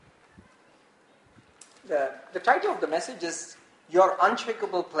The title of the message is Your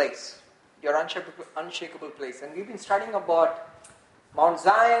Unshakable Place. Your unshakable place. And we've been studying about Mount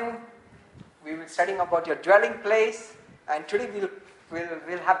Zion. We've been studying about your dwelling place. And today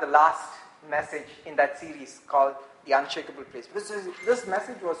we'll have the last message in that series called The Unshakable Place. This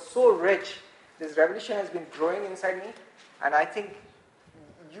message was so rich. This revelation has been growing inside me. And I think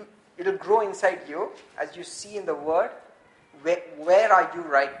it'll grow inside you as you see in the Word. Where are you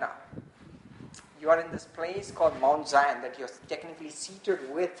right now? You are in this place called Mount Zion that you're technically seated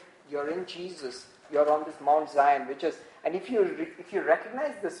with. You're in Jesus. You're on this Mount Zion, which is, and if you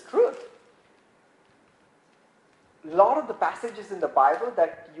recognize this truth, a lot of the passages in the Bible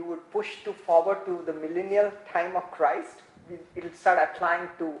that you would push forward to the millennial time of Christ, it'll start applying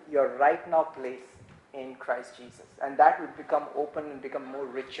to your right now place in Christ Jesus. And that will become open and become more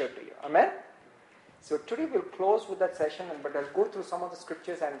richer to you. Amen? So today we'll close with that session, but I'll go through some of the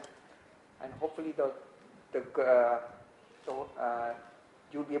scriptures and hopefully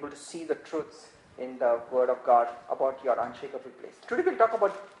you'll be able to see the truths in the Word of God about your unshakable place. Today we'll talk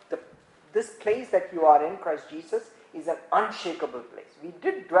about this place that you are in, Christ Jesus, is an unshakable place. We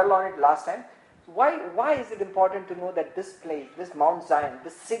did dwell on it last time. Why is it important to know that this place, this Mount Zion,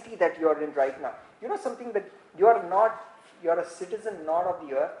 this city that you are in right now, you know something that you're a citizen not of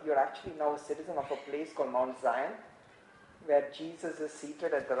the earth, you're actually now a citizen of a place called Mount Zion, where Jesus is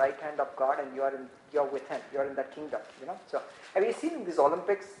seated at the right hand of God and you're with Him. You're in that kingdom, So, have you seen in these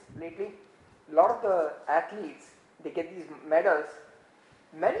Olympics lately? A lot of the athletes, they get these medals.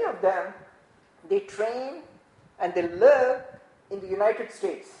 Many of them, they train and they live in the United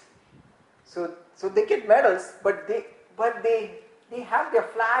States. So they get medals, but they have their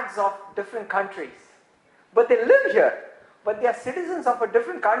flags of different countries. But they live here. But they are citizens of a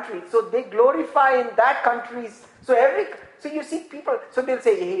different country, so they glorify in that country's. So you see people. So they'll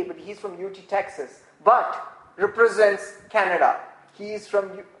say, "Hey, but he's from UT Texas, but represents Canada. He is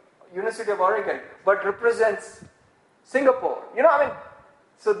from University of Oregon, but represents Singapore."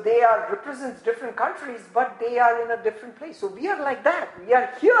 So they represents different countries, but they are in a different place. So we are like that. We are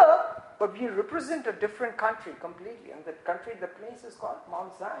here, but we represent a different country completely. And the place is called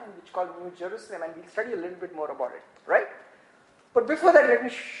Mount Zion, which is called New Jerusalem, and we'll study a little bit more about it, right? But before that, let me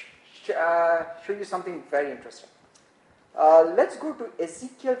show you something very interesting. Let's go to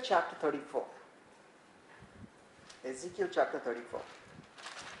Ezekiel chapter 34. Ezekiel chapter 34.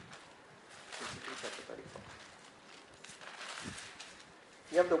 Ezekiel chapter 34.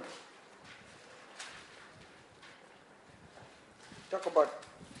 You have talk about.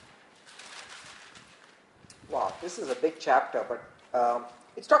 Wow, this is a big chapter, but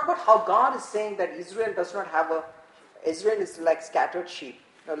it's talk about how God is saying that Israel does not have Israel is like scattered sheep.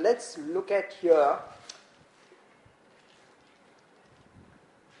 Now let's look at here.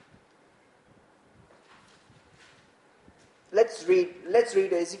 Let's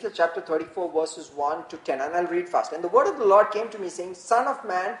read Ezekiel chapter 34 verses 1 to 10, and I'll read fast. And the word of the Lord came to me, saying, Son of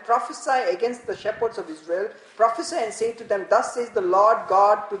man, prophesy against the shepherds of Israel. Prophesy and say to them, Thus says the Lord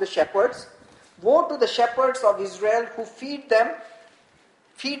God to the shepherds, Woe to the shepherds of Israel who feed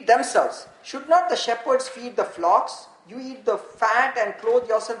themselves. Should not the shepherds feed the flocks? You eat the fat and clothe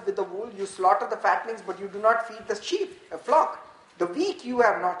yourself with the wool. You slaughter the fatlings, but you do not feed the sheep, a flock. The weak you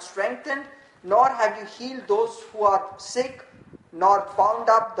have not strengthened, nor have you healed those who are sick, nor bound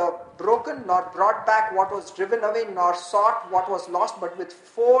up the broken, nor brought back what was driven away, nor sought what was lost, but with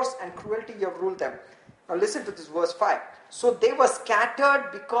force and cruelty you have ruled them. Now listen to this verse 5. So they were scattered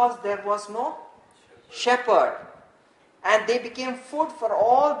because there was no shepherd, and they became food for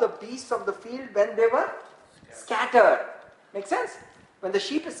all the beasts of the field when they were scattered. Make sense? When the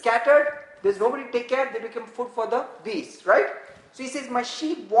sheep is scattered, there's nobody to take care, they become food for the beasts, right? So he says, my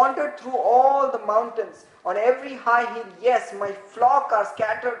sheep wandered through all the mountains, on every high hill. Yes, my flock are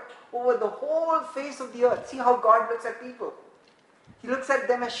scattered over the whole face of the earth. See how God looks at people. He looks at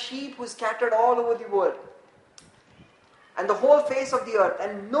them as sheep who are scattered all over the world. And the whole face of the earth.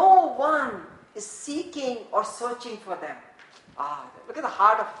 And no one is seeking or searching for them. Look at the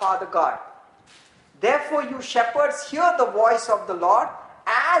heart of Father God. Therefore you shepherds hear the voice of the Lord.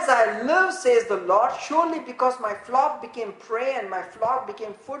 As I live, says the Lord, surely because my flock became prey and my flock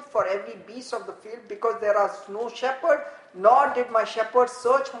became food for every beast of the field, because there is no shepherd, nor did my shepherds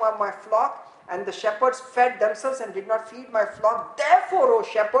search for my flock, and the shepherds fed themselves and did not feed my flock. Therefore, O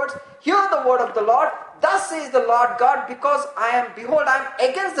shepherds, hear the word of the Lord. Thus says the Lord God, because I am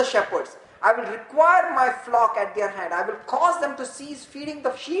against the shepherds. I will require my flock at their hand. I will cause them to cease feeding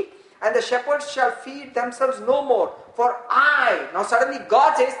the sheep, and the shepherds shall feed themselves no more. For now suddenly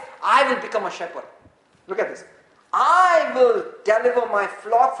God says, I will become a shepherd. Look at this. I will deliver my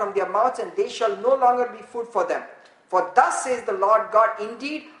flock from their mouths, and they shall no longer be food for them. For thus says the Lord God,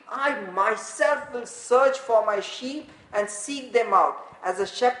 indeed, I myself will search for my sheep and seek them out. As a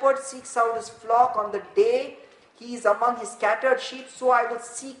shepherd seeks out his flock on the day he is among his scattered sheep, so I will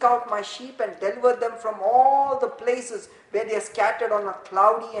seek out my sheep and deliver them from all the places where they are scattered on a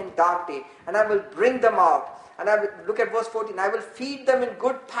cloudy and dark day. And I will bring them out. And I will, look at verse 14, I will feed them in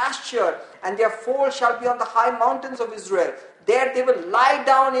good pasture, and their fold shall be on the high mountains of Israel. There they will lie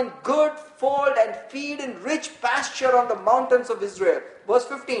down in good fold and feed in rich pasture on the mountains of Israel. Verse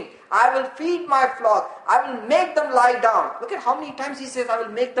 15, I will feed my flock, I will make them lie down. Look at how many times he says, I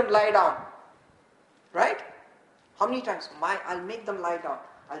will make them lie down. Right? How many times? I'll make them lie down.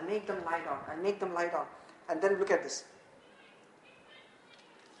 I'll make them lie down. I'll make them lie down. And then look at this.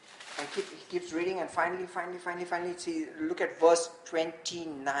 And he keeps reading, and finally, see, look at verse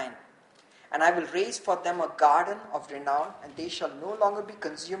 29. And I will raise for them a garden of renown, and they shall no longer be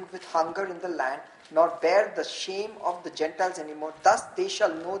consumed with hunger in the land, nor bear the shame of the Gentiles anymore. Thus they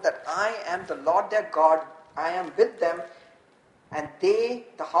shall know that I am the Lord their God. I am with them, and they,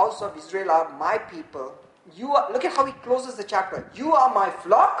 the house of Israel, are my people. Look at how he closes the chapter. You are my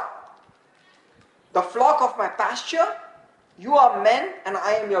flock, the flock of my pasture. You are men, and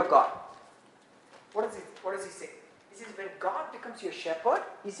I am your God. What does he say? He says, when God becomes your shepherd,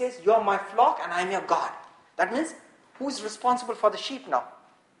 he says, you are my flock, and I am your God. That means, who is responsible for the sheep now?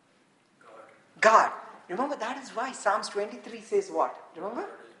 God. Remember, that is why Psalms 23 says what? Remember?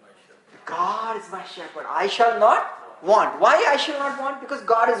 God is my shepherd. I shall not want. Why I shall not want? Because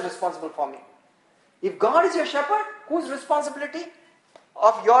God is responsible for me. If God is your shepherd, whose responsibility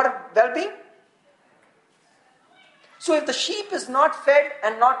of your well-being? So if the sheep is not fed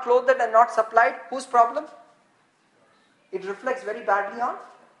and not clothed and not supplied, whose problem? It reflects very badly on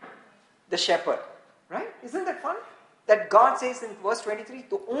the shepherd. Right? Isn't that fun? That God says in verse 23,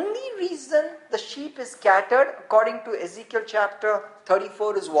 the only reason the sheep is scattered, according to Ezekiel chapter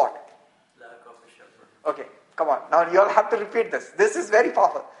 34, is what? Lack of a shepherd. Okay, come on. Now you all have to repeat this. This is very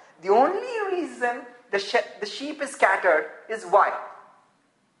powerful. The only reason the sheep is scattered is why?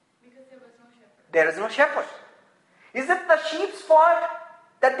 Because there was no shepherd. There is no shepherd. Is it the sheep's fault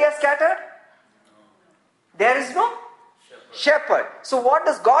that they are scattered? No. There is no shepherd. So what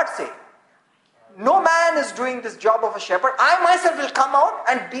does God say? No man is doing this job of a shepherd. I myself will come out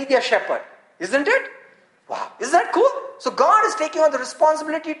and be their shepherd. Isn't it? Wow. Isn't that cool? So God is taking on the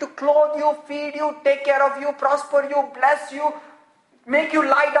responsibility to clothe you, feed you, take care of you, prosper you, bless you, make you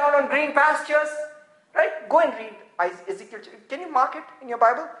lie down on green pastures. Right? Go and read Ezekiel. Can you mark it in your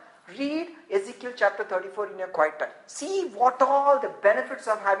Bible? Read Ezekiel chapter 34 in your quiet time. See what all the benefits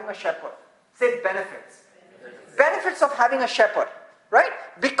of having a shepherd. Say benefits. Benefits of having a shepherd. Right?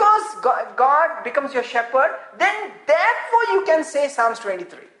 Because God becomes your shepherd, then therefore you can say Psalms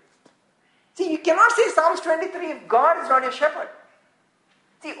 23. See, you cannot say Psalms 23 if God is not your shepherd.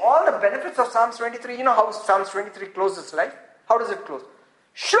 See, all the benefits of Psalms 23, you know how Psalms 23 closes, right? How does it close?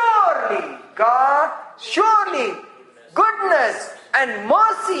 Surely, God, surely, goodness and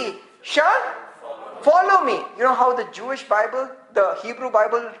mercy shall follow me. You know how the Jewish Bible, the Hebrew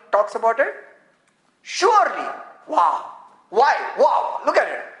Bible talks about it? Surely. Wow. Why? Wow. Look at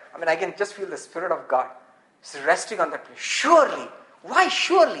it. I mean, I can just feel the Spirit of God. It's resting on that place. Surely. Why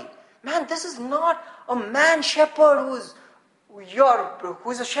surely? Man, this is not a man shepherd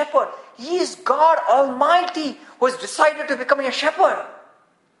who's a shepherd. He is God Almighty who has decided to become your shepherd.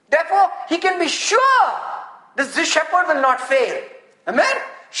 Therefore, he can be sure this shepherd will not fail. Amen?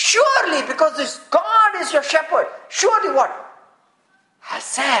 Surely, because this God is your shepherd. Surely what?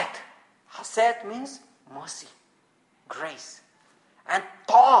 Hased. Hased means mercy, grace. And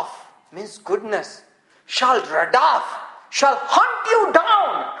Tov means goodness. Radaf shall hunt you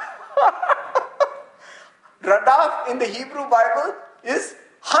down. Radaf in the Hebrew Bible is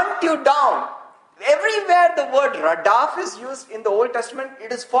hunt you down. Everywhere the word Radaf is used in the Old Testament,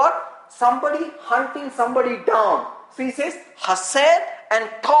 it is for somebody hunting somebody down. So he says, Hased and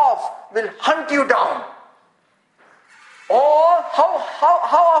Tov will hunt you down. Oh,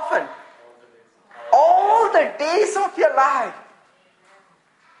 how often? All the days of your life.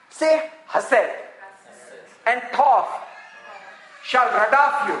 Say Hased and Tov shall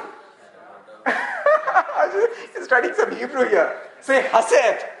Radaf you. I'm studying some Hebrew here. Say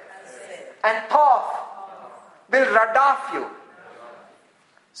Hased and Tov will Radaf you.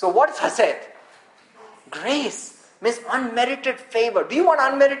 So what is Hased? Grace means unmerited favor. Do you want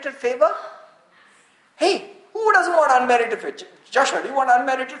unmerited favor? Hey, who doesn't want unmerited favor? Joshua, do you want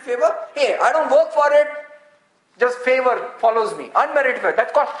unmerited favor? Hey, I don't work for it. Just favor follows me. Unmerited favor.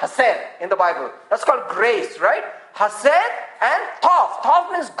 That's called Hased in the Bible. That's called grace, right? Hased and Tov.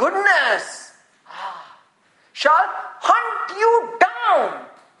 Tov means goodness. Shall hunt you down.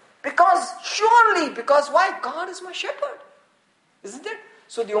 Because why? God is my shepherd. Isn't it?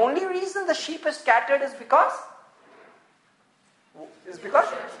 So the only reason the sheep is scattered is because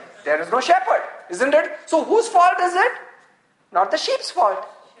there is no shepherd. Isn't it? So whose fault is it? Not the sheep's fault.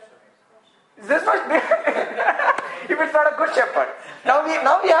 Is this not if it's not a good shepherd? Now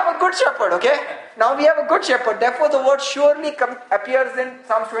we have a good shepherd, okay? Now we have a good shepherd. Therefore the word surely appears in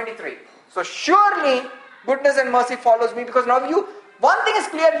Psalms 23. So surely goodness and mercy follows me, because now one thing is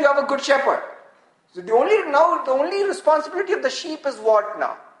clear, you have a good shepherd. So the only responsibility of the sheep is what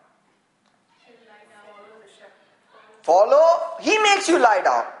now? Follow. He makes you lie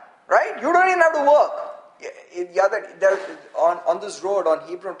down, right? You don't even have to work. On this road on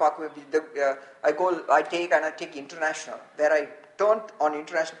Hebron Parkway, I take International. Where I turned on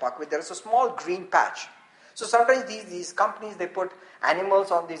International Parkway, there is a small green patch. So sometimes these companies, they put animals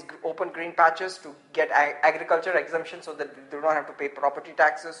on these open green patches to get agriculture exemption, so that they do not have to pay property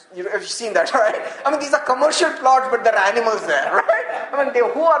taxes. You've seen that, right? I mean, these are commercial plots, but there are animals there, right? I mean,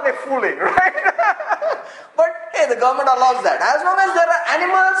 who are they fooling, right? But hey, the government allows that. As long as there are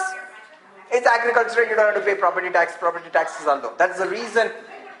animals, it's agriculture, you don't have to pay property taxes are low. That's the reason,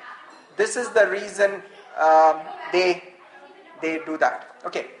 this is the reason they do that.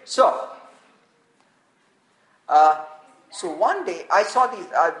 Okay, so one day I saw these.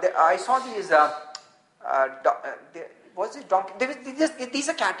 Was it donkey? These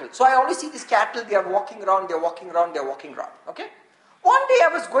are cattle. So I always see these cattle. They are walking around. Okay. One day I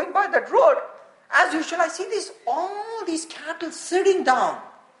was going by that road. As usual, I see all these cattle sitting down.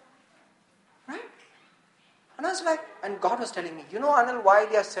 Right? And I was like, and God was telling me, Anil, why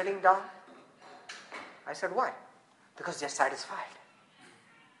they are sitting down? I said, why? Because they are satisfied.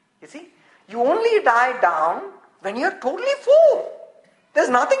 You see, you only lie down when you are totally full. There's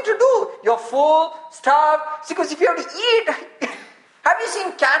nothing to do. You're full, starved. Because if you have to eat, have you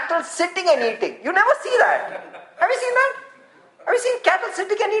seen cattle sitting and eating? You never see that. Have you seen that? Have you seen cattle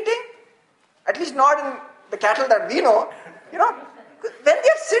sitting and eating? At least not in the cattle that we know. When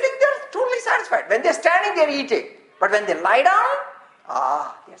they're sitting, they're totally satisfied. When they're standing, they're eating. But when they lie down,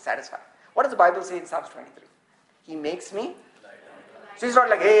 they're satisfied. What does the Bible say in Psalms 23? He makes me. So he's not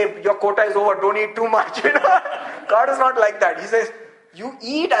like, hey, your quota is over, don't eat too much. God is not like that. He says, you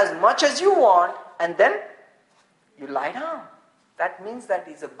eat as much as you want, and then you lie down. That means that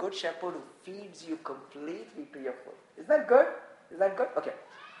he's a good shepherd who feeds you completely to your full. Is that good? Okay.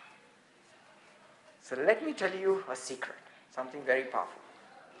 So let me tell you a secret. Something very powerful.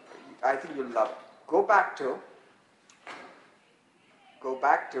 I think you'll love it. Go back to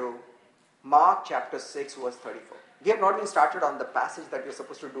Mark chapter 6 verse 34. We have not even started on the passage that we're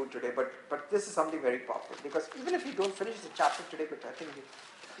supposed to do today, but this is something very powerful. Because even if you don't finish the chapter today, but I think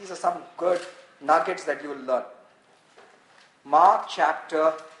these are some good nuggets that you will learn. Mark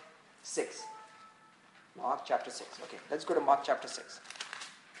chapter 6. Okay, let's go to Mark chapter 6.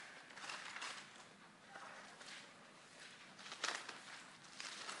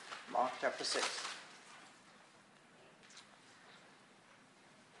 Mark chapter 6.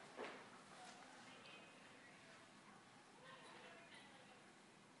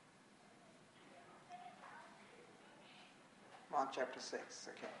 Mark chapter 6,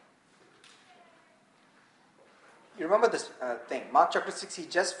 okay. You remember this thing. Mark chapter 6, he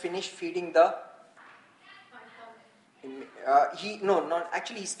just finished feeding the...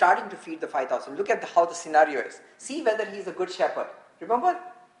 he's starting to feed the 5,000. Look at how the scenario is. See whether he's a good shepherd. Remember?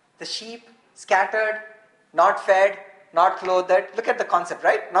 The sheep scattered, not fed, not clothed. Look at the concept,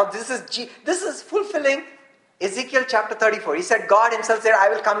 right? Now this is fulfilling Ezekiel chapter 34. He said, God himself said, I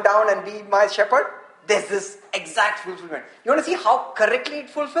will come down and be my shepherd. There's this exact fulfillment. You want to see how correctly it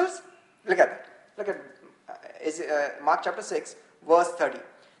fulfills? Look at that. Look at Mark chapter 6, verse 30.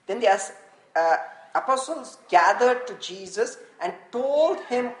 Then the apostles gathered to Jesus and told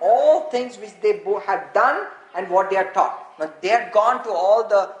him all things which they both had done and what they had taught. Now they had gone to all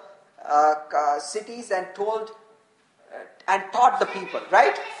the cities and taught the people,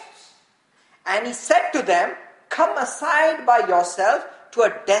 right? And he said to them, come aside by yourself to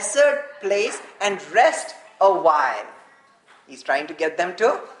a desert place and rest a while. He's trying to get them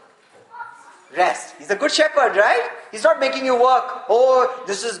to rest. He's a good shepherd, right? He's not making you work. Oh,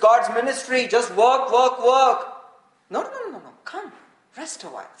 this is God's ministry. Just work. No. Come, rest a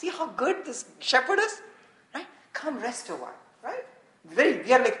while. See how good this shepherd is? Right? Come, rest a while. Right?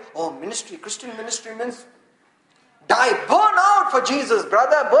 We are like, oh, ministry, Christian ministry means die, burn out for Jesus,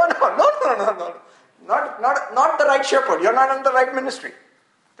 brother, burn out. No. Not the right shepherd. You're not in the right ministry.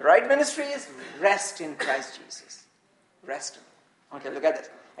 The right ministry is rest in Christ Jesus. Rest. Okay, look at this.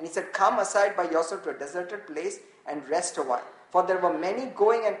 And he said, come aside by yourself to a deserted place and rest a while. For there were many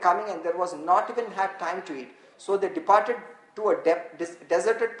going and coming, and there was not even had time to eat. So they departed to a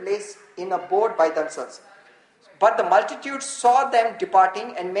deserted place in a boat by themselves. But the multitude saw them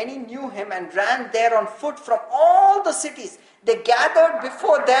departing, and many knew him and ran there on foot from all the cities. They gathered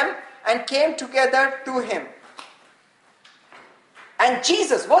before them and came together to him. And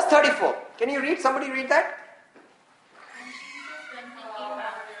Jesus, verse 34. Can you read? Somebody read that? And Jesus, when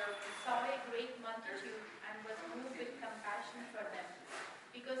he came out, saw a great multitude and was moved with compassion for them,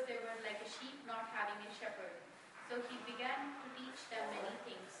 because they were like a sheep not having a shepherd. So he began to teach them many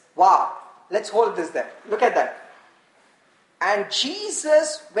things. Wow. Let's hold this there. Look at that. And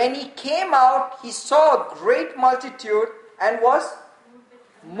Jesus, when he came out, he saw a great multitude and was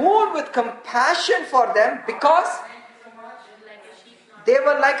moved with compassion for them, because they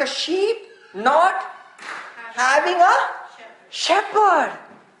were like a sheep not having a shepherd.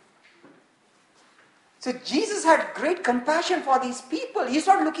 So Jesus had great compassion for these people. He's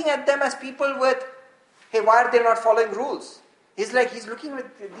not looking at them as people with, hey, why are they not following rules? He's looking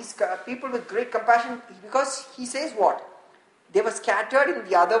at these people with great compassion, because he says what? They were scattered in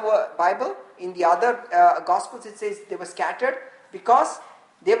the other Bible. In the other Gospels it says they were scattered because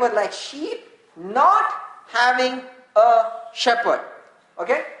they were like sheep not having a shepherd.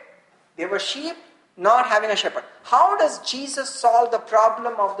 Okay? They were sheep not having a shepherd. How does Jesus solve the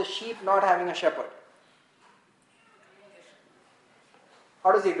problem of the sheep not having a shepherd?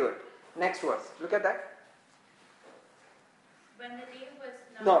 How does he do it? Next verse. Look at that. When the day was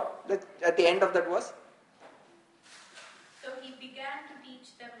now, At the end of that verse. so he began to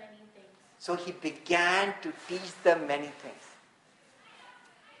teach them many things. So he began to teach them many things.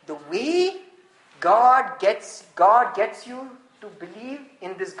 The way God gets you to believe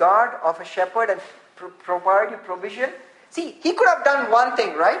in this God of a shepherd and provide you provision. See, he could have done one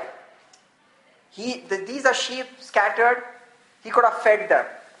thing, right? These are sheep scattered. He could have fed them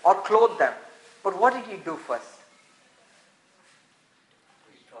or clothed them. But what did he do first?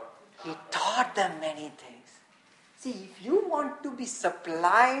 He taught them many things. See, if you want to be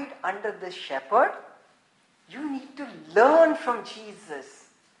supplied under the shepherd, you need to learn from Jesus.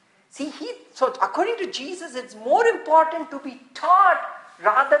 See, so according to Jesus, it's more important to be taught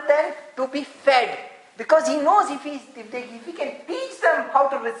rather than to be fed. Because he knows if he can teach them how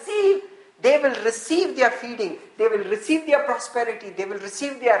to receive, they will receive their feeding, they will receive their prosperity, they will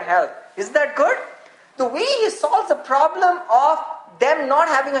receive their health. Isn't that good? The way he solves the problem of them not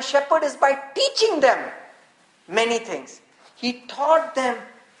having a shepherd is by teaching them many things. He taught them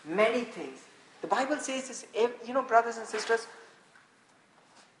many things. The Bible says, brothers and sisters,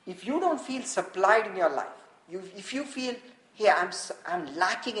 if you don't feel supplied in your life, if you feel, hey, I'm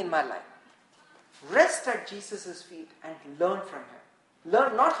lacking in my life, rest at Jesus' feet and learn from him.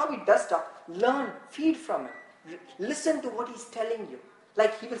 Learn not how he does stuff, learn, feed from him. Listen to what he's telling you.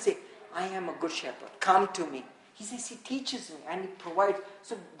 Like he will say, I am a good shepherd, come to me. He says he teaches me and he provides.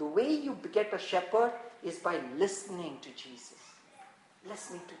 So the way you get a shepherd is by listening to Jesus.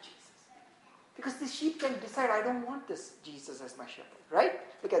 Listening to Jesus. Because the sheep can decide, I don't want this Jesus as my shepherd. Right?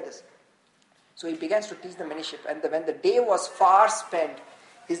 Look at this. So he begins to teach them many sheep. And when the day was far spent,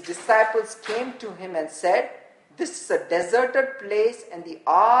 his disciples came to him and said, this is a deserted place and the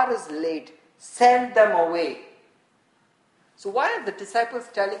hour is late. Send them away. So why are the disciples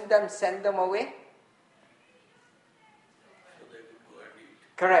telling them, send them away? So they would go and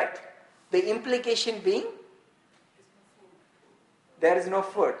eat. Correct. The implication being, there is no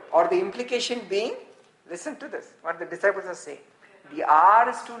food. Or the implication being, listen to this, what the disciples are saying. The hour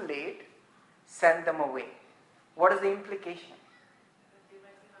is too late, send them away. What is the implication?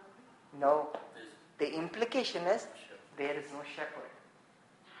 No. The implication is, there is no shepherd.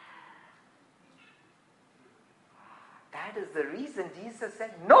 That is the reason Jesus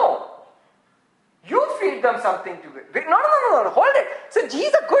said, no. You feed them something to eat. No, hold it. So Jesus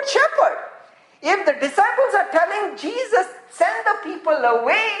is a good shepherd. If the disciples are telling Jesus, send the people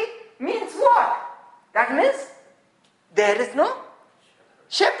away, means what? That means there is no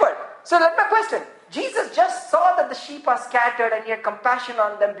shepherd. So let me question. Jesus just saw that the sheep are scattered and he had compassion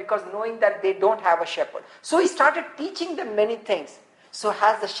on them because knowing that they don't have a shepherd. So he started teaching them many things. So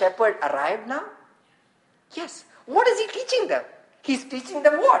has the shepherd arrived now? Yes. What is he teaching them? He's teaching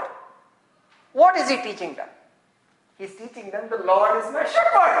them what? What is he teaching them? He's teaching them the Lord is my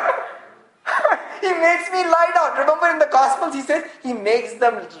shepherd. He makes me lie down. Remember in the Gospels he says he makes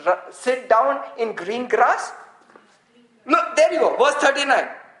them sit down in green grass. Look, there you go. Verse 39.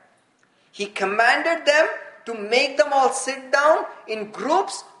 He commanded them to make them all sit down in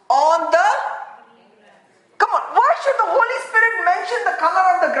groups on the... Come on, why should the Holy Spirit mention the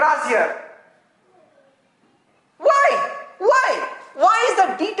color of the grass here? Why? Why is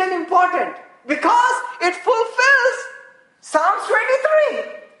that detail important? Because it fulfills Psalms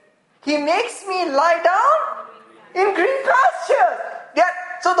 23. He makes me lie down in green pastures.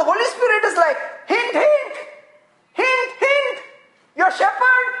 So the Holy Spirit is like, hint, hint, hint, hint. Your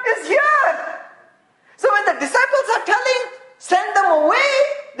shepherd is here. So when the disciples are telling, send them away,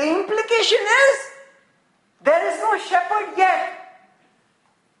 the implication is, there is no shepherd yet.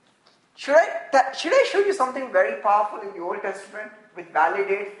 Should I show you something very powerful in the Old Testament which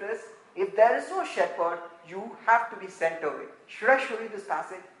validates this? If there is no shepherd, you have to be sent away. Should I show you this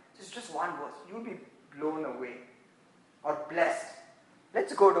passage? It's just one verse. You'll be blown away or blessed.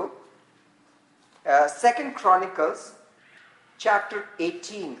 Let's go to 2 Chronicles chapter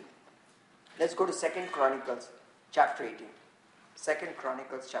 18. Let's go to 2 Chronicles chapter 18. 2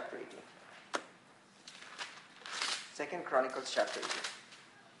 Chronicles chapter 18. 2 Chronicles chapter 18.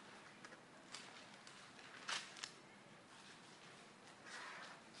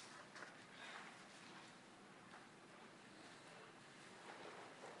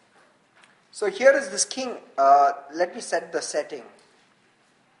 So here is this king. Let me set the setting.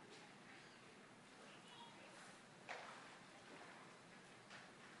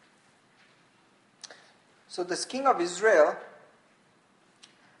 So this king of Israel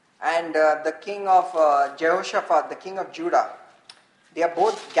and the king of Jehoshaphat, the king of Judah, they are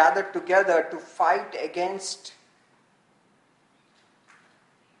both gathered together to fight against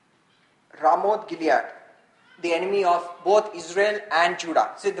Ramoth Gilead, the enemy of both Israel and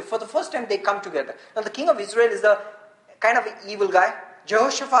Judah. So for the first time they come together. Now the king of Israel is a kind of an evil guy.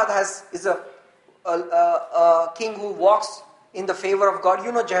 Jehoshaphat is a king who walks in the favor of God.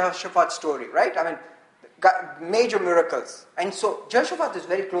 You know Jehoshaphat's story, right? I mean, major miracles. And so Jehoshaphat is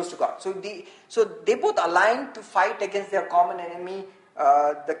very close to God. So they both align to fight against their common enemy,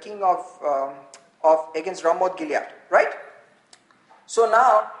 the king of against Ramoth Gilead, right? So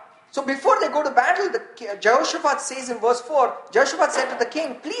before they go to battle, Jehoshaphat says in verse 4, Jehoshaphat said to the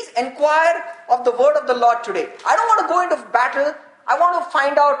king, please inquire of the word of the Lord today. I don't want to go into battle. I want to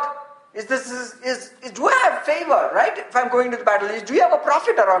find out, do I have favor, right? If I'm going to the battle, do you have a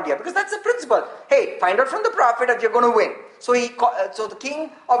prophet around here? Because that's the principle. Hey, find out from the prophet if you're going to win. So the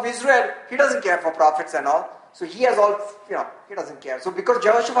king of Israel, he doesn't care for prophets and all. So he has all, he doesn't care. So because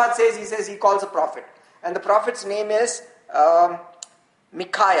Jehoshaphat says, he calls a prophet. And the prophet's name is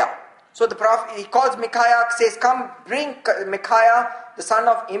Micaiah. So the prophet, he calls Micaiah, says, come bring Micaiah, the son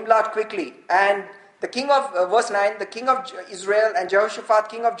of Imlat, quickly. And the king of, verse 9, the king of Israel and Jehoshaphat,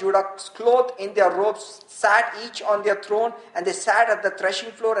 king of Judah, clothed in their robes, sat each on their throne, and they sat at the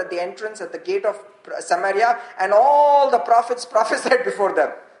threshing floor at the entrance at the gate of Samaria, and all the prophets prophesied before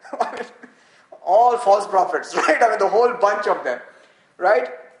them. All false prophets, right? I mean, the whole bunch of them, right?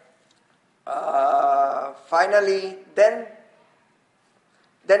 Finally,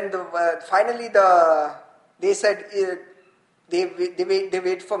 they said, they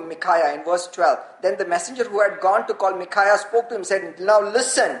wait for Micaiah in verse 12. Then the messenger who had gone to call Micaiah spoke to him, said, now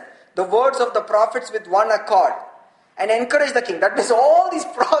listen, the words of the prophets with one accord, and encourage the king. That means all these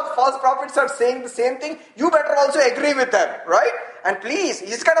false prophets are saying the same thing. You better also agree with them, right? And please,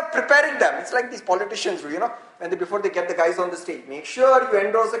 he's kind of preparing them. It's like these politicians, before they get the guys on the stage. Make sure you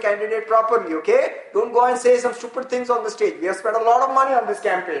endorse the candidate properly, okay? Don't go and say some stupid things on the stage. We have spent a lot of money on this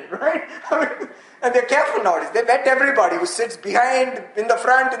campaign, right? And they're careful nowadays. They vet everybody who sits behind, in the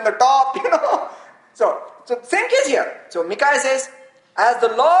front, in the top, So same case here. So Micaiah says, as the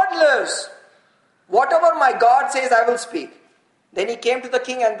Lord lives, whatever my God says, I will speak. Then he came to the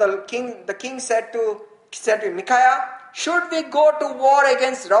king, and the king said to him, Micaiah, should we go to war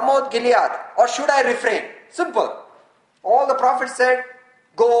against Ramoth Gilead, or should I refrain? Simple. All the prophets said,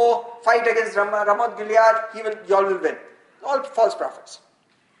 go fight against Ramoth Gilead, you all will win. All false prophets.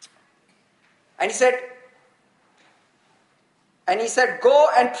 And he said, go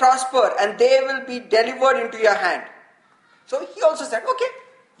and prosper, and they will be delivered into your hand. So he also said, okay,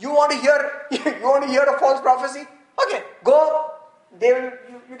 you want to hear a false prophecy? Okay, go.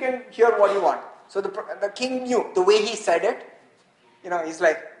 You can hear what you want. So the king knew the way he said it. He's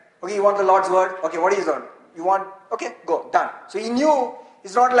like, okay, you want the Lord's word? Okay, what is it? You want? Okay, go, done. So he knew.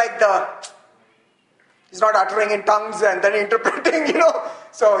 It's not like he's not uttering in tongues and then interpreting,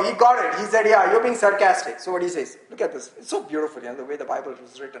 So he got it. He said, yeah, you're being sarcastic. So what he says, look at this. It's so beautiful, the way the Bible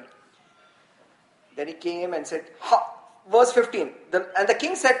was written. Then he came and said, verse 15, and the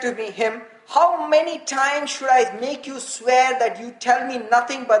king said to him, how many times should I make you swear that you tell me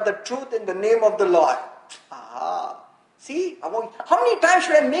nothing but the truth in the name of the Lord? See, how many times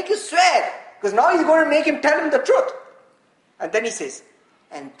should I make you swear? Because now he's going to make him tell him the truth. And then he says,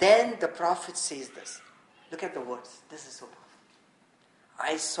 and then the prophet says this. Look at the words. This is so powerful.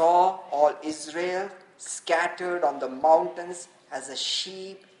 I saw all Israel scattered on the mountains as a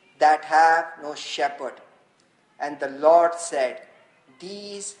sheep that have no shepherd. And the Lord said,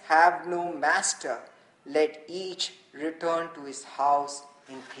 these have no master. Let each return to his house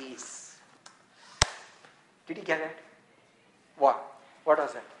in peace. Did you get it? What? What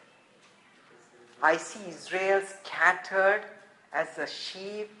was it? I see Israel scattered as a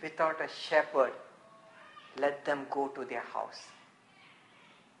sheep without a shepherd. Let them go to their house.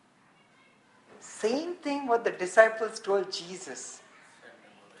 Same thing what the disciples told Jesus.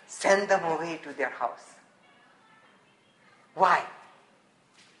 Send them away to their house. Why?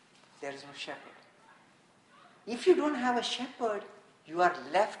 There is no shepherd. If you don't have a shepherd, you are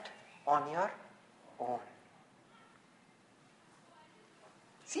left on your own.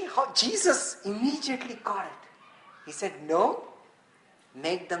 See how Jesus immediately got it. He said, no,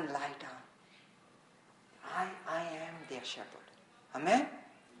 make them lie down. I am their shepherd. Amen?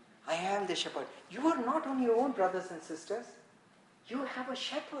 I am the shepherd. You are not on your own, brothers and sisters. You have a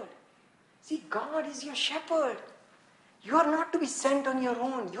shepherd. See, God is your shepherd. You are not to be sent on your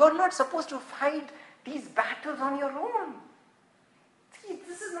own. You are not supposed to fight these battles on your own. See,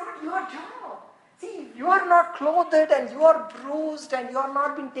 this is not your job. See, you are not clothed and you are bruised and you are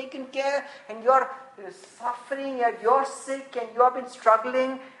not being taken care and you are suffering and you are sick and you have been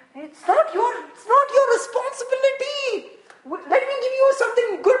struggling. It's not your responsibility. Let me give you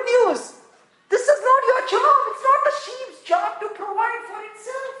something good news. This is not your job. It's not the sheep's job to provide for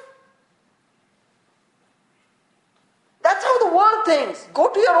itself. That's how the world thinks.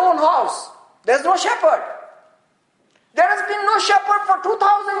 Go to your own house. There's no shepherd. There has been no shepherd for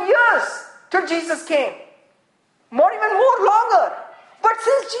 2,000 years till Jesus came. Even more longer. But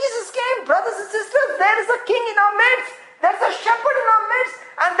since Jesus came, brothers and sisters, there is a king in our midst. There's a shepherd in our midst.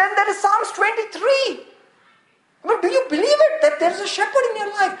 And then there is Psalms 23. But do you believe it that there is a shepherd in your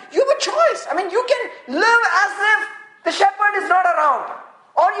life? You have a choice. You can live as if the shepherd is not around.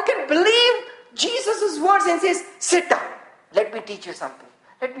 Or you can believe Jesus' words and says, sit down. Let me teach you something.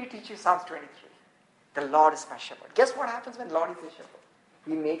 Let me teach you Psalms 23. The Lord is my shepherd. Guess what happens when Lord is the shepherd?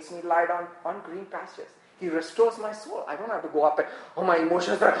 He makes me lie down on green pastures. He restores my soul. I don't have to go up and, my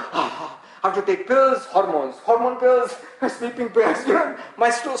emotions are, I have to take pills, hormone pills, sleeping pills. My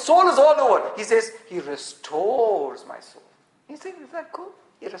soul is all over. He says, He restores my soul. He says, is that cool?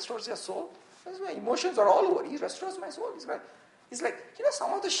 He restores your soul. My emotions are all over. He restores my soul. He's like,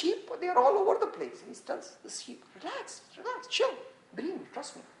 some of the sheep, they are all over the place. He tells the sheep, relax, chill, believe me,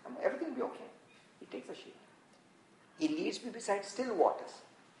 trust me, everything will be okay. He takes the sheep. He leads me beside still waters.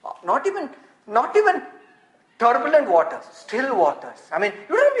 Not even turbulent waters, still waters. You don't have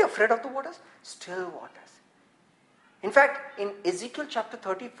to be afraid of the waters. Still waters. In fact, in Ezekiel chapter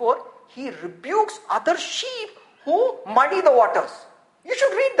 34, he rebukes other sheep who muddy the waters. You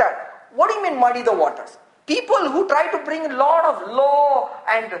should read that. What do you mean muddy the waters? People who try to bring a lot of law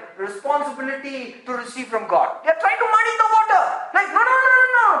and responsibility to receive from God. They are trying to muddy the water. Like,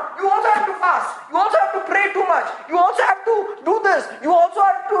 no. You also have to fast. You also have to pray too much. You also have to do this. You also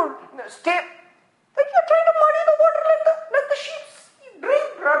have to stay. But you are trying to muddy the water. Let the sheep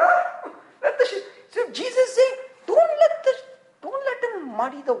drink, brother. Let the sheep. So Jesus is saying, don't let them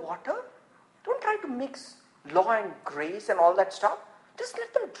muddy the water. Don't try to mix law and grace and all that stuff. Just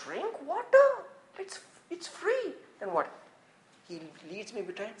let them drink water. It's free. Then what? He leads me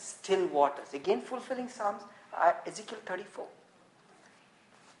between still waters. Again, fulfilling Psalms, Ezekiel 34.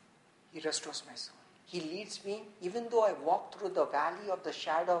 He restores my soul. He leads me, even though I walk through the valley of the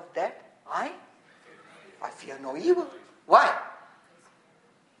shadow of death, I fear no evil. Why?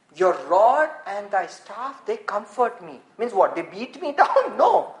 Your rod and thy staff, they comfort me. Means what? They beat me down?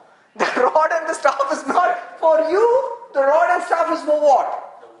 No. The rod and the staff is not for you. The rod and staff is for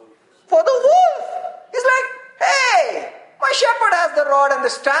what? For the wolf. He's like, hey, my shepherd has the rod and the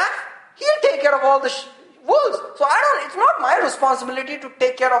staff. He'll take care of all the wolves. So it's not my responsibility to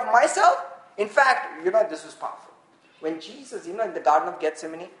take care of myself. In fact, this is powerful. When Jesus, in the Garden of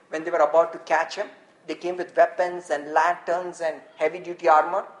Gethsemane, when they were about to catch him, they came with weapons and lanterns and heavy duty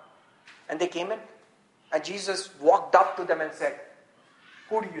armor. And they came in. And Jesus walked up to them and said,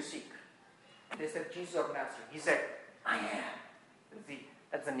 who do you seek? They said, Jesus of Nazareth. He said, I am.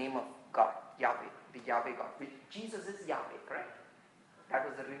 That's the name of God, Yahweh, the Yahweh God. Jesus is Yahweh, correct? That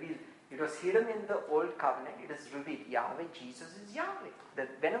was the reveal. It was hidden in the old covenant. It is revealed. Yahweh, Jesus is Yahweh.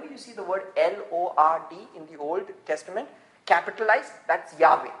 Whenever you see the word Lord in the Old Testament, capitalized, that's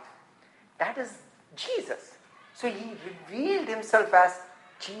Yahweh. That is Jesus. So he revealed himself as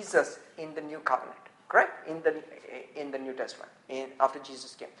Jesus in the new covenant, correct? In the New Testament, after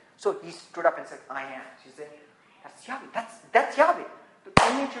Jesus came. So he stood up and said, I am. She said, that's Yahweh. That's Yahweh. So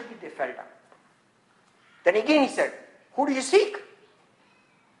immediately they fell down. Then again he said, who do you seek?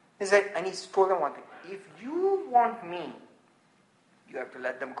 He said, and he told them one thing. If you want me, you have to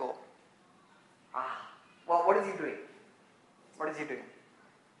let them go. Well, what is he doing? What is he doing?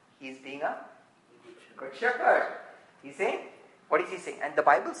 He's being a good shepherd. He's saying, what is he saying? And the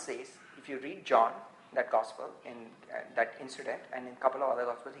Bible says, if you read John, that gospel, in that incident, and in a couple of other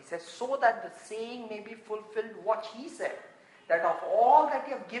gospels, he says, so that the saying may be fulfilled what he said, that of all that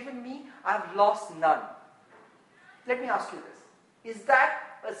you have given me, I have lost none. Let me ask you this. Is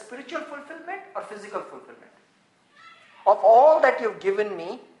that a spiritual fulfillment or physical fulfillment? Of all that you have given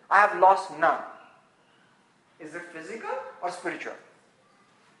me, I have lost none. Is it physical or spiritual?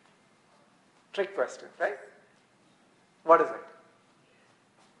 Trick question, right? What is it?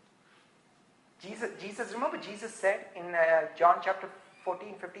 Remember Jesus said in John chapter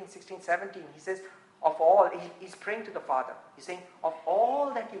 14, 15, 16, 17, he says, of all, he's praying to the Father. He's saying, of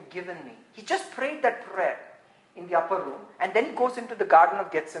all that you've given me. He just prayed that prayer in the upper room, and then he goes into the Garden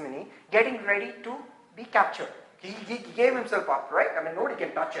of Gethsemane, getting ready to be captured. He gave himself up, right? I mean, nobody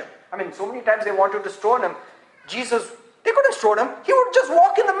can touch him. I mean, so many times they wanted to stone him. Jesus, they couldn't stone him. He would just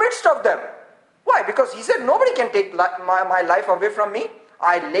walk in the midst of them. Why? Because he said, nobody can take my life away from me.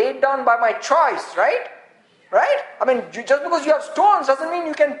 I laid down by my choice, right? Right? I mean, just because you have stones doesn't mean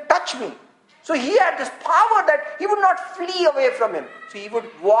you can touch me. So he had this power that he would not flee away from him. So he would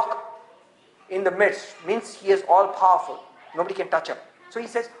walk in the midst. Means he is all powerful. Nobody can touch him. So he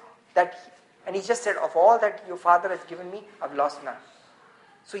says that, and he just said, of all that your Father has given me, I've lost none.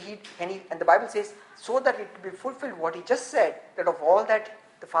 So and the Bible says, so that it will be fulfilled what he just said, that of all that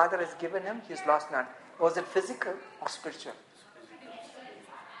the Father has given him, he has lost none. Was it physical or spiritual?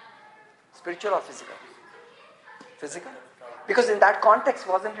 Spiritual or physical? Physical? Because in that context,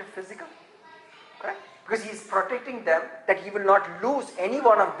 wasn't it physical? Correct? Because he is protecting them, that he will not lose any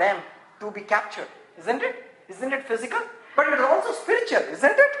one of them to be captured. Isn't it? Isn't it physical? But it is also spiritual,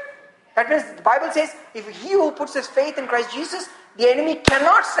 isn't it? That means the Bible says, if he who puts his faith in Christ Jesus, the enemy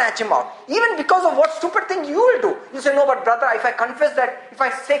cannot snatch him out. Even because of what stupid thing you will do. You say, no, but brother, if I confess that, if I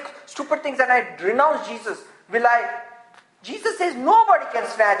say stupid things and I renounce Jesus, will I? Jesus says, nobody can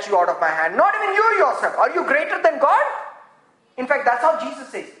snatch you out of my hand. Not even you yourself. Are you greater than God? In fact, that's how Jesus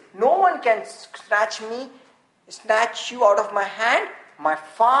says. No one can snatch you out of my hand. My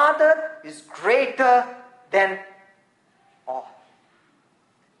Father is greater than all.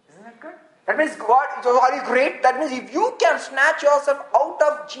 Isn't that good? That means God, so are you great? That means if you can snatch yourself out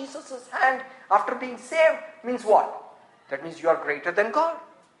of Jesus' hand after being saved, means what? That means you are greater than God.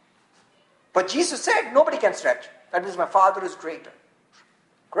 But Jesus said, nobody can snatch. That means my Father is greater.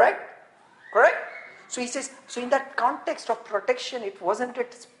 Correct? Correct? So he says, so in that context of protection, wasn't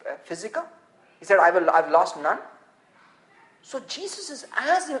it physical? He said, I've lost none. So Jesus is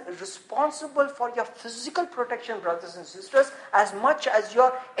as responsible for your physical protection, brothers and sisters, as much as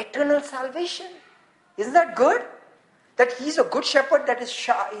your eternal salvation. Isn't that good? That he's a good shepherd, that his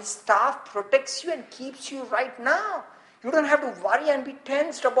staff protects you and keeps you right now. You don't have to worry and be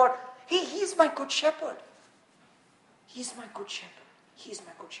tensed about, he's my good shepherd. He's my good shepherd. He's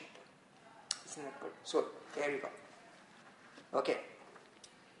my good shepherd. Isn't that good? So, there you go. Okay.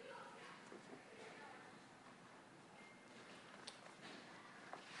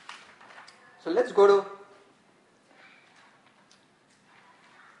 So let's go to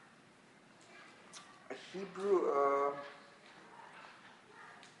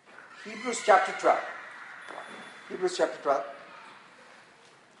Hebrews chapter 12. Hebrews chapter 12.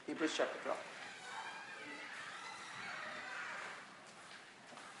 Hebrews chapter 12.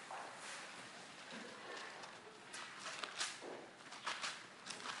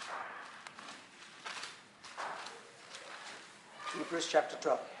 Hebrews chapter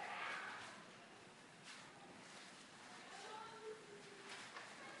 12.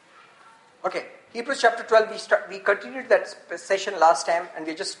 Okay, Hebrews chapter 12, we continued that session last time, and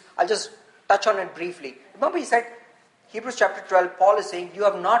I'll just touch on it briefly. Remember he said, Hebrews chapter 12, Paul is saying, you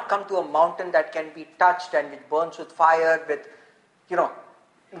have not come to a mountain that can be touched and which burns with fire, with,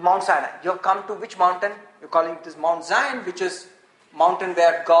 Mount Sinai. You have come to which mountain? You're calling it this Mount Zion, which is mountain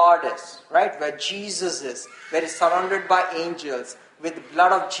where God is, right? Where Jesus is, where it's surrounded by angels, with the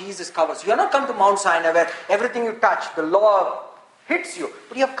blood of Jesus covers. You have not come to Mount Sinai where everything you touch, the law hits you.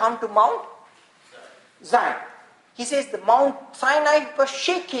 But you have come to Mount Zion. He says the Mount Sinai was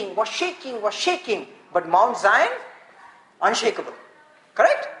shaking. But Mount Zion, unshakable.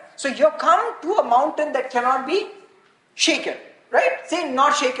 Correct? So you come to a mountain that cannot be shaken. Right? Say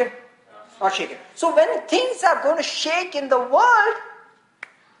not shaken. Not shaken. So when things are going to shake in the world,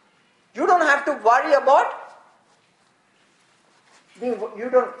 you don't have to worry about you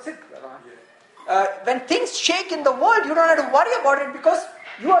don't sit. When things shake in the world, you don't have to worry about it because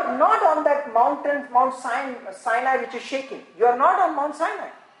you are not on that mountain, Mount Sinai, which is shaking. You are not on Mount Sinai,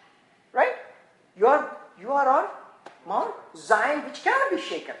 right? You are on Mount Zion, which cannot be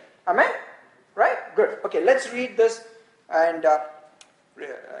shaken. Amen? Right? Good. Okay, let's read this and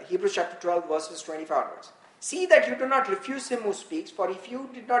Hebrews chapter 12, verses 25 onwards. See that you do not refuse him who speaks, for if you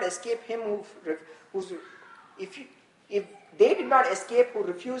did not escape him if they did not escape who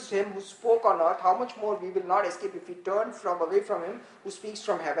refused him who spoke on earth, how much more we will not escape if we turn away from him who speaks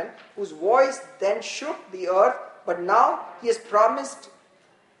from heaven, whose voice then shook the earth, but now he has promised,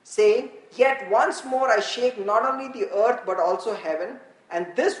 saying, yet once more I shake not only the earth but also heaven. And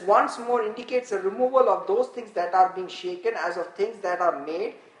this once more indicates a removal of those things that are being shaken, as of things that are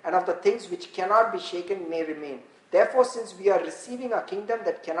made, and of the things which cannot be shaken may remain. Therefore, since we are receiving a kingdom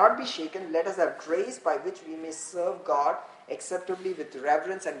that cannot be shaken, let us have grace by which we may serve God acceptably with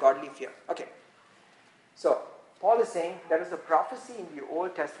reverence and godly fear. Okay. So, Paul is saying there is a prophecy in the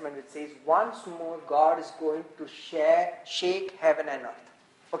Old Testament which says once more God is going to shake heaven and earth.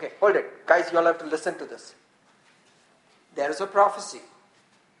 Okay, hold it. Guys, you all have to listen to this. There is a prophecy.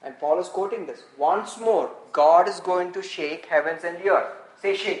 And Paul is quoting this. Once more, God is going to shake heavens and the earth.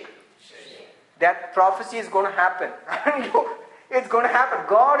 Say shake. Shake. That prophecy is going to happen. It's going to happen.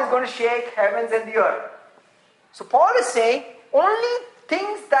 God is going to shake heavens and the earth. So Paul is saying, only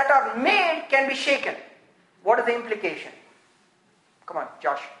things that are made can be shaken. What is the implication? Come on,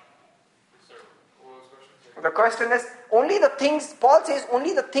 Josh. Sir, what was the question? The question is, only the things, Paul says,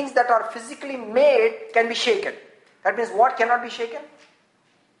 only the things that are physically made can be shaken. That means what cannot be shaken?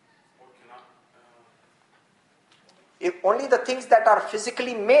 If only the things that are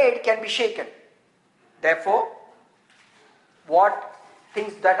physically made can be shaken. Therefore, what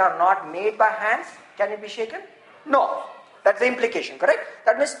things that are not made by hands, can it be shaken? No. That's the implication, correct?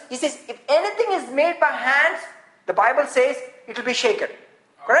 That means, he says, if anything is made by hands, the Bible says it will be shaken.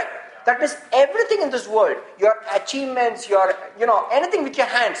 Correct? That means everything in this world, your achievements, anything with your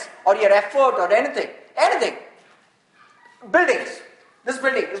hands, or your effort, or anything. Buildings. This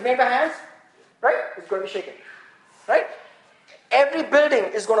building is made by hands, right? It's going to be shaken. Right? Every building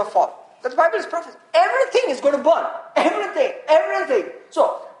is going to fall. The Bible is prophecy. Everything is going to burn. Everything.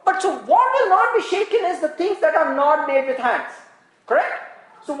 So what will not be shaken is the things that are not made with hands. Correct?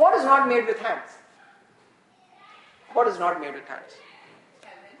 So what is not made with hands? What is not made with hands?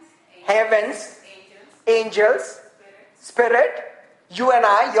 Heavens, angels, spirit, you and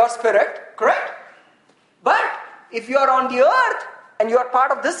I, your spirit. Correct? But if you are on the earth, and you are part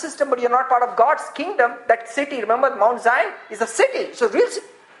of this system, but you are not part of God's kingdom, that city, remember Mount Zion is a city. It's a real city.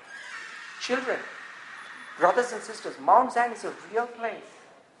 Children, brothers and sisters, Mount Zion is a real place.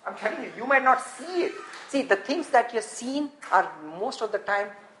 I'm telling you, you might not see it. See, the things that you're seen are most of the time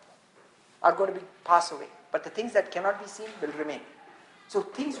are going to be pass away. But the things that cannot be seen will remain. So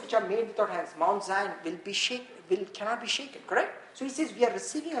things which are made without hands, Mount Zion cannot be shaken, correct? So he says we are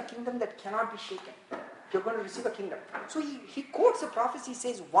receiving a kingdom that cannot be shaken. You're going to receive a kingdom. So he quotes a prophecy,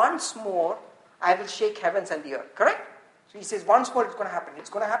 says, once more I will shake heavens and the earth. Correct? So he says, once more it's going to happen. It's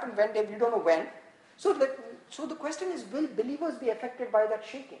going to happen when, we don't know when. So the question is, will believers be affected by that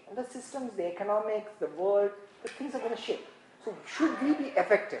shaking? And the systems, the economics, the world, the things are going to shake. So should we be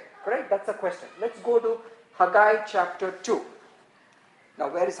affected? Correct? That's the question. Let's go to Haggai chapter 2. Now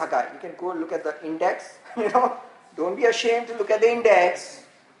where is Haggai? You can go look at the index. Don't be ashamed to look at the index.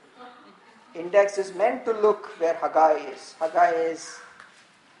 Index is meant to look where Haggai is. Haggai is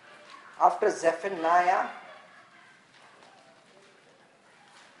after Zephaniah.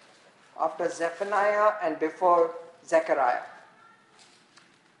 After Zephaniah and before Zechariah.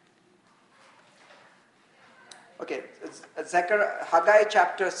 Okay, Haggai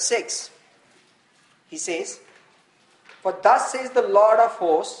chapter 6. He says, for thus says the Lord of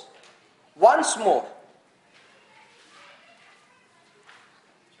hosts, once more.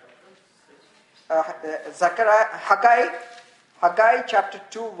 Haggai chapter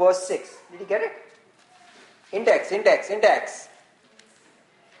 2 verse 6. Did you get it? Index.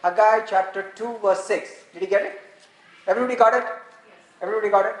 Haggai chapter 2 verse 6. Did you get it? Everybody got it? Yes. Everybody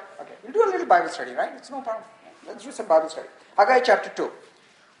got it? Okay. We'll do a little Bible study, right? It's no problem. Let's do some Bible study. Haggai chapter 2.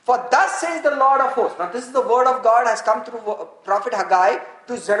 For thus says the Lord of hosts. Now this is the word of God has come through prophet Haggai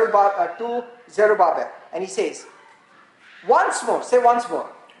to Zerubbabel. And he says, once more. Say once more.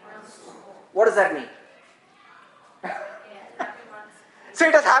 What does that mean? So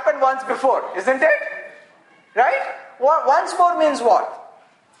it has happened once before, isn't it? Right? Once more means what?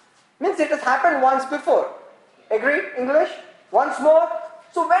 Means it has happened once before. Agreed? English? Once more?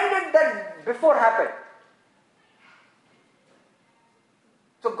 So when did that before happen?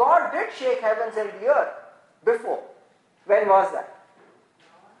 So God did shake heavens and the earth before. When was that?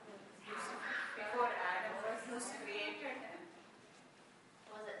 Before Adam was created.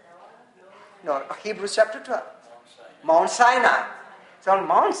 No, Hebrews chapter 12. Mount Sinai. So on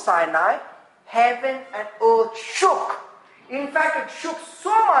Mount Sinai, heaven and earth shook. In fact, it shook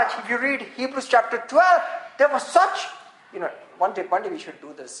so much. If you read Hebrews chapter 12, there was such, one day we should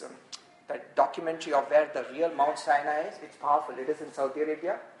do this, that documentary of where the real Mount Sinai is. It's powerful. It is in Saudi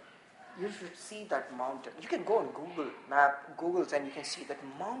Arabia. You should see that mountain. You can go on Googles, and you can see that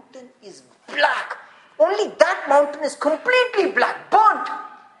mountain is black. Only that mountain is completely black, burnt.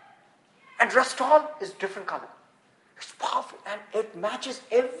 And rest all is different color. It's powerful, and it matches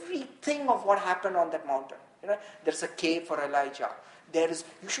everything of what happened on that mountain. There's a cave for Elijah.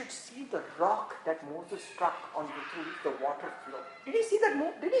 You should see the rock that Moses struck on through which the water flowed. Did you see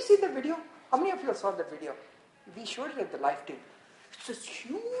that? Did you see the video? How many of you saw the video? We showed it at the live team. It's this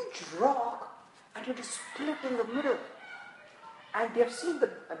huge rock, and it is split in the middle. And they have seen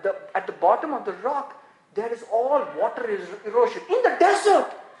at the bottom of the rock, there is all water erosion in the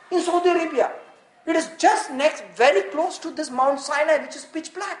desert in Saudi Arabia. It is just very close to this Mount Sinai, which is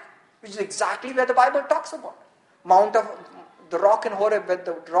pitch black, which is exactly where the Bible talks about. The rock in Horeb, where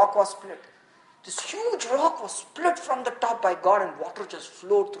the rock was split. This huge rock was split from the top by God, and water just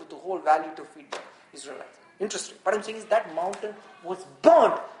flowed through the whole valley to feed the Israelites. Interesting. What I'm saying is that mountain was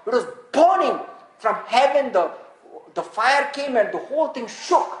burnt. It was burning from heaven. The fire came and the whole thing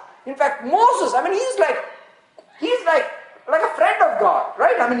shook. In fact, Moses, he's like a friend of God,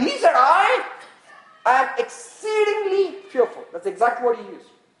 right? He said, I am exceedingly fearful. That's exactly what he used.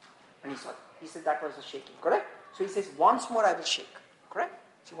 And he said that was a shaking, correct? So he says, once more I will shake, correct?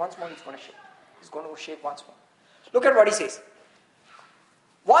 See, once more he's going to shake. He's going to shake once more. Look at what he says.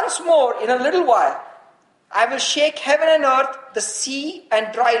 Once more, in a little while, I will shake heaven and earth, the sea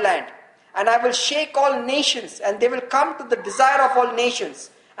and dry land. And I will shake all nations, and they will come to the desire of all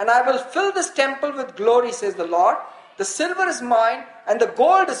nations. And I will fill this temple with glory, says the Lord. The silver is mine, and the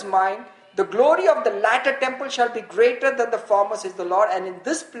gold is mine. The glory of the latter temple shall be greater than the former, says the Lord. And in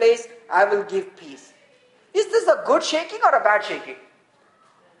this place I will give peace. Is this a good shaking or a bad shaking?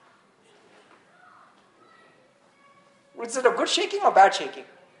 Is it a good shaking or bad shaking?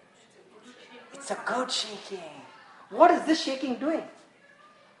 It's a good shaking. What is this shaking doing?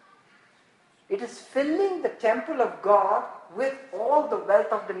 It is filling the temple of God with all the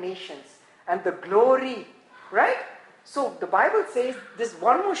wealth of the nations and the glory, right? So the Bible says this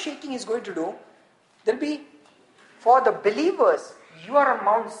one more shaking is going to do. There'll be, for the believers, you are on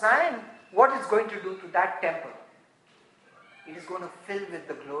Mount Zion, what is going to do to that temple? It is going to fill with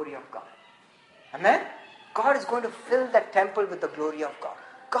the glory of God. Amen? God is going to fill that temple with the glory of God.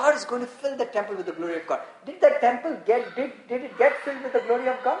 God is going to fill the temple with the glory of God. Did that temple did it get filled with the glory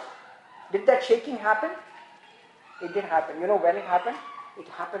of God? Did that shaking happen? It did happen. You know when it happened? It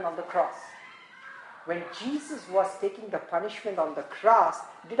happened on the cross. When Jesus was taking the punishment on the cross,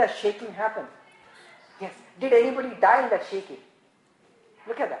 did a shaking happen? Yes. Did anybody die in that shaking?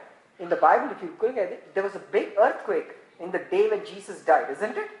 Look at that. In the Bible, if you look at it, there was a big earthquake in the day when Jesus died,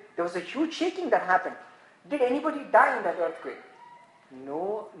 isn't it? There was a huge shaking that happened. Did anybody die in that earthquake?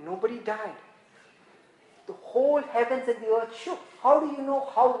 No, nobody died. The whole heavens and the earth shook. How do you know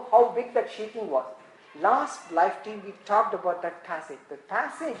how big that shaking was? Last lifetime we talked about that passage. The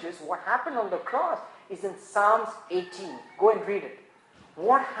passage is what happened on the cross is in Psalms 18. Go and read it.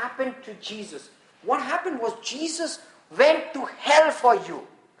 What happened to Jesus? What happened was Jesus went to hell for you.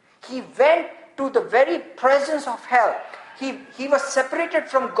 He went to the very presence of hell. He was separated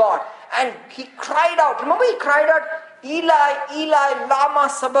from God and he cried out. Remember he cried out, Eli, Eli, lama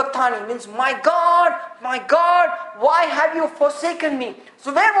sabachthani, means my God, why have you forsaken me?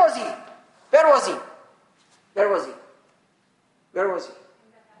 So where was he? Where was he? Where was he? Where was he?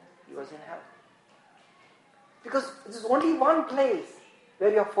 He was in hell. Because there's only one place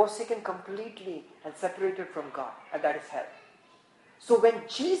where you're forsaken completely and separated from God, and that is hell. So when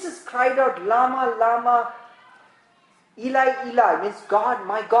Jesus cried out, Lama, Lama, Eli, Eli, means God,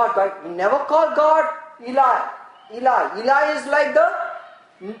 my God, God. He never called God Eli. Eli is like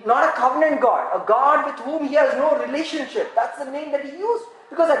not a covenant God, a God with whom he has no relationship. That's the name that he used.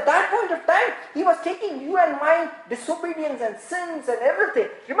 Because at that point of time, he was taking you and my disobedience and sins and everything.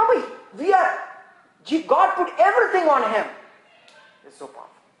 Remember, God put everything on him. It's so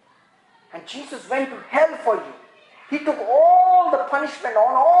powerful. And Jesus went to hell for you. He took all the punishment,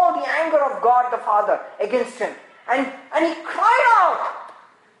 all the anger of God the Father against him. And he cried out.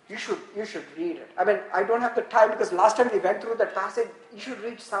 You should read it. I mean, I don't have the time because last time we went through that passage. You should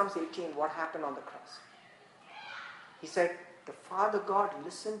read Psalms 18, what happened on the cross. He said, the Father God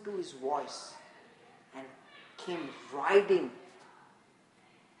listened to his voice and came riding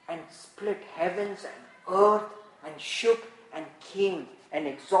and split heavens and earth and shook and came and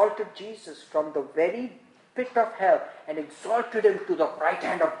exalted Jesus from the very pit of hell and exalted him to the right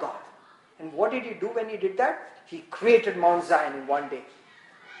hand of God. And what did he do when he did that? He created Mount Zion in one day.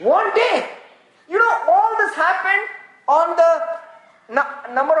 One day! You know, all this happened on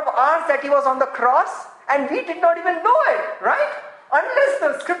the number of hours that he was on the cross, and we did not even know it, right? Unless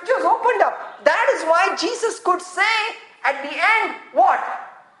the scriptures opened up. That is why Jesus could say at the end, what?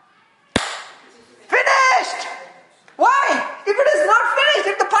 Finished! Why? If it is not finished,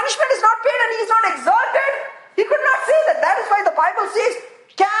 if the punishment is not paid and he is not exalted, he could not say that. That is why the Bible says,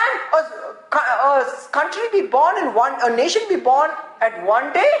 can a country be born in a nation be born at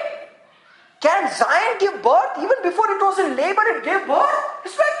one day? Can Zion give birth? Even before it was in labor, it gave birth?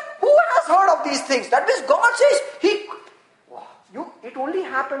 It's like, who has heard of these things? That means God says, it only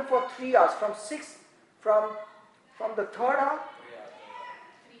happened for 3 hours, from the third hour,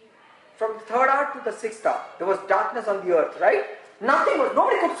 from the third hour to the sixth hour. There was darkness on the earth, right?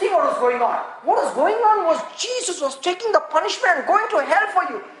 Nobody could see what was going on. What was going on was Jesus was taking the punishment and going to hell for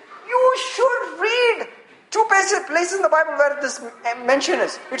you. You should read 2 places in the Bible where this mention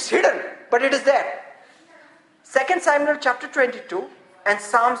is. It's hidden, but it is there. 2 Samuel chapter 22 and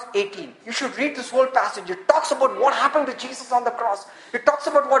Psalms 18. You should read this whole passage. It talks about what happened to Jesus on the cross. It talks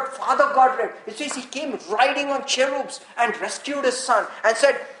about what Father God did. It says he came riding on cherubs and rescued his son and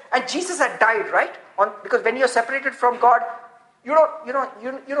said, and Jesus had died, right? Because when you're separated from God, you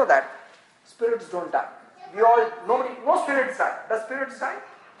know that spirits don't die. No spirits die. Does spirits die?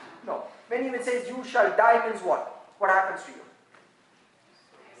 No. When he even says you shall die means what? What happens to you?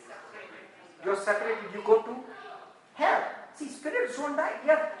 You're separated. You go to hell. See, spirits don't die.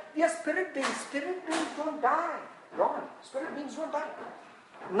 We are spirit beings. Spirit beings don't die. Wrong. Spirit beings don't die.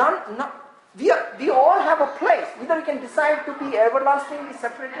 None. We all have a place. Either we can decide to be everlastingly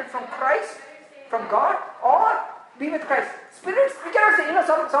separated from Christ, from God, or be with Christ. Spirits, we cannot say, a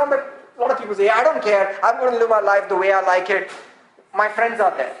lot of people say, I don't care, I'm going to live my life the way I like it. My friends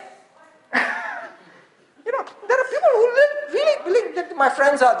are there. There are people who really believe that my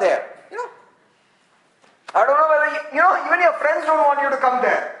friends are there. I don't know whether, even your friends don't want you to come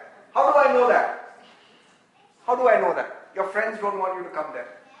there. How do I know that? How do I know that? Your friends don't want you to come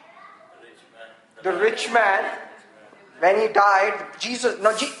there. The rich man, when he died,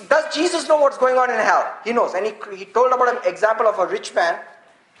 does Jesus know what's going on in hell? He knows. And he told about an example of a rich man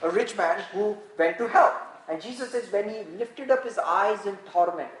who went to hell. And Jesus says when he lifted up his eyes in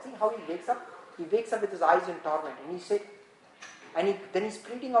torment, see how he wakes up? He wakes up with his eyes in torment. And he said, then he's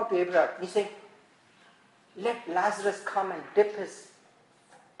pleading out to Abraham. He's saying, let Lazarus come and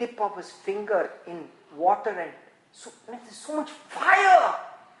dip of his finger in water, and there's so much fire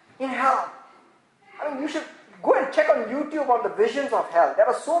in hell. I mean, you should go and check on YouTube on the visions of hell. There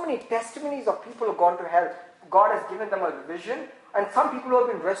are so many testimonies of people who have gone to hell. God has given them a vision, and some people who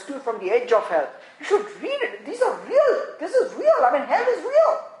have been rescued from the edge of hell. You should read it. These are real. This is real. I mean, hell is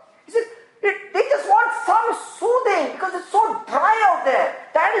real. He says, they just want some soothing because it's so dry out there.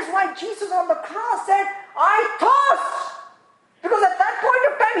 That is why Jesus on the cross said, I thirst. Because at that point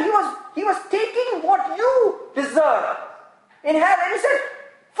of time, he was taking what you deserve in hell. And he said,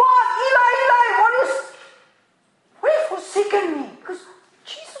 Eli, why have you forsaken me? Because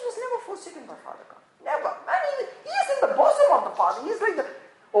Jesus was never forsaken by Father God. Never. Man, he is in the bosom of the Father. He is like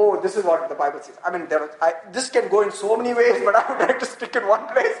this is what the Bible says. I mean, this can go in so many ways, but I would like to stick in one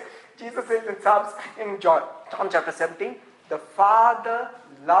place. Jesus says in John chapter 17, the Father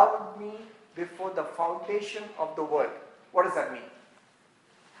loved me before the foundation of the world. What does that mean?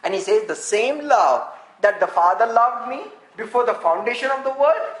 And he says the same love that the Father loved me before the foundation of the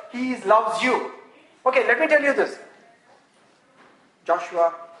world, he loves you. Okay, let me tell you this.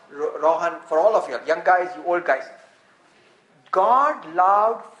 Joshua, Rohan, for all of you, young guys, you old guys. God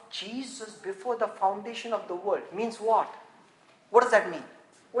loved Jesus before the foundation of the world. Means what? What does that mean?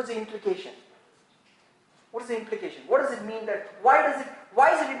 What's the implication? What is the implication? What does it mean that, why is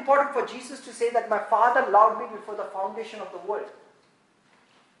it important for Jesus to say that my Father loved me before the foundation of the world?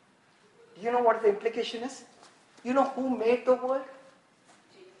 Do you know what the implication is? You know who made the world?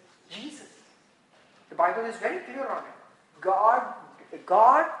 Jesus. The Bible is very clear on it.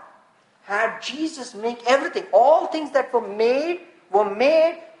 God had Jesus make everything. All things that were made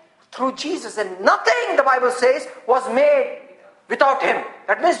through Jesus, and nothing, the Bible says, was made without him.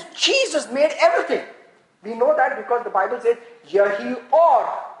 That means Jesus made everything. We know that because the Bible says, Yehi or,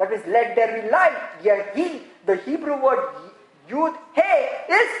 that means let there be light. Yehi, the Hebrew word Yud He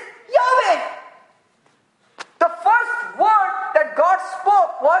is Yahweh. The first word that God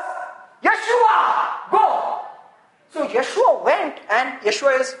spoke was Yeshua, go. So Yeshua went, and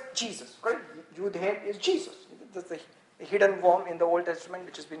Yeshua is Jesus, right? Yud He is Jesus. That's the hidden worm in the Old Testament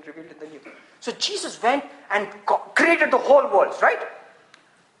which has been revealed in the New. So Jesus went and created the whole world, right?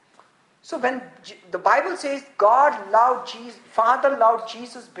 So when the Bible says God loved Jesus, Father loved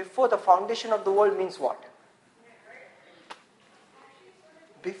Jesus before the foundation of the world means what?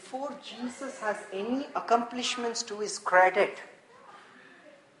 Before Jesus has any accomplishments to his credit.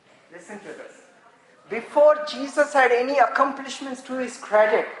 Listen to this. Before Jesus had any accomplishments to his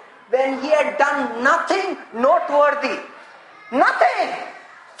credit, when he had done nothing noteworthy, nothing,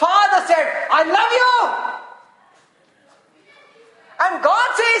 Father said, I love you. And God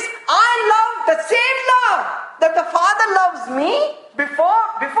says, I love the same love that the Father loves me before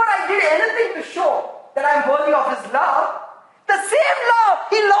I did anything to show that I'm worthy of his love. The same love,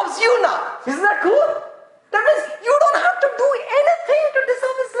 he loves you now. Isn't that cool? That means you don't have to do anything to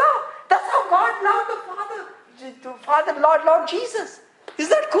deserve his love. That's how God loved the Father. The Father, Lord Jesus. Is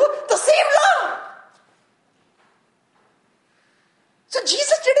that cool? The same love. So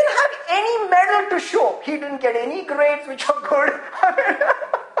Jesus didn't have any medal to show. He didn't get any grades which were good.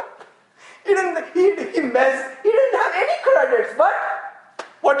 He didn't have any credits. But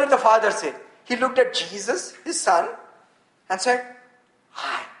what did the Father say? He looked at Jesus, his son, and said,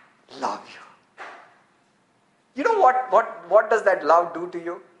 I love you. You know what does that love do to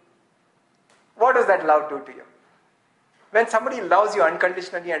you? What does that love do to you? When somebody loves you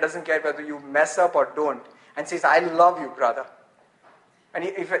unconditionally and doesn't care whether you mess up or don't, and says, I love you, brother. And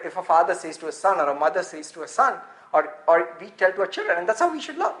if a father says to a son, or a mother says to a son, or we tell to our children, and that's how we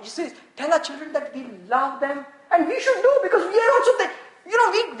should love. He says, tell our children that we love them, and we should do, because we are also there.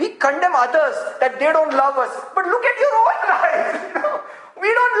 We condemn others that they don't love us. But look at your own life.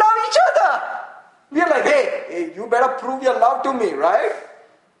 We don't love each other. We are like, hey, you better prove your love to me, right?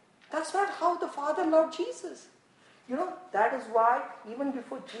 That's not how the Father loved Jesus. That is why even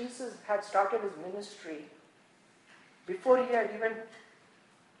before Jesus had started his ministry, before he had even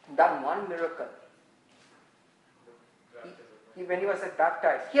done one miracle, when he was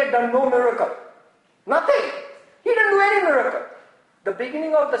baptized, he had done no miracle. Nothing. He didn't do any miracle. The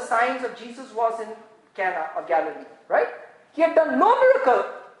beginning of the signs of Jesus was in Cana of Galilee, right? He had done no miracle.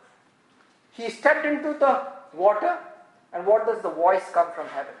 He stepped into the water, and what does the voice come from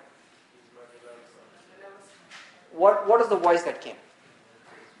heaven? What is the voice that came?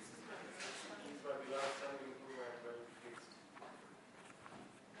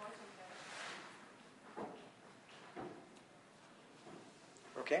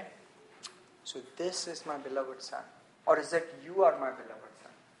 Okay? So this is my beloved son. Or is it you are my beloved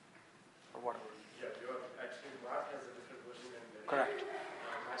son? Or what? Yeah, you are actually Mark has a different version than Correct.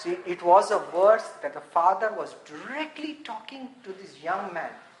 See, it was a verse that the Father was directly talking to this young man.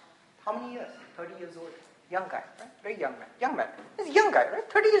 How many years? 30 years old. Young guy, right? Very young man. Young man. He's a young guy, right?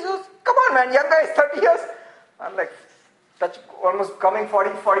 30 years old. Come on, man. Young guy is 30 years. I'm like, almost coming 40,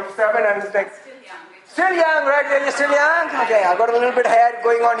 47, and it's like, Still young. still young, right? You're still young? Okay, I got a little bit of hair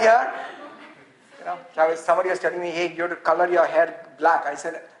going on here. Somebody was telling me, hey, you have to color your hair black. I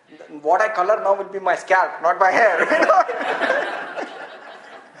said, what I color now will be my scalp, not my hair.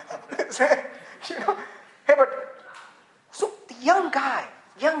 Hey, but, so the young guy,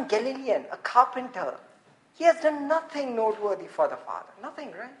 young Galilean, a carpenter, he has done nothing noteworthy for the Father.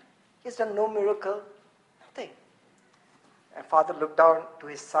 Nothing, right? He has done no miracle. Nothing. And Father looked down to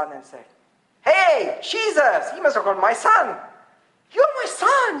his son and said, hey, Jesus! He must have called my son. You're my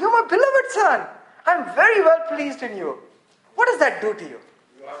son. You're my beloved son. I'm very well pleased in you. What does that do to you?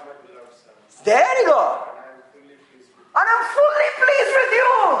 You are my beloved son. There you go. And I am fully pleased with you. And I'm fully pleased with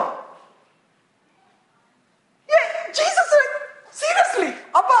you. Yeah, Jesus said, seriously,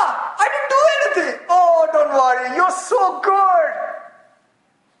 Abba, I didn't do anything. Oh, don't worry. You're so good.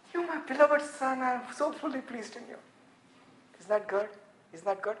 You're my beloved son. I'm so fully pleased in you. Isn't that good? Isn't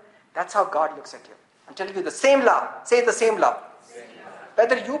that good? That's how God looks at you. I'm telling you, the same love. Say the same love.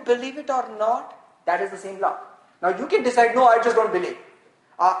 Whether you believe it or not, that is the same love. Now you can decide, no, I just don't believe.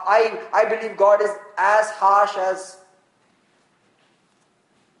 I believe God is as harsh as,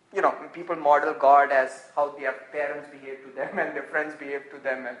 people model God as how their parents behave to them and their friends behave to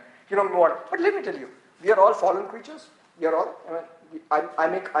them and what. But let me tell you, we are all fallen creatures. We are all, I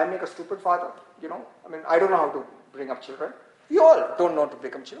make a stupid father, I don't know how to bring up children. We all don't know to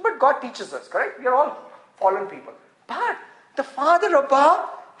become children, but God teaches us, correct? We are all fallen people. But the Father above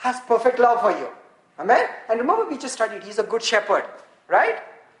has perfect love for you. Amen? And remember, we just studied, He's a good shepherd, right?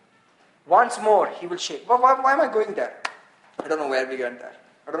 Once more, He will shake. But why am I going there? I don't know where we went there.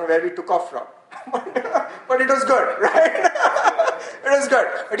 I don't know where we took off from. But it was good, right? It was good.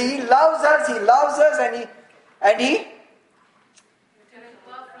 But He loves us, and He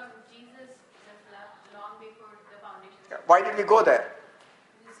From Jesus long before the foundation. Why did we go there?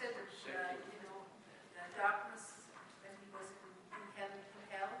 You said that, the darkness when he was in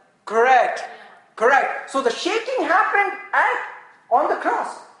hell. Correct. Correct. So the shaking happened on the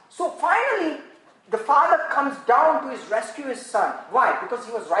cross. So finally, the Father comes down to rescue His Son. Why? Because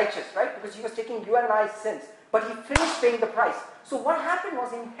He was righteous, right? Because He was taking you and I's sins. But He finished paying the price. So what happened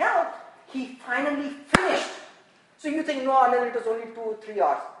was in hell, He finally finished. So you think, no, Anil, it was only 2 or 3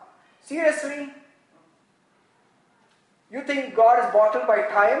 hours. Seriously? You think God is bottled by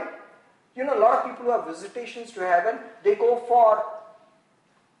time? A lot of people who have visitations to heaven, they go for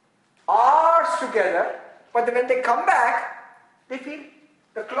hours together, but then when they come back, they feel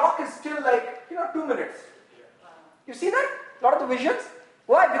the clock is still 2 minutes. You see that? A lot of the visions.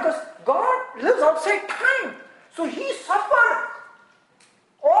 Why? Because God lives outside time. So He suffered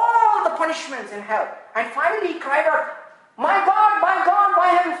all the punishments in hell. And finally He cried out, my God, why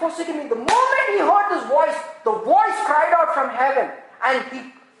have you forsaken me? The moment He heard this voice, the voice cried out from heaven. And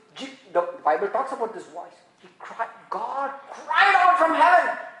the Bible talks about this voice. God cried out from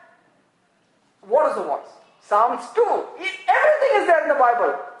heaven. What is the voice? Psalms 2. Everything is there in the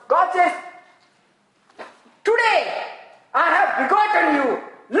Bible. God says, today I have begotten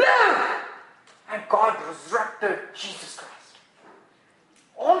you. Live! And God resurrected Jesus Christ.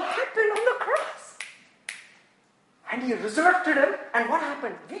 All happened on the cross. And He resurrected Him. And what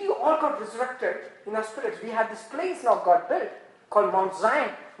happened? We all got resurrected in our spirits. We had this place now God built called Mount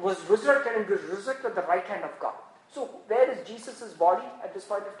Zion. Was resurrected and was resurrected at the right hand of God. So where is Jesus' body at this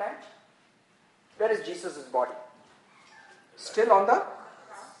point of time? Where is Jesus' body? Still on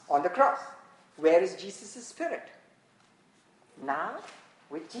the cross. Where is Jesus' spirit? Now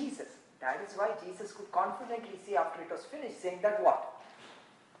with Jesus. That is why Jesus could confidently say after it was finished, saying that what?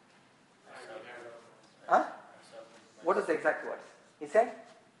 Huh? What is the exact words? He said,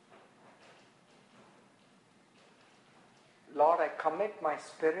 Lord, I commit my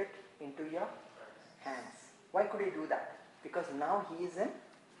spirit into your hands. Why could He do that? Because now He is in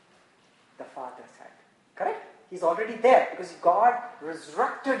the Father's hand. Correct? He's already there because God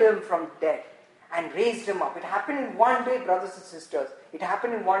resurrected Him from death and raised Him up. It happened in one day, brothers and sisters. It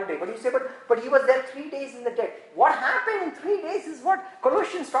happened in one day. But you say, but He was there 3 days in the dead. What happened in 3 days is what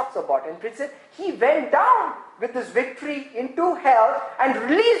Colossians talks about. And it said, He went down with His victory into hell and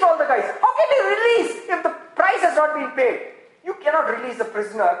released all the guys. How can He release if the price has not been paid? You cannot release the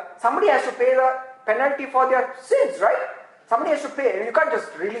prisoner. Somebody has to pay the penalty for their sins, right? Somebody has to pay. You can't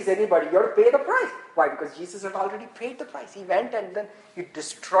just release anybody. You have to pay the price. Why? Because Jesus had already paid the price. He went and then He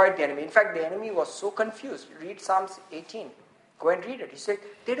destroyed the enemy. In fact, the enemy was so confused. Read Psalms 18. Go and read it. He said,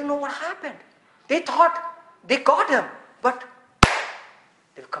 they didn't know what happened. They thought they got Him, but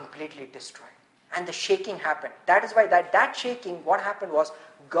they were completely destroyed. And the shaking happened. That is why that shaking, what happened was,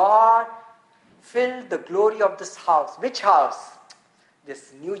 God filled the glory of this house. Which house?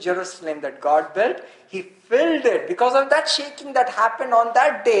 This New Jerusalem that God built. He filled it. Because of that shaking that happened on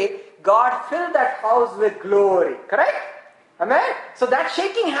that day, God filled that house with glory. Correct? Amen? So that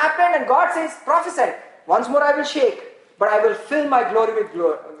shaking happened and God says, prophesy, once more I will shake, but I will fill my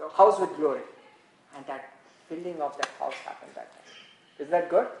house with glory. And that filling of that house happened that time. Isn't that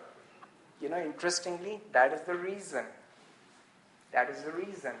good? Interestingly, that is the reason. That is the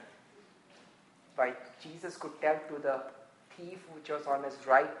reason why Jesus could tell to the thief which was on his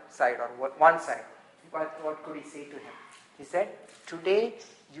right side or one side. What could He say to him? He said, today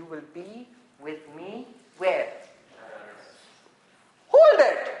you will be with me where? Hold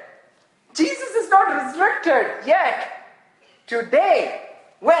it! Jesus is not resurrected yet. Today.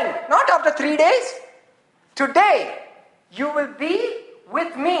 When? Not after 3 days. Today you will be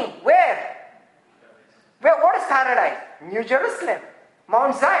with me. Where? What is paradise? New Jerusalem.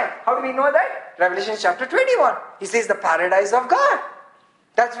 Mount Zion. How do we know that? Revelation chapter 21. He says the paradise of God.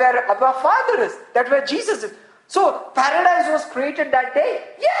 That's where our Father is. That's where Jesus is. So, paradise was created that day?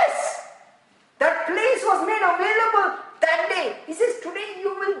 Yes! That place was made available that day. He says, today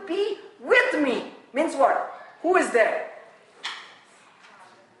you will be with me. Means what? Who is there?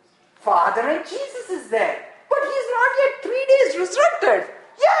 Father and Jesus is there. But He is not yet 3 days resurrected.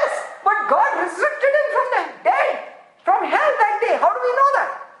 Yes! But God resurrected Him from the dead. From hell that day. How do we know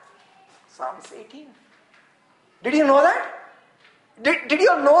that? Psalms 18. Did you know that? Did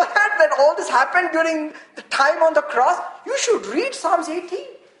you know that all this happened during the time on the cross? You should read Psalms 18.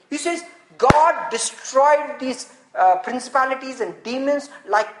 He says, God destroyed these principalities and demons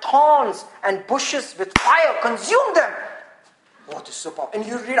like thorns and bushes with fire, consumed them. Oh, this is so powerful. And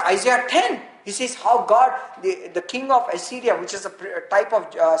you read Isaiah 10. He says how God, the king of Assyria, which is a type of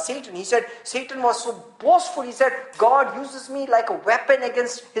Satan, he said, Satan was so boastful. He said, God uses me like a weapon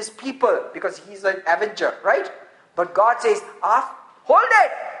against his people because he's an avenger, right? But God says, hold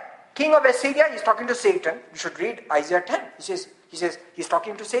it. King of Assyria, he's talking to Satan. You should read Isaiah 10. He says, he's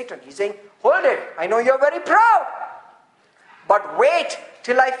talking to Satan. He's saying, hold it. I know you're very proud. But wait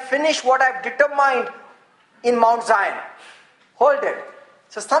till I finish what I've determined in Mount Zion. Hold it.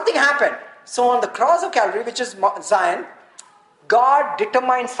 So something happened. So on the cross of Calvary, which is Mount Zion, God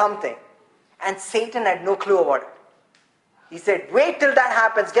determined something. And Satan had no clue about it. He said, wait till that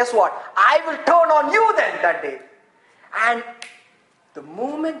happens. Guess what? I will turn on you then that day. And the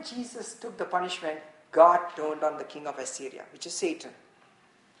moment Jesus took the punishment, God turned on the king of Assyria, which is Satan,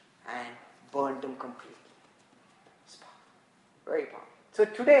 and burned him completely. It's powerful. Very powerful. So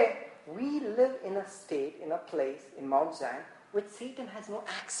today, we live in a state, in a place, in Mount Zion, which Satan has no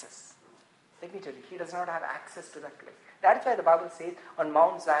access. Let me tell you, he does not have access to that place. That is why the Bible says, on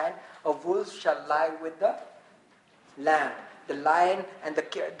Mount Zion, a wolf shall lie with the lamb. The lion and the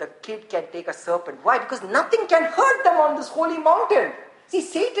kid can take a serpent. Why? Because nothing can hurt them on this holy mountain. See,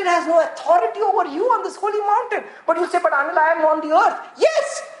 Satan has no authority over you on this holy mountain. But you say, but Anil, I am on the earth.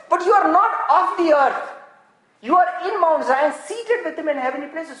 Yes, but you are not of the earth. You are in Mount Zion, seated with him in heavenly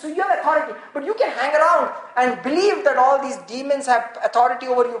places. So you have authority. But you can hang around and believe that all these demons have authority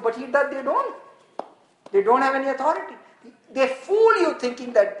over you. But they don't. They don't have any authority. They fool you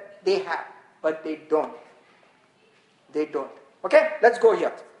thinking that they have. But they don't. They don't. Okay, let's go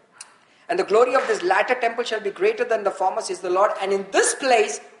here. And the glory of this latter temple shall be greater than the former, says the Lord. And in this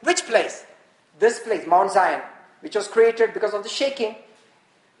place, which place? This place, Mount Zion, which was created because of the shaking.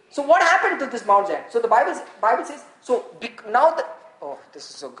 So what happened to this Mount Zion? So the Bible says, this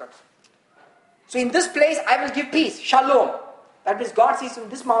is so good. So in this place, I will give peace, shalom. That means God says in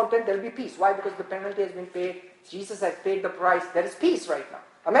this mountain, there will be peace. Why? Because the penalty has been paid. Jesus has paid the price. There is peace right now.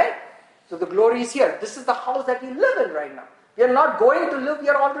 Amen? So the glory is here. This is the house that we live in right now. We are not going to live, we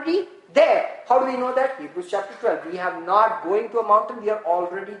are already there. How do we know that? Hebrews chapter 12. We have not going to a mountain, we are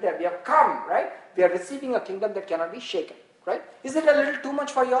already there. We have come, right? We are receiving a kingdom that cannot be shaken, right? Is it a little too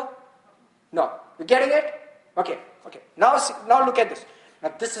much for you all? No. You getting it? Okay. Now look at this.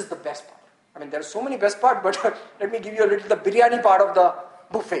 Now this is the best part. I mean, there are so many best parts, but let me give you a little, the biryani part of the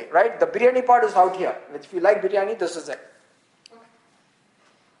buffet, right? The biryani part is out here. If you like biryani, this is it.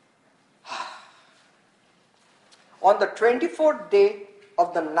 On the 24th day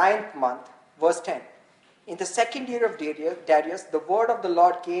of the 9th month, verse 10, in the second year of Darius, the word of the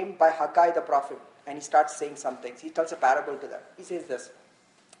Lord came by Haggai the prophet, and he starts saying some things. He tells a parable to them. He says this.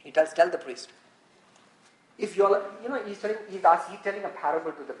 He tells, tell the priest. If you're, he's telling a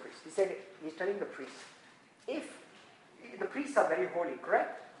parable to the priest. He's telling the priest, if the priests are very holy,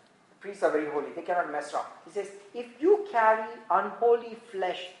 correct? The priests are very holy. They cannot mess around. He says, if you carry unholy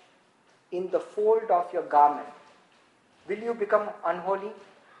flesh in the fold of your garment, will you become unholy?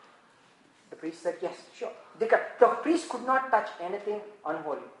 The priest said, yes, sure. The priest could not touch anything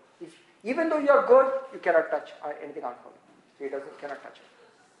unholy. Even though you are good, you cannot touch anything unholy. So he cannot touch it.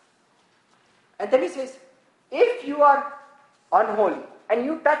 And then he says, if you are unholy and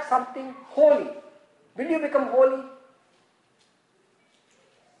you touch something holy, will you become holy?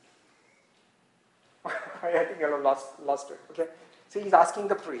 I think I lost it. Okay. So he's asking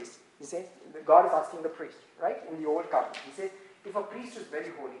the priest. He says, God is asking the priest, right? In the old covenant. He says, if a priest is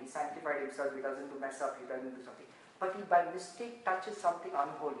very holy, he sanctified himself, he doesn't do mess up, he doesn't do something. But he by mistake touches something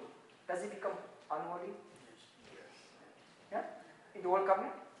unholy. Does he become unholy? Yeah? In the old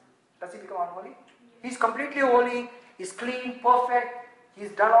covenant? Does he become unholy? He's completely holy, he's clean, perfect,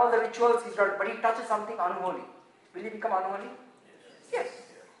 he's done all the rituals, but he touches something unholy. Will he become unholy? Yes.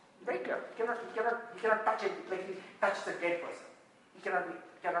 Very clear. He cannot touch it like he touched a dead person. He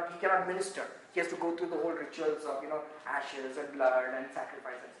cannot minister. He has to go through the whole rituals of, ashes and blood and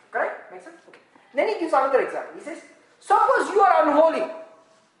sacrifices. Correct? Makes sense? Okay. Then he gives another example. He says, suppose you are unholy.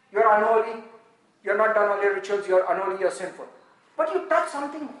 You are unholy. You are not done all your rituals. You are unholy. You are sinful. But you touch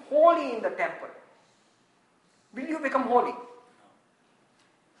something holy in the temple. Will you become holy?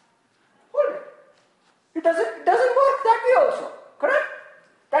 Holy. It doesn't work that way also. Correct?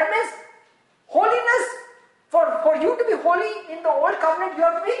 That means holiness, for you to be holy in the old covenant, you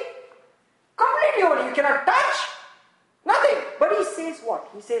have to be completely holy. You cannot touch nothing. But he says what?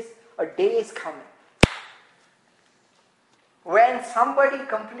 He says, a day is coming when when somebody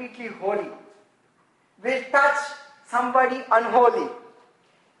completely holy will touch somebody unholy.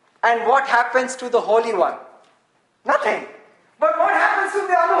 And what happens to the holy one? Nothing. But what happens to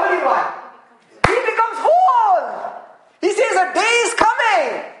the unholy one? He becomes whole. He says a day is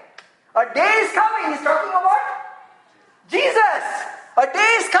coming. A day is coming. He's talking about Jesus. A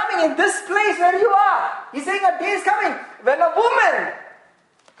day is coming in this place where you are. He's saying a day is coming when a woman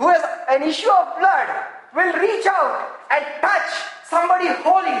who has an issue of blood will reach out and touch somebody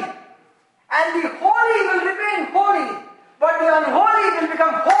holy. And the holy will remain holy, but the unholy will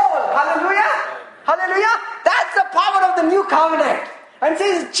become whole. Hallelujah! Hallelujah! That's the power of the new covenant. And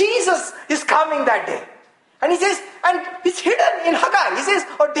says Jesus is coming that day. And he says, and it's hidden in Haggai. He says,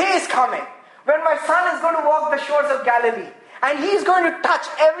 a day is coming when my son is going to walk the shores of Galilee. And he is going to touch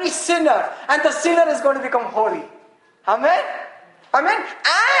every sinner. And the sinner is going to become holy. Amen? Amen?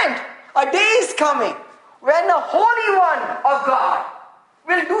 And a day is coming when a holy one of God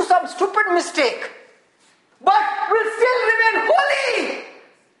will do some stupid mistake, but will still remain holy.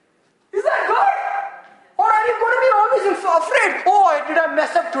 Is that good? Or are you going to be always afraid? Oh, did I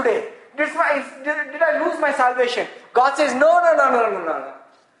mess up today? Did I lose my salvation? God says, no.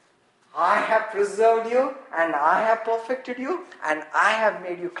 I have preserved you, and I have perfected you, and I have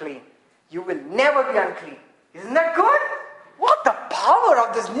made you clean. You will never be unclean. Isn't that good? What the power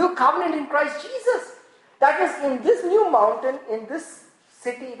of this new covenant in Christ Jesus. That is, in this new mountain, in this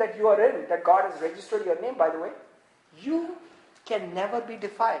city that you are in, that God has registered your name, by the way, you can never be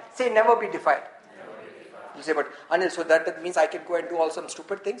defiled. Say, never be defiled. Never be defiled. You say, but Anil, so that means I can go and do all some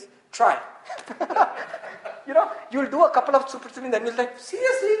stupid things? Try. You'll do a couple of stupid things, and then you'll like,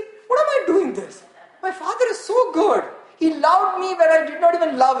 seriously? What am I doing this? My Father is so good. He loved me when I did not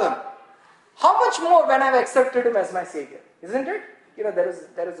even love Him. How much more when I've accepted Him as my Savior? Isn't it?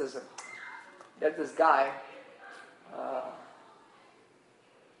 There's this guy.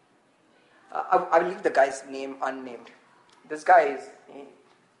 I will leave the guy's name unnamed. This guy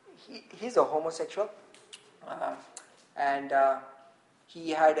he's a homosexual, and he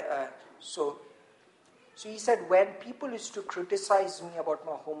had so he said, when people used to criticize me about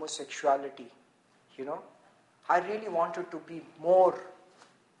my homosexuality, I really wanted to be more.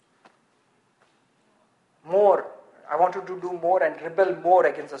 I wanted to do more and rebel more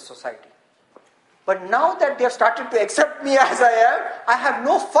against the society. But now that they have started to accept me as I am, I have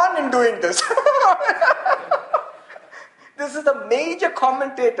no fun in doing this. This is a major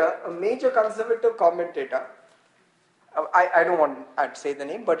commentator, a major conservative commentator. I don't want to say the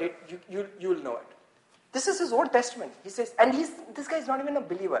name, but you'll know it. This is his own testament. He says, and this guy is not even a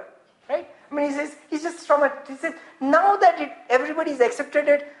believer, right? I mean, he says, he says, now that everybody's accepted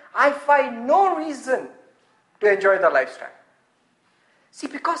it, I find no reason to enjoy the lifestyle. See,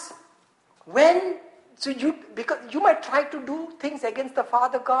 because you might try to do things against the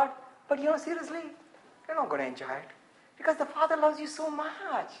Father God, but seriously, you're not going to enjoy it. Because the Father loves you so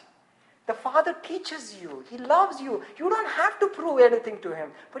much. The Father teaches you. He loves you. You don't have to prove anything to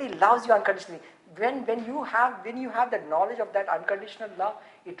Him, but He loves you unconditionally. When you have that knowledge of that unconditional love,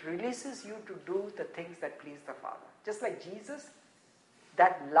 it releases you to do the things that please the Father. Just like Jesus,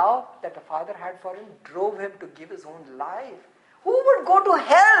 that love that the Father had for Him drove Him to give His own life. Who would go to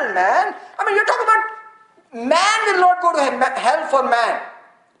hell, man? I mean, you're talking about man will not go to hell for man.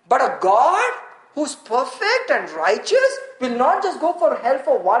 But a God who's perfect and righteous will not just go for hell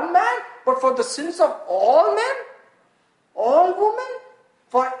for one man, but for the sins of all men, all women,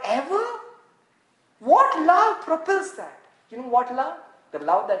 forever. What love propels that? You know what love? The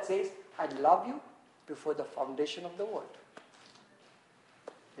love that says, I love you before the foundation of the world.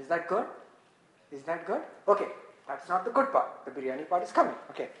 Is that good? Is that good? Okay, that's not the good part. The biryani part is coming.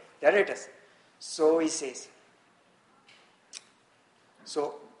 Okay, there it is. So he says,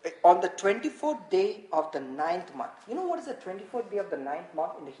 so on the 24th day of the 9th month. You know what is the 24th day of the 9th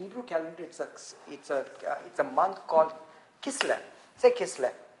month? In the Hebrew calendar, it's a month called Kislev. Say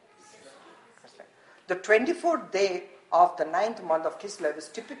Kislev. The 24th day of the 9th month of Kislev is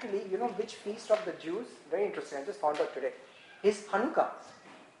typically, which feast of the Jews? Very interesting, I just found out today. Is Hanukkah.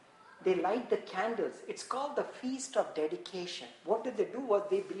 They light the candles. It's called the Feast of Dedication. What did they do was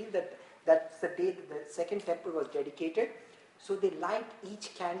they believed that that's the day that the second temple was dedicated. So they light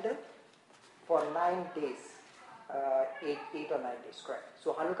each candle for 9 days. 8 or 9 days, correct.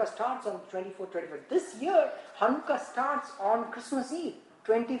 So Hanukkah starts on 24th, 25th. This year, Hanukkah starts on Christmas Eve.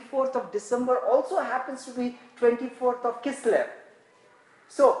 24th of December also happens to be 24th of Kislev.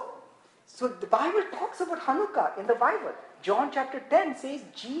 So the Bible talks about Hanukkah in the Bible. John chapter 10 says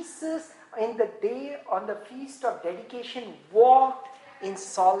Jesus on the feast of dedication walked in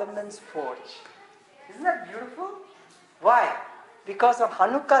Solomon's porch. Isn't that beautiful? Why? Because on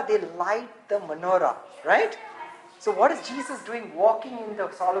Hanukkah they light the menorah, right? So what is Jesus doing walking in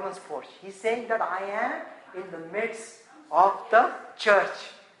the Solomon's porch? He's saying that I am in the midst of the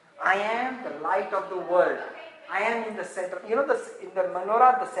church. I am the light of the world. I am in the center. You know, in the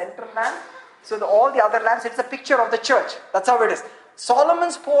menorah, the center lamp. So all the other lamps, it's a picture of the church. That's how it is.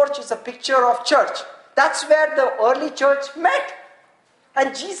 Solomon's porch is a picture of church. That's where the early church met.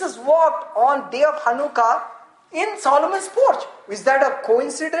 And Jesus walked on day of Hanukkah in Solomon's porch. Is that a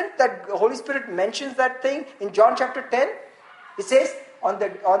coincidence that the Holy Spirit mentions that thing in John chapter 10? It says on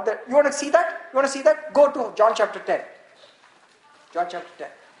the you want to see that? You want to see that? Go to John chapter 10. John chapter 10.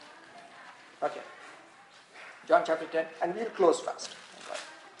 Okay. John chapter 10, and we'll close fast.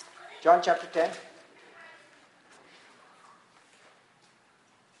 John chapter 10.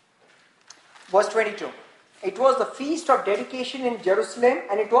 Verse 22. It was the feast of dedication in Jerusalem,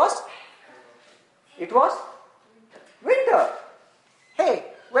 and it was winter. Hey,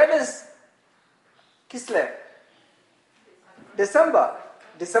 when is Kislev? December.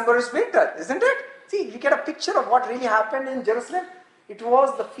 December is winter, isn't it? See, you get a picture of what really happened in Jerusalem. It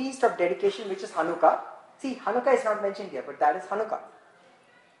was the feast of dedication, which is Hanukkah. See, Hanukkah is not mentioned here, but that is Hanukkah.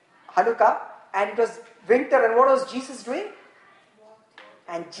 Hanukkah, and it was winter, and what was Jesus doing?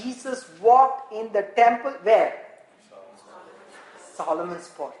 And Jesus walked in the temple, where? Solomon's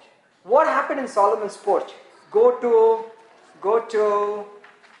porch. What happened in Solomon's porch? Go to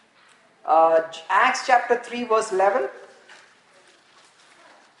Acts chapter 3 verse 11.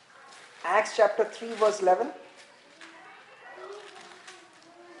 Acts chapter 3 verse 11.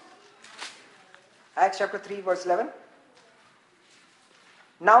 Acts chapter 3 verse 11.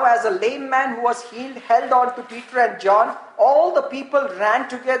 Now as a lame man who was healed held on to Peter and John, all the people ran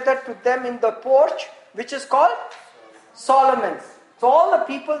together to them in the porch, which is called Solomon's. So all the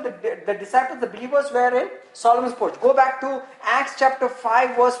people, the disciples, the believers were in Solomon's porch. Go back to Acts chapter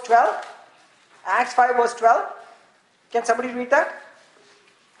 5 verse 12. Acts 5 verse 12. Can somebody read that?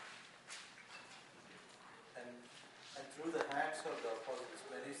 And through the hands of the apostles,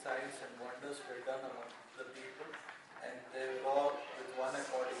 many signs and wonders were done among the people, and they were all with one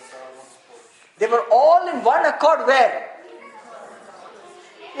accord in Solomon's porch. They were all in one accord where?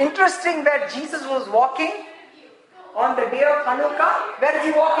 Interesting that Jesus was walking on the day of Hanukkah. Where is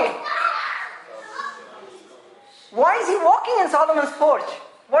he walking? Why is he walking in Solomon's porch?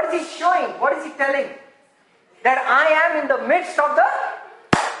 What is he showing? What is he telling? That I am in the midst of the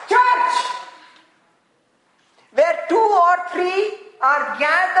church. Where 2 or 3 are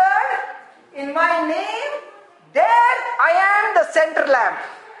gathered in my name, there I am the center lamp.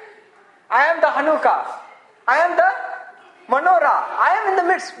 I am the Hanukkah. I am the menorah. I am in the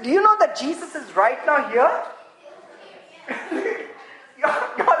midst. Do you know that Jesus is right now here? You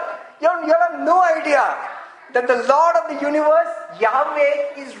have no idea that the Lord of the universe,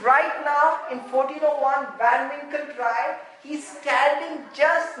 Yahweh, is right now in 1401 Van Winkle Drive. He's standing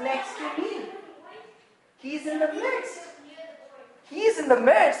just next to me. He's in the midst. He's in the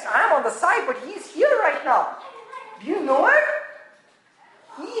midst. I'm on the side, but he's here right now. Do you know it?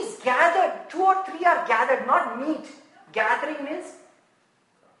 He is gathered. 2 or 3 are gathered, not meet. Gathering means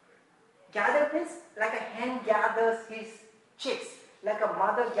like a hen gathers his chicks, like a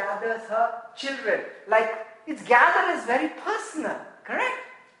mother gathers her children. Like it's gather is very personal, correct?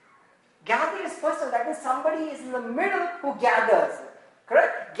 Gather is personal. That means somebody is in the middle who gathers,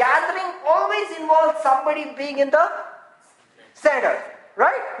 correct? Gathering always involves somebody being in the center,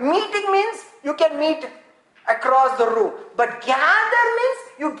 right? Meeting means you can meet across the room, but gather means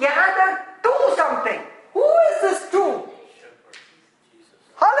you gather to something. Who is this to?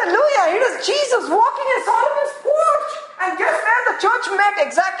 Hallelujah! It is Jesus walking in Solomon's porch. And guess where the church met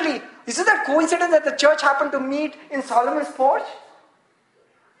exactly? Is it a coincidence that the church happened to meet in Solomon's porch?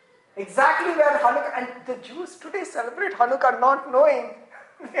 Exactly where Hanukkah, and the Jews today celebrate Hanukkah not knowing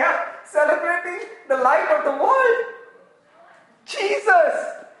they are celebrating the light of the world. Jesus!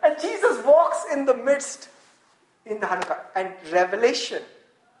 And Jesus walks in the midst in the Hanukkah. And Revelation,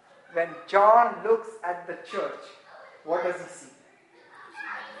 when John looks at the church, what does he see?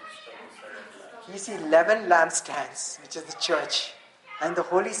 He sees 11 lampstands, which is the church, and the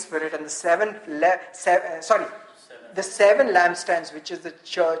Holy Spirit, and the 7 lampstands, which is the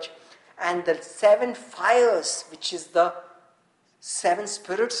church, and the 7 fires, which is the 7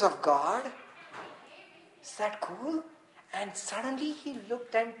 spirits of God. Is that cool? And suddenly he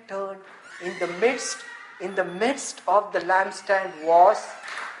looked and turned. In the midst of the lampstand was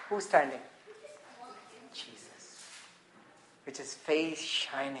who standing? Jesus, with his face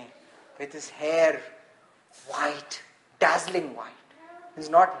shining, with his hair white, dazzling white. He's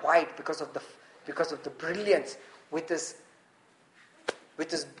not white because of the brilliance, with his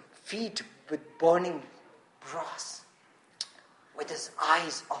with his feet with burning brass, with his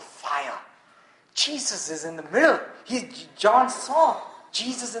eyes of fire. Jesus is in the middle. John saw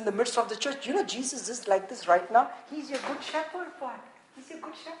Jesus in the midst of the church. You know, Jesus is like this right now. He's your good shepherd, boy. He's your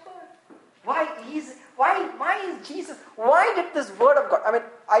good shepherd. Why is Jesus? Why did this word of God? I mean,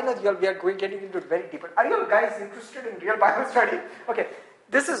 I know we are getting into it very deep. Are you guys interested in real Bible study? Okay,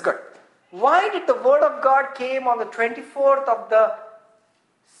 this is good. Why did the word of God came on the 24th of the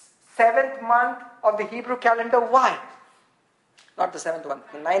 7th month of the Hebrew calendar? Why? Not the 7th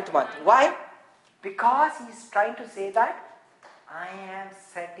month, the 9th month. Why? Because he's trying to say that I am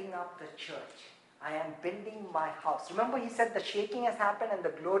setting up the church. I am building my house. Remember, he said the shaking has happened and the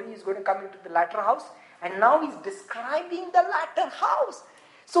glory is going to come into the latter house. And now he's describing the latter house.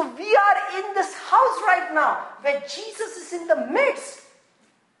 So we are in this house right now where Jesus is in the midst.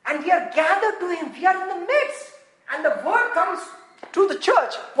 And we are gathered to him. We are in the midst. And the word comes to the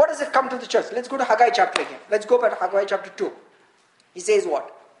church. What does it come to the church? Let's go to Haggai chapter again. Let's go back to Haggai chapter 2. He says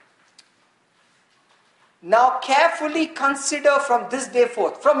what? Now carefully consider from this day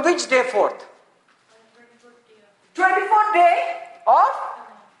forth. From which day forth? 24th day of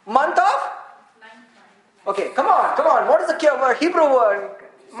month of? Okay, come on. What is the Hebrew word?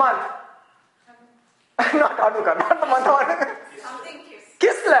 Month. Not Hanukkah, not the month of Hanukkah. Something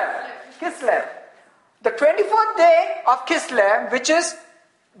Kislev. The 24th day of Kislev, which is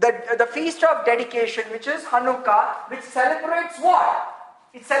the feast of dedication, which is Hanukkah, which celebrates what?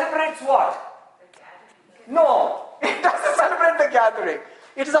 It celebrates what? No, it doesn't celebrate the gathering.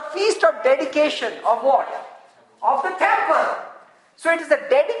 It is a feast of dedication of what? Of the temple. So it is a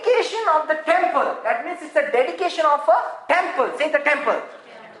dedication of the temple. That means it's a dedication of a temple. Say the temple.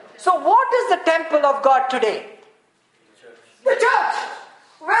 So what is the temple of God today? The church.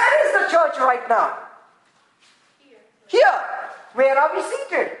 Where is the church right now? Here. Where are we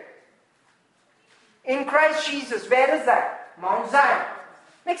seated? In Christ Jesus. Where is that? Mount Zion.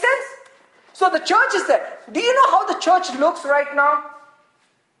 Make sense? So the church is there. Do you know how the church looks right now?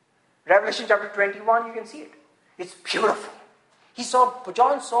 Revelation chapter 21, you can see it. It's beautiful.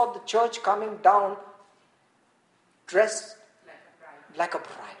 John saw the church coming down dressed like a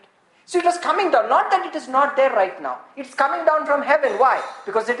bride. So it was coming down. Not that it is not there right now. It's coming down from heaven. Why?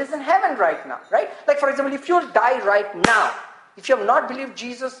 Because it is in heaven right now. Right? Like for example, if you die right now, if you have not believed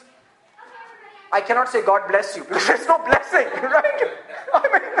Jesus, I cannot say God bless you because there's no blessing. Right? I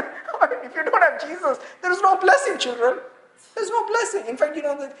mean, if you don't have Jesus, there is no blessing, children. There's no blessing. In fact,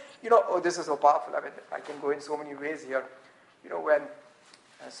 this is so powerful. I mean, I can go in so many ways here. When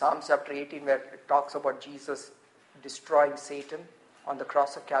Psalm chapter 18, where it talks about Jesus destroying Satan on the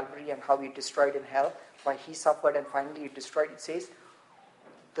cross of Calvary and how he destroyed in hell, why he suffered and finally he destroyed, it says,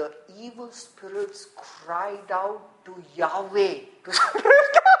 the evil spirits cried out to Yahweh. This is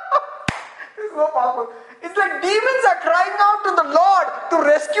so powerful. It's like demons are crying out to the Lord to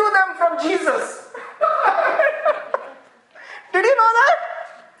rescue them from Jesus. Did you know that?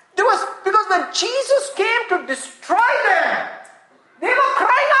 Because when Jesus came to destroy them, they were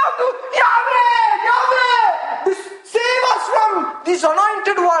crying out to Yahweh, save us from this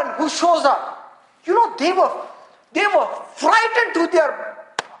anointed one who shows up. They were frightened to their,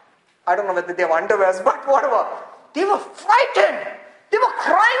 I don't know whether they have underwears, but whatever. They were frightened. They were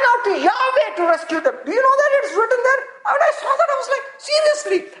crying out to Yahweh to rescue them. Do you know that it's written there? When I saw that, I was like,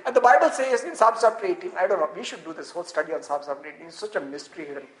 seriously? And the Bible says in Psalm chapter 18, I don't know, we should do this whole study on Psalm chapter 18. It's such a mystery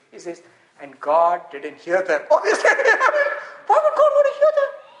hidden. He says, and God didn't hear them. Obviously, why would God want to hear them?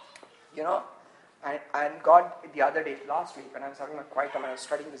 And God, the other day, last week, when I was having a quiet time, I was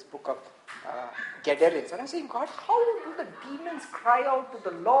studying this book of Gederins. And I was saying, God, how do the demons cry out to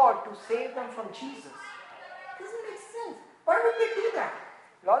the Lord to save them from Jesus? Doesn't make sense. Why would they do that?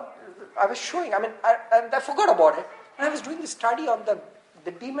 Lord, I was showing, I forgot about it. And I was doing the study on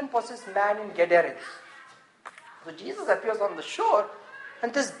the demon-possessed man in Gederins. So Jesus appears on the shore,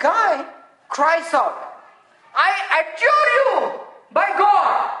 and this guy cries out, I adjure you by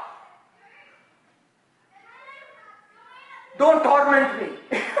God, don't torment me.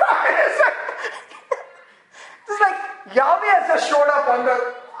 It's like Yahweh has showed up on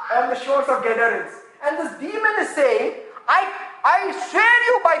the shores of Gederins. And this demon is saying, I swear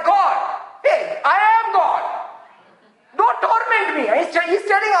you by God. Hey, I am God. Don't torment me. He's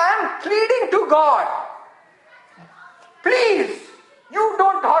telling, I am pleading to God. Please, you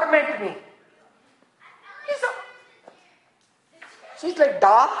don't torment me. So he's like,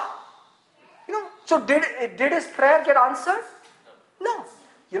 so did his prayer get answered? No.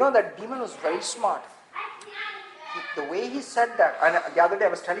 That demon was very smart. The way he said that, and the other day I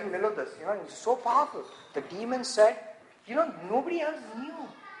was telling Milo this, it's so powerful. The demon said, Nobody else knew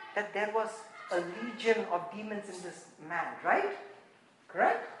that there was a legion of demons in this man, right?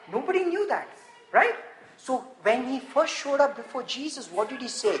 Correct? Nobody knew that, right? So when he first showed up before Jesus, what did he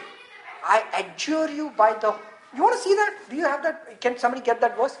say? I adjure you by the... You want to see that? Do you have that? Can somebody get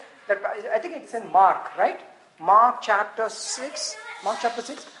that verse? I think it's in Mark, right? Mark chapter 6. I want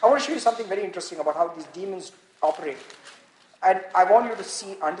to show you something very interesting about how these demons operate. And I want you to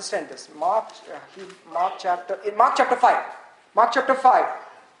understand this. Mark chapter 5. Mark chapter 5.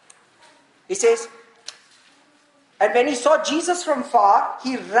 He says, and when he saw Jesus from far,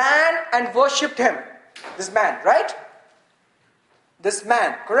 he ran and worshipped him. This man, right? This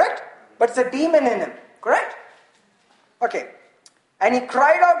man, correct? But it's a demon in him, correct? Okay. And he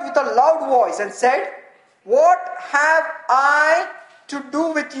cried out with a loud voice and said, what have I to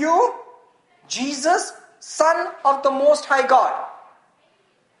do with you, Jesus, Son of the Most High God?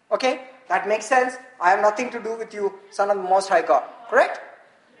 Okay, that makes sense. I have nothing to do with you, Son of the Most High God. Correct?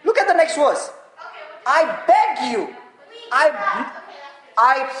 Look at the next verse. I beg you, I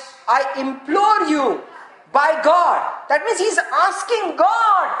implore you by God. That means he's asking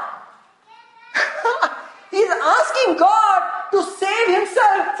God. He's asking God to save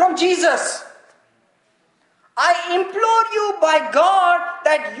himself from Jesus. I implore you by God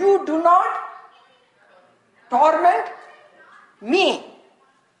that you do not torment me.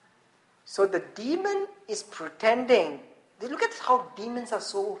 So the demon is pretending. Look at how demons are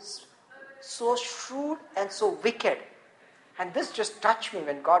so shrewd and so wicked. And this just touched me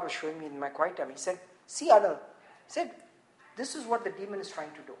when God was showing me in my quiet time. He said, see Anil, this is what the demon is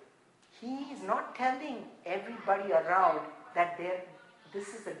trying to do. He is not telling everybody around that this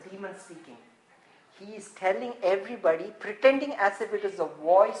is a demon speaking. He is telling everybody, pretending as if it is the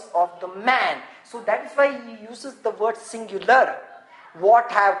voice of the man. So that is why he uses the word singular. What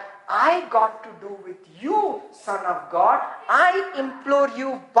have I got to do with you, Son of God? I implore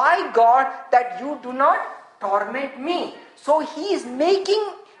you by God that you do not torment me. So he is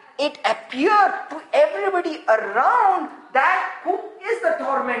making it appear to everybody around that who is the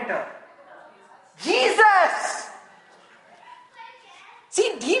tormentor? Jesus!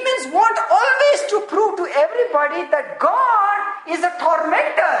 See, demons want always to prove to everybody that God is a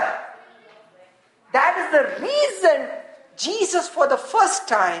tormentor. That is the reason Jesus for the first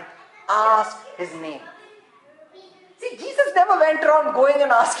time asked his name. See, Jesus never went around going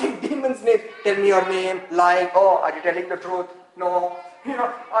and asking demons' names. Tell me your name, lie. Oh, are you telling the truth? No.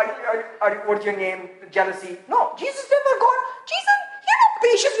 What's your name? Jealousy. No, Jesus never got. Jesus, he had no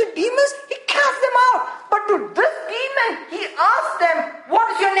patience with demons. He cast them out. But to this demon, he asked them,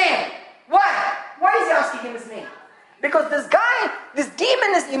 what is your name? Why? Why is he asking him his name? Because this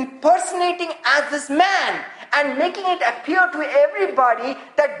demon is impersonating as this man and making it appear to everybody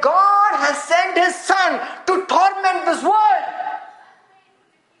that God has sent his son to torment this world.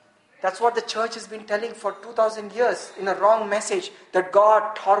 That's what the church has been telling for 2,000 years in a wrong message, that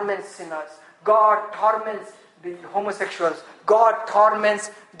God torments sinners. God torments the homosexuals. God torments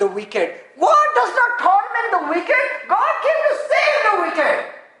the wicked. God does not torment the wicked. God came to save the wicked.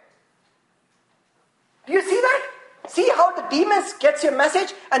 Do you see that? See how the demons gets your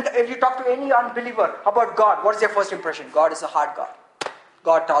message? And if you talk to any unbeliever about God, what is their first impression? God is a hard God.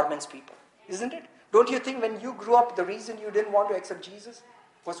 God torments people. Isn't it? Don't you think when you grew up, the reason you didn't want to accept Jesus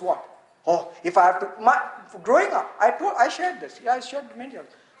was what? Oh, if I have to... growing up, I shared this. Yeah, I shared many of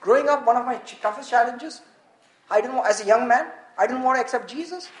it. Growing up, one of my toughest challenges, as a young man, I didn't want to accept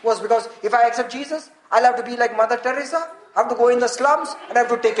Jesus, was because if I accept Jesus, I'll have to be like Mother Teresa, I have to go in the slums and I have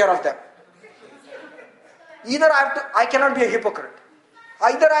to take care of them. Either I cannot be a hypocrite.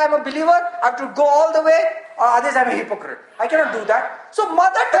 Either I am a believer, I have to go all the way, or others I am a hypocrite. I cannot do that. So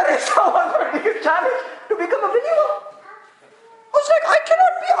Mother Teresa was my biggest challenge to become a believer. I was like, I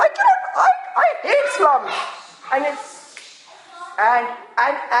hate slums.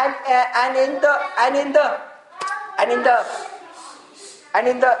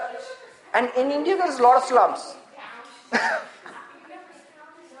 And in India there's a lot of slums.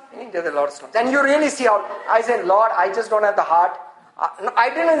 In India there's a lot of slums. And you really see how, I said, Lord, I just don't have the heart. I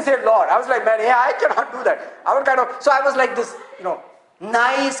didn't say Lord. I was like, man, yeah, I cannot do that. So I was like this,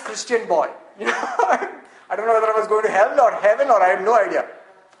 nice Christian boy. I don't know whether I was going to hell or heaven or I have no idea.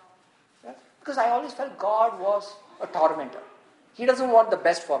 Yeah? Because I always felt God was a tormentor. He doesn't want the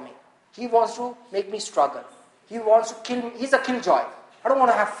best for me. He wants to make me struggle. He wants to kill me. He's a killjoy. I don't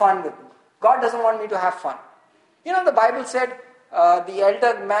want to have fun with him. God doesn't want me to have fun. The Bible said the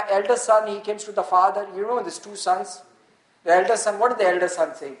elder son, he came to the father. There's two sons. The elder son, what did the elder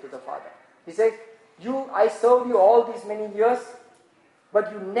son say to the father? He said, I served you all these many years,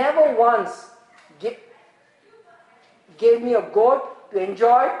 but you never once gave me a goat to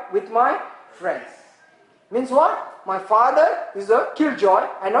enjoy with my friends. Means what? My father is a killjoy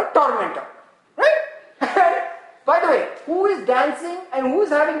and a tormentor. Right? By the way, who is dancing and who is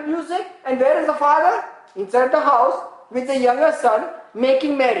having music and where is the father? Inside the house with the younger son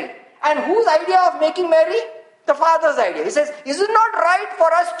making merry. And whose idea of making merry? The father's idea. He says, is it not right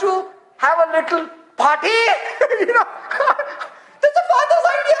for us to have a little party? That's the father's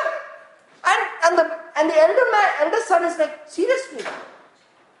idea. And the elder son is like, seriously?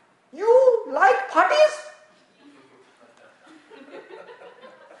 You like parties?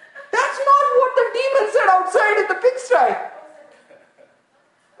 That's not what the demon said outside in the pigsty.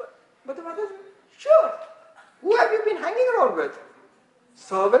 But the mother said, sure. Who have you been hanging around with?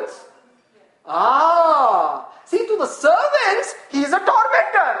 Servants? See, to the servants, he is a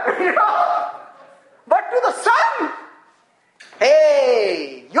tormentor. But to the son,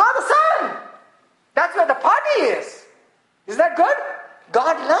 hey, you're the son. That's where the party is. Is that good?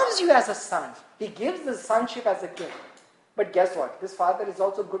 God loves you as a son. He gives the sonship as a gift. But guess what? This father is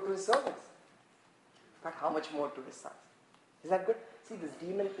also good to his servants. But how much more to his sons? Is that good? See, this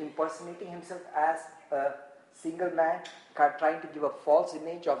demon impersonating himself as a single man, trying to give a false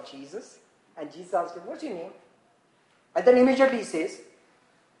image of Jesus. And Jesus asked him, what's your name? And then immediately he says,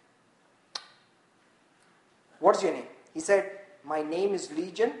 what's your name? He said, my name is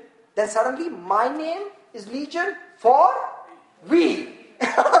Legion. Then suddenly, my name is Legion for we.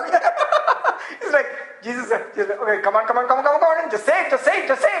 It's like, Jesus said, okay, come on. Just say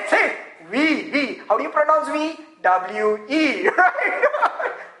it. We. How do you pronounce we? W-E, right?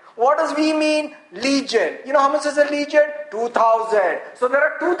 What does we mean? Legion. You know how much is a legion? 2,000. So there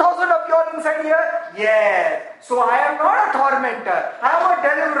are 2,000 of you all inside here? Yes. So I am not a tormentor. I am a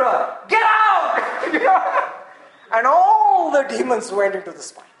deliverer. Get out! And all the demons went into the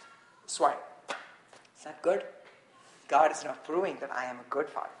swine. Is that good? God is now proving that I am a good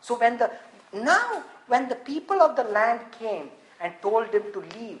father. So when the people of the land came and told him to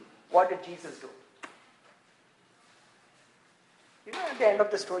leave, what did Jesus do? At the end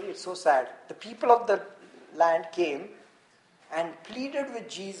of the story, it's so sad. The people of the land came and pleaded with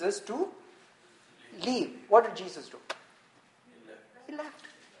Jesus to leave. What did Jesus do? He left.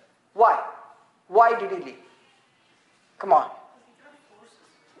 Why? Why did he leave? Come on.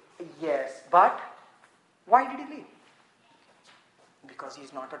 Yes, but why did he leave? Because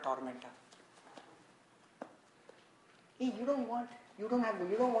he's not a tormentor. Hey, you don't want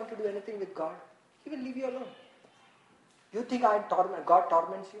to do anything with God. He will leave you alone. You think God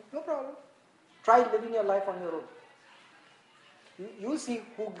torments you? No problem. Try living your life on your own. You'll see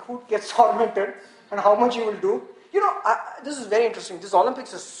who gets tormented and how much you will do. This is very interesting. This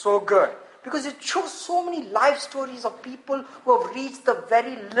Olympics is so good because it shows so many life stories of people who have reached the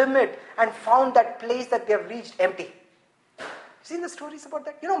very limit and found that place that they have reached empty. Seen the stories about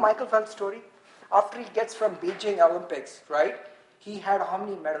that? Michael Phelps' story? After he gets from Beijing Olympics, right? He had how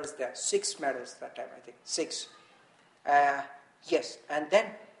many medals there? 6 medals that time, I think. 6. Yes. And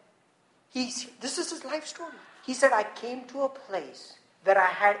then, this is his life story. He said, I came to a place where I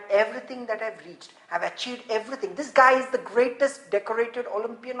had everything that I've reached. I've achieved everything. This guy is the greatest decorated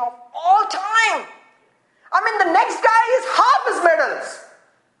Olympian of all time. The next guy is half his medals.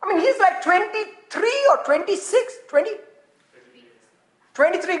 He's like 23 or 26,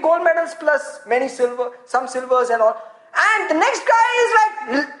 23 gold medals plus many some silvers and all. And the next guy is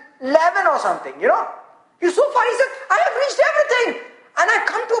like 11 or something, He's so far, he said, I have reached everything. And I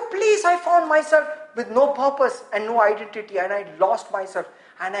come to a place, I found myself with no purpose and no identity. And I lost myself.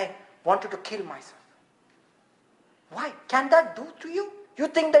 And I wanted to kill myself. Why? Can that do to you? You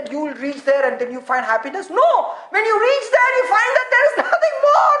think that you will reach there and then you find happiness? No! When you reach there, you find that there is nothing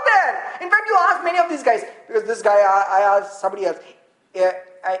more there. In fact, you ask many of these guys, because this guy, I asked somebody else,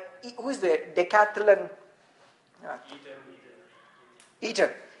 who is the decathlon?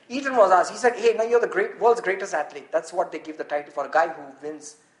 Eaton was asked, he said, hey, now you're the world's greatest athlete. That's what they give the title for a guy who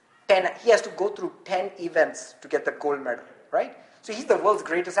wins 10. He has to go through 10 events to get the gold medal, right? So he's the world's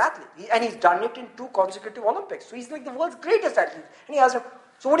greatest athlete. And he's done it in 2 consecutive Olympics. So he's like the world's greatest athlete. And he asked him,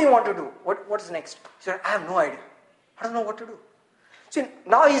 so what do you want to do? What's next? He said, I have no idea. I don't know what to do. See,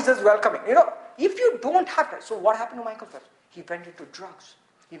 now he's just welcoming. If you don't have that, so what happened to Michael Phelps? He went into drugs.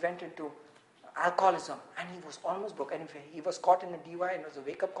 He went into alcoholism, and he was almost broke. And he was caught in a DUI, and it was a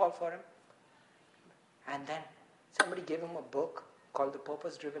wake-up call for him. And then somebody gave him a book called The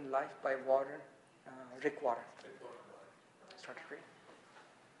Purpose-Driven Life by Rick Warren. Started reading.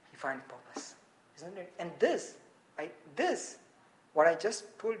 He found purpose, isn't it? And what I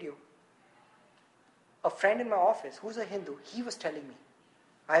just told you, a friend in my office who's a Hindu, he was telling me,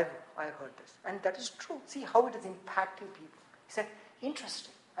 I heard this. And that is true. See how it is impacting people. He said,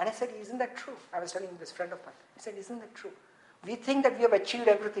 interesting. And I said, isn't that true? I was telling this friend of mine. He said, isn't that true? We think that we have achieved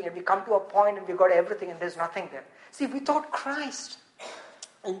everything and we come to a point and we got everything and there's nothing there. See, without Christ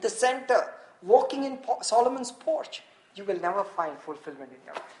in the center, walking in Solomon's porch, you will never find fulfillment in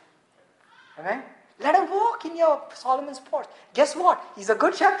your life. Amen? Let him walk in your Solomon's porch. Guess what? He's a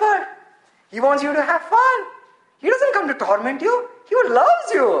good shepherd. He wants you to have fun. He doesn't come to torment you. He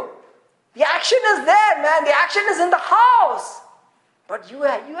loves you. The action is there, man. The action is in the house. But you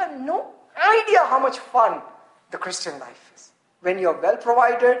have no idea how much fun the Christian life is. When you're well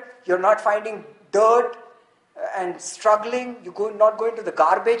provided, you're not finding dirt and struggling. You're not going to the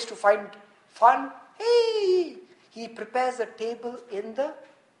garbage to find fun. Hey, he prepares a table in the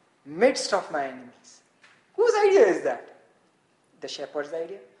midst of my enemies. Whose idea is that? The shepherd's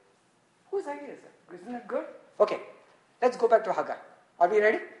idea? Whose idea is that? Isn't that good? Okay, let's go back to Haggai. Are we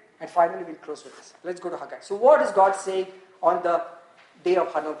ready? And finally we'll close with this. Let's go to Haggai. So what is God saying on the day of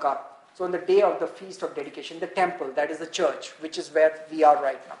Hanukkah? So on the day of the feast of dedication, the temple, that is the church, which is where we are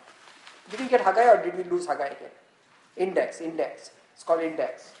right now. Did we get Haggai or did we lose Haggai again? Index. It's called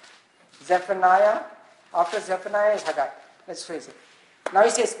index. Zephaniah. After Zephaniah is Haggai. Let's phrase it. Now he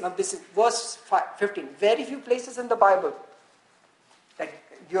says, now this is verse 15. Very few places in the Bible that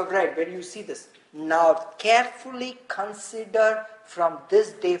you have read where you see this. Now carefully consider from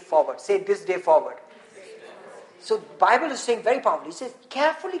this day forward. Say this day forward. So the Bible is saying very powerfully. It says,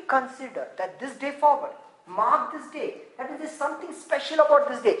 carefully consider that this day forward. Mark this day. That means there's something special about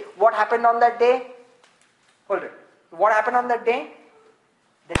this day. What happened on that day? Hold it. What happened on that day?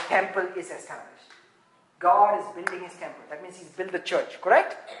 The temple is established. God is building his temple. That means he's built the church.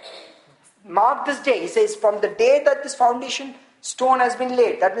 Correct? Mark this day. He says, from the day that this foundation stone has been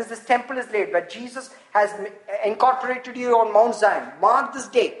laid. That means this temple is laid. Where Jesus has incorporated you on Mount Zion. Mark this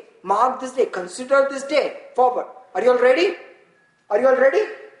day. Mark this day. Consider this day forward. Are you all ready? Are you all ready?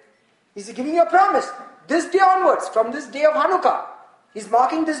 He's giving you a promise. This day onwards, from this day of Hanukkah, he's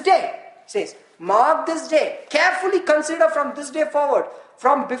marking this day. He says, mark this day. Carefully consider from this day forward.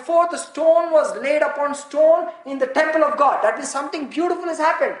 From before the stone was laid upon stone in the temple of God. That means something beautiful has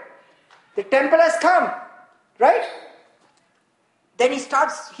happened. The temple has come. Right? Then he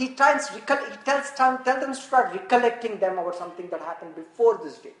tells them to start recollecting them about something that happened before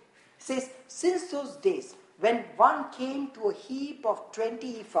this day. He says, since those days, when one came to a heap of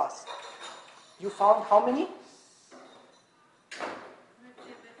 20 ephahs, you found how many?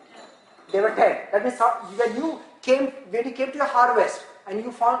 There were 10. That means when you came to your harvest and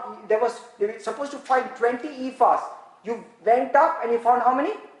you found you were supposed to find 20 ephahs, you went up and you found how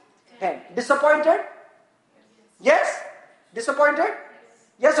many? 10. Disappointed? Yes? Disappointed?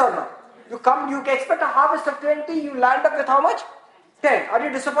 Yes or no? You expect a harvest of 20, you land up with how much? 10. Are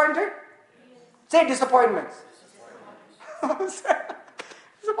you disappointed? Say disappointments.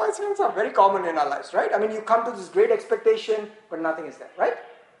 Disappointments are very common in our lives, right? I mean, you come to this great expectation, but nothing is there, right?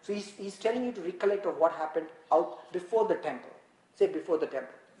 So he's telling you to recollect of what happened out before the temple. Say before the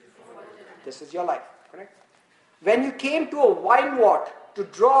temple. This is your life, correct? When you came to a wine vat to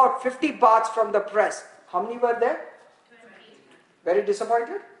draw out 50 baths from the press, how many were there? 20. Very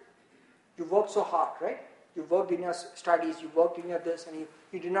disappointed? You worked so hard, right? You worked in your studies, you worked in your this, and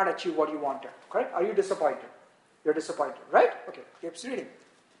you did not achieve what you wanted, correct? Are you disappointed? You're disappointed, right? Okay, keep reading.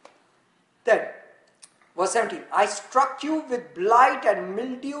 Then, verse 17, I struck you with blight and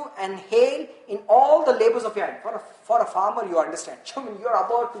mildew and hail in all the labors of your hand. For a farmer, you understand. I mean, you're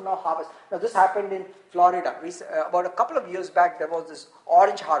about to now harvest. Now, this happened in Florida. About a couple of years back, there was this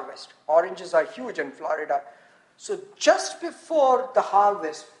orange harvest. Oranges are huge in Florida. So, just before the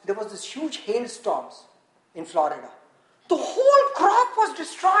harvest, there was this huge hailstorms in Florida. The whole crop was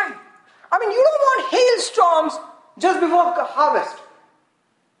destroyed. I mean, you don't want hailstorms just before the harvest.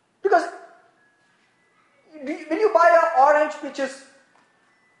 Because when you buy an orange which is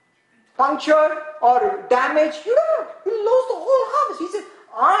punctured or damaged, you lose the whole harvest. He says,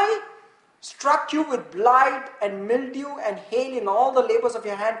 I struck you with blight and mildew and hail in all the labors of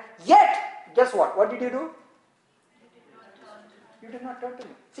your hand. Yet, guess what? What did you do? You did not turn to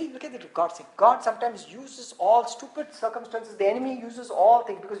me. See, look at the God saying. God sometimes uses all stupid circumstances. The enemy uses all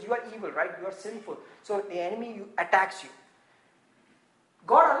things because you are evil, right? You are sinful. So the enemy attacks you.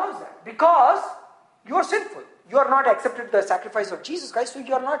 God allows that because you are sinful. You are not accepted the sacrifice of Jesus Christ, so you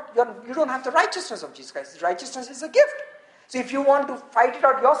don't have the righteousness of Jesus Christ. Righteousness is a gift. So if you want to fight it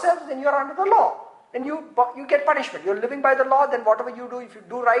out yourself, then you are under the law. Then you get punishment. You are living by the law, then whatever you do, if you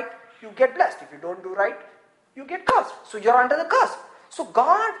do right, you get blessed. If you don't do right, you get cursed. So you are under the curse. So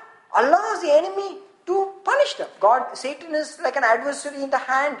God allows the enemy punish them. Satan is like an adversary in the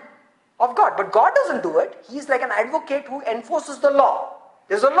hand of God. But God doesn't do it. He's like an advocate who enforces the law.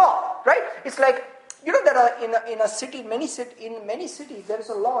 There's a law, right? It's like, there are in many cities, there is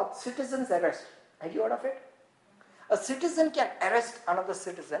a law, citizens arrest. Have you heard of it? A citizen can arrest another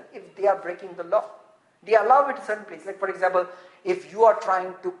citizen if they are breaking the law. They allow it in certain places. Like, for example, if you are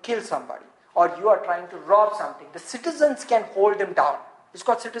trying to kill somebody or you are trying to rob something, the citizens can hold him down. It's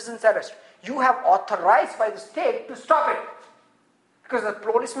called citizen's arrest. You have authorized by the state to stop it. Because the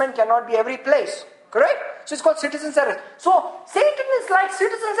policeman cannot be every place. Correct? So it's called citizen's arrest. So Satan is like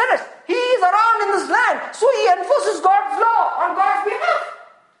citizen's arrest. He is around in this land. So he enforces God's law on God's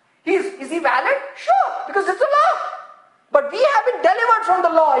behalf. Is he valid? Sure, because it's a law. But we have been delivered from the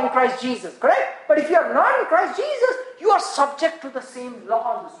law in Christ Jesus, correct? But if you are not in Christ Jesus, you are subject to the same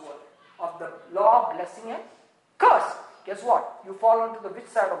law in this world. Of the law of blessing and curse. Guess what? You fall onto the which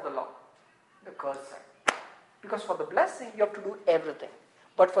side of the law? The curse side. Because for the blessing, you have to do everything.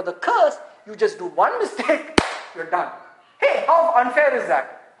 But for the curse, you just do one mistake, you're done. Hey, how unfair is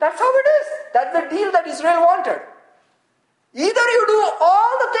that? That's how it is. That's the deal that Israel wanted. Either you do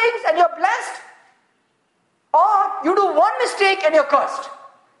all the things and you're blessed, or you do one mistake and you're cursed.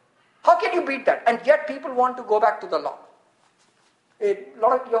 How can you beat that? And yet people want to go back to the law. A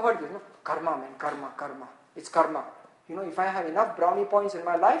lot of you heard this, karma, man, karma. It's karma. If I have enough brownie points in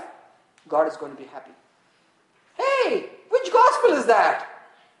my life, God is going to be happy. Hey, which gospel is that?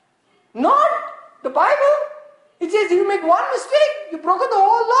 Not the Bible. It says you make one mistake, you've broken the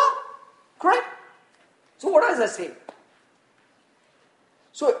whole law. Correct? So what does that say?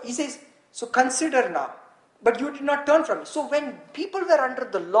 So he says, so consider now. But you did not turn from it. So when people were under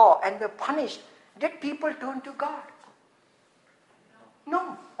the law and were punished, did people turn to God?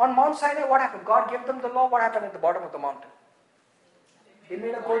 No. On Mount Sinai, what happened? God gave them the law. What happened at the bottom of the mountain? They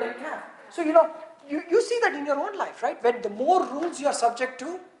made a golden calf. So you see that in your own life, right? When the more rules you are subject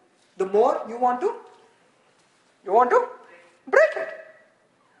to, the more you want to break it.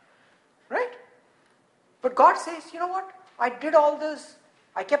 Right? But God says, you know what? I did all this.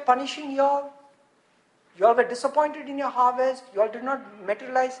 I kept punishing you all. You all were disappointed in your harvest. You all did not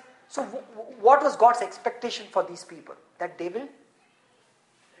materialize. So what was God's expectation for these people? That they will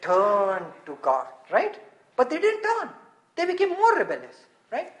turn to God, right? But they didn't turn. They became more rebellious,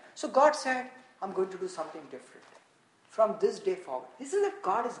 right? So God said, I'm going to do something different. From this day forward. Isn't it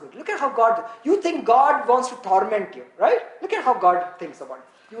God is good? Look at how you think God wants to torment you, right? Look at how God thinks about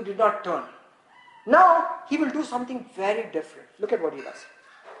it. You did not turn. Now, He will do something very different. Look at what He does.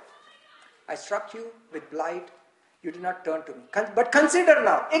 I struck you with blight. You did not turn to me. But consider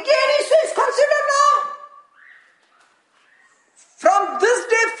now. Again He says, consider now. From this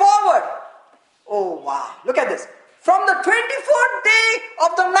day forward. Oh wow. Look at this. From the 24th day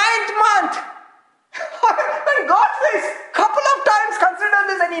of the 9th month. When God says, couple of times consider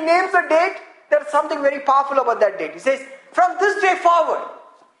this and He names a date, there's something very powerful about that date. He says, from this day forward.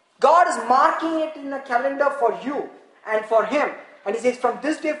 God is marking it in a calendar for you and for him. And He says, from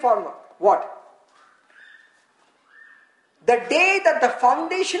this day forward. What? The day that the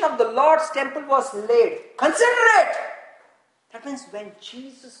foundation of the Lord's temple was laid. Consider it. That means when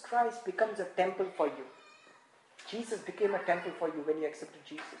Jesus Christ becomes a temple for you. Jesus became a temple for you when you accepted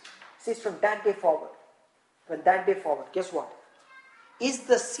Jesus. It says from that day forward. From that day forward, guess what? Is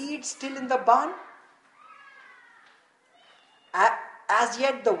the seed still in the barn? As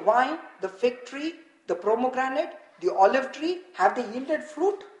yet the vine, the fig tree, the pomegranate, the olive tree, have they yielded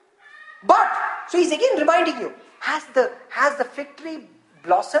fruit? But, so he's again reminding you, has the fig tree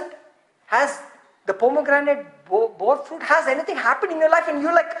blossomed? Has the pomegranate bore fruit? Has anything happened in your life and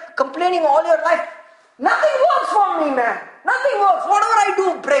you're like complaining all your life? Nothing works for me, man. Nothing works. Whatever I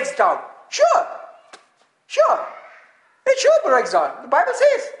do breaks down. Sure. It sure breaks down. The Bible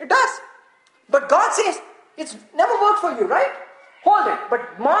says it does. But God says it's never worked for you, right? Hold it.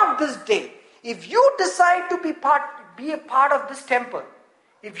 But mark this day. If you decide to be a part of this temple,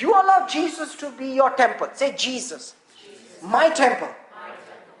 if you allow Jesus to be your temple, say Jesus. My temple.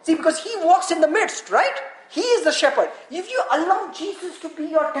 See, because He walks in the midst, right? He is the shepherd. If you allow Jesus to be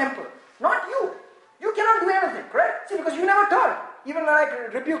your temple, not you, you cannot do anything, correct? See, because you never turn, even when I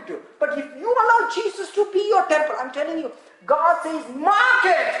rebuked you. But if you allow Jesus to be your temple, I'm telling you, God says, mark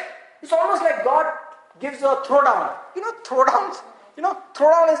it. It's almost like God gives a throwdown. Throwdowns?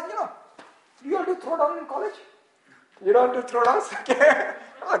 Throwdown is, do you all do throwdown in college? You don't do throwdowns? Okay.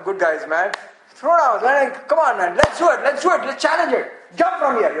 Oh, good guys, man. Throwdowns, man. Come on, man. Let's do it. Let's challenge it. Jump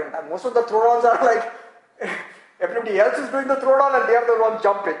from here. Most of the throwdowns are like, everybody else is doing the throwdown and they are the ones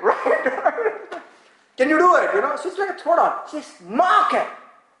jumping, right? Can you do it? So it's like a throwdown. It says, mark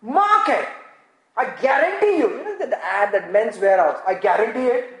it. I guarantee you. You know the ad that Men's Warehouse. I guarantee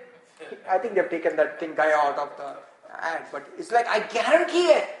it. I think they've taken that guy out of the ad, but it's like, I guarantee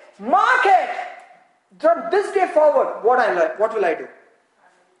it. Mark it. From this day forward, what will I do?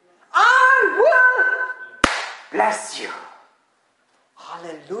 I will bless you.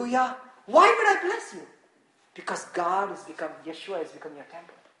 Hallelujah. Why would I bless you? Because Yeshua has become your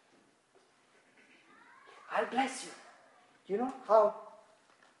temple. I'll bless you. You know how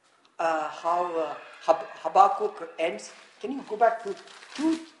Habakkuk ends? Can you go back to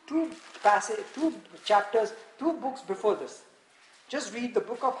two chapters, 2 books before this? Just read the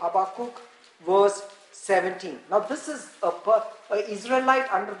book of Habakkuk, verse 17. Now this is a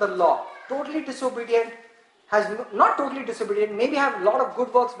Israelite under the law, totally disobedient, not totally disobedient, maybe have a lot of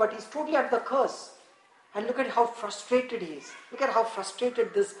good works, but he's totally under the curse. And look at how frustrated he is. Look at how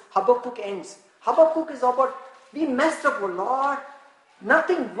frustrated this Habakkuk ends. Habakkuk is about, we messed up, oh Lord.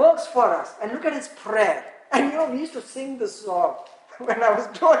 Nothing works for us. And look at his prayer. And we used to sing this song when I was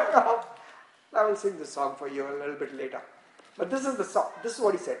growing up. I will sing this song for you a little bit later. But this is the song. This is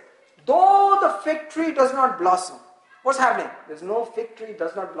what he said. Though the fig tree does not blossom. What's happening? There's no fig tree,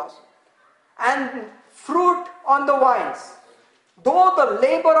 does not blossom. And fruit on the vines. Though the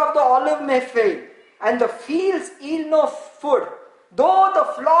labor of the olive may fail, and the fields yield no food, though the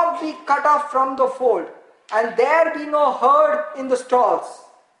flock be cut off from the fold, and there be no herd in the stalls.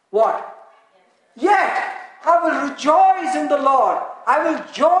 What? Yet I will rejoice in the Lord. I will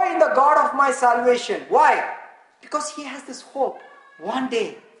joy in the God of my salvation. Why? Because he has this hope. One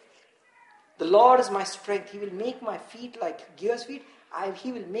day, the Lord is my strength. He will make my feet like deer's feet.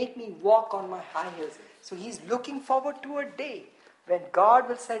 He will make me walk on my high hills. So he's looking forward to a day when God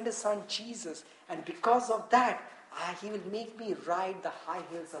will send his son Jesus. And because of that, he will make me ride the high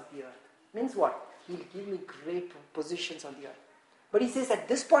hills of the earth. Means what? He'll give me great positions on the earth. But he says at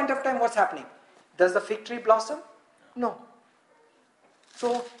this point of time, what's happening? Does the fig tree blossom? No.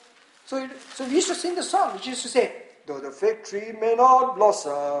 So we used to sing the song, which used to say, though the fig tree may not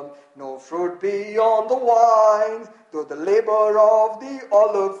blossom, no fruit be on the vines, though the labor of the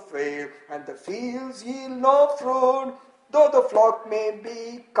olive fail, and the fields yield no fruit, though the flock may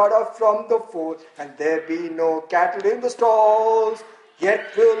be cut off from the fold, and there be no cattle in the stalls,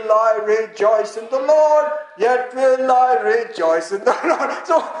 yet will I rejoice in the Lord, yet will I rejoice in the Lord.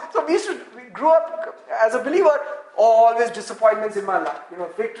 So we grew up as a believer, always disappointments in my life.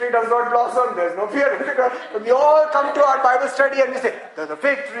 Fig tree does not blossom, there's no fear. We all come to our Bible study and we say, though the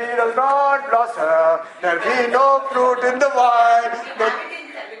fig tree does not blossom, there be no fruit in the vine.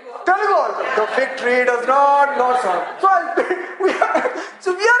 Telugu also. The fig tree does not blossom.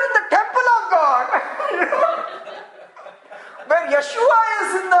 So we are in the temple of God. Where Yeshua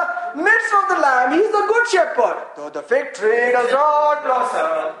is in the midst of the Lamb, he is the good shepherd. Though the fig tree does not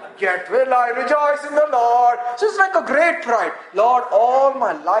blossom, yet will I rejoice in the Lord. So it's like a great pride. Lord, all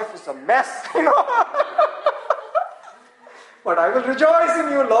my life is a mess, But I will rejoice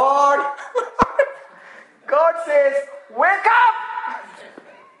in you, Lord. God says, wake up!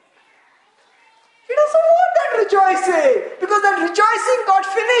 He doesn't want that rejoicing, because that rejoicing got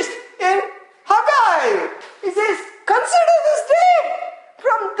finished in Haggai. He says, consider this day.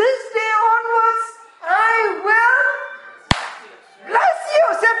 From this day onwards, I will bless you.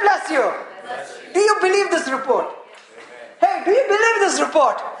 Say bless you. Do you believe this report? Hey, do you believe this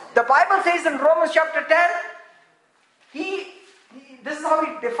report? The Bible says in Romans chapter 10, this is how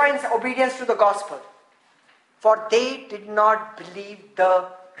he defines obedience to the gospel. For they did not believe the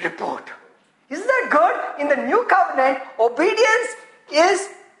report. Isn't that good? In the new covenant, obedience is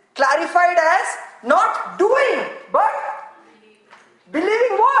clarified as not doing, but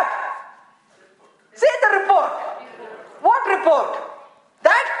believing what? Say the report. What report?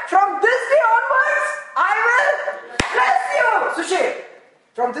 That from this day onwards, I will bless you. Sushil,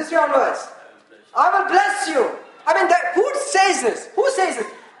 from this day onwards, I will bless you. Who says this? Who says this?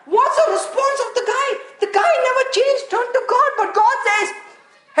 What's the response of the guy? The guy never changed, turned to God, but God says,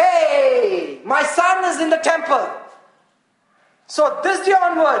 hey, my son is in the temple. So this day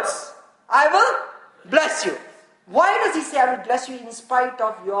onwards, I will bless you. Why does he say, I will bless you in spite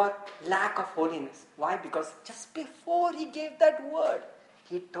of your lack of holiness? Why? Because just before he gave that word,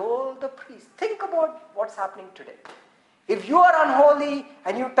 he told the priest, think about what's happening today. If you are unholy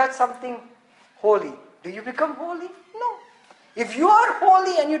and you touch something holy, do you become holy? No. If you are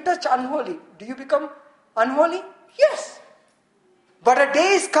holy and you touch unholy, do you become unholy? Yes. But a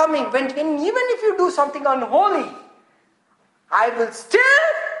day is coming when even if you do something unholy, I will still,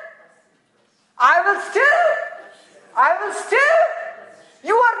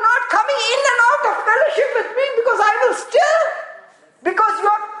 you are not coming in and out of fellowship with me because you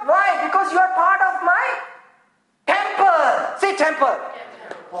are, why? Because you are part of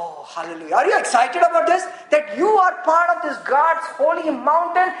Hallelujah. Are you excited about this? That you are part of this God's holy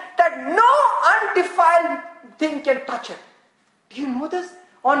mountain, that no undefiled thing can touch it. Do you know this?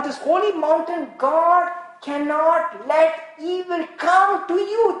 On this holy mountain, God cannot let evil come to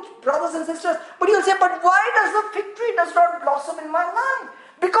you, brothers and sisters. But you'll say, but why does the fig tree does not blossom in my life?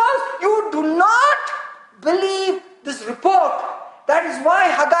 Because you do not believe this report. That is why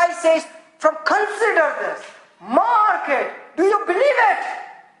Haggai says, consider this, mark it. Do you believe it?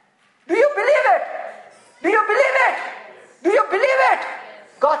 Do you believe it? Do you believe it? Do you believe it?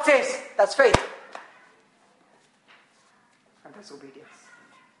 God says, that's faith. And that's obedience.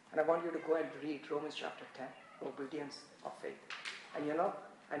 And I want you to go and read Romans chapter 10, obedience of faith. And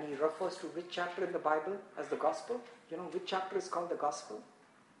and he refers to which chapter in the Bible as the gospel? You know which chapter is called the gospel?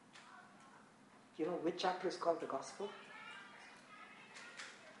 You know which chapter is called the gospel?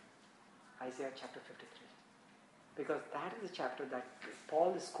 Isaiah chapter 53. Because that is the chapter that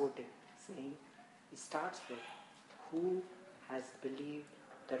Paul is quoting, saying, he starts with, who has believed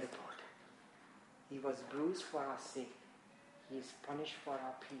the report? He was bruised for our sake. He is punished for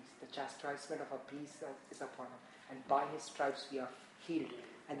our peace. The chastisement of our peace is upon him. And by his stripes we are healed.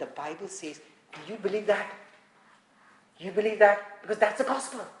 And the Bible says, do you believe that? Do you believe that? Because that's the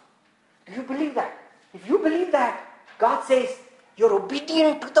gospel. Do you believe that? If you believe that, God says, you're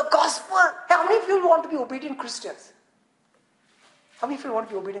obedient to the gospel. How many of you want to be obedient Christians? How many of you want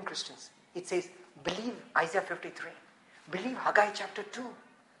to be obedient Christians? It says, believe Isaiah 53. Believe Haggai chapter 2.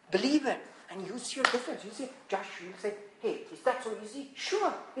 Believe it. And you see a difference. You say, Josh, you say, hey, is that so easy?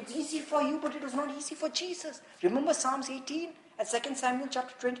 Sure, it's easy for you, but it was not easy for Jesus. Remember Psalms 18 and 2 Samuel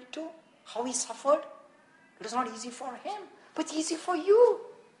chapter 22? How he suffered? It was not easy for him, but it's easy for you.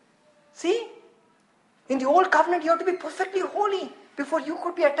 See? In the old covenant, you have to be perfectly holy before you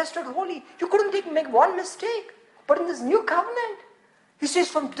could be attested holy. You couldn't make one mistake. But in this new covenant, he says,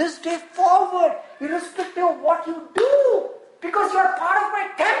 from this day forward, irrespective of what you do, because you are part of my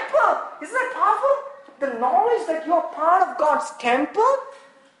temple. Isn't that powerful? The knowledge that you are part of God's temple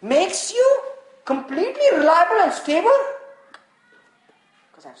makes you completely reliable and stable.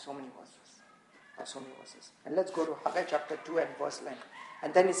 Because I have so many verses. And let's go to Haggai chapter 2 and verse 9.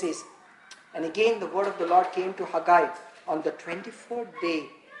 And then it says, and again the word of the Lord came to Haggai on the 24th day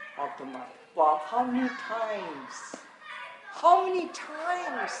of the month. Wow, how many times? How many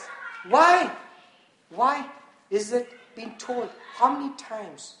times? Why? Why is it being told? How many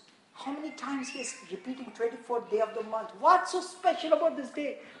times? How many times he is repeating 24th day of the month? What's so special about this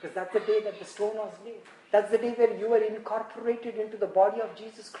day? Because that's the day that the stone was laid. That's the day where you were incorporated into the body of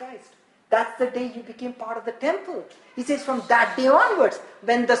Jesus Christ. That's the day you became part of the temple. He says from that day onwards,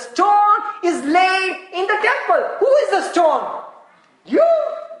 when the stone is laid in the temple. Who is the stone? You.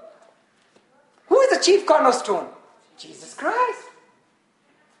 Who is the chief cornerstone? Jesus Christ.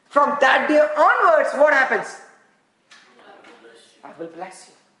 From that day onwards, what happens? I will bless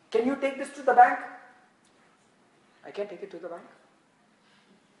you. Can you take this to the bank? I can't take it to the bank.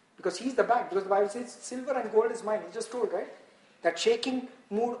 Because he's the bank. Because the Bible says silver and gold is mine. He just told, right? That shaking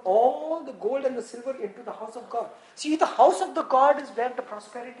moved all the gold and the silver into the house of God. See, the house of the God is where the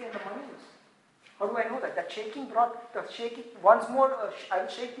prosperity and the money is. How do I know that? That shaking brought the shaking. Once more, I will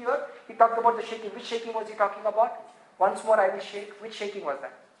shake the earth. He talked about the shaking. Which shaking was he talking about? Once more, I will shake. Which shaking was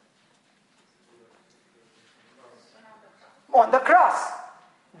that? On the cross.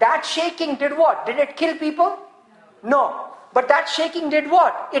 That shaking did what? Did it kill people? No. But that shaking did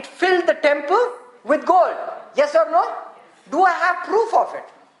what? It filled the temple with gold. Yes or no? Do I have proof of it?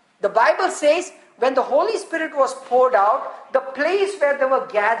 The Bible says when the Holy Spirit was poured out, the place where they were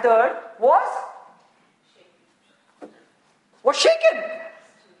gathered was shaken.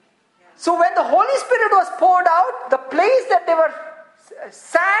 So when the Holy Spirit was poured out, the place that they were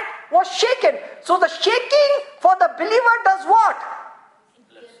sat was shaken. So the shaking for the believer does what?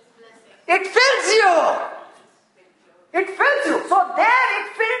 It fills you. It fills you. So there it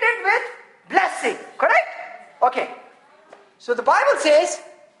filled it with blessing. Correct? Okay. So the Bible says,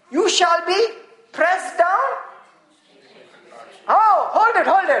 you shall be pressed down. Oh,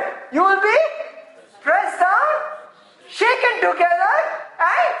 hold it. You will be pressed down, shaken together,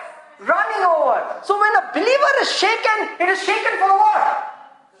 and running over. So when a believer is shaken, it is shaken for what?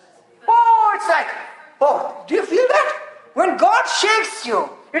 Oh, it's like, oh, do you feel that? When God shakes you,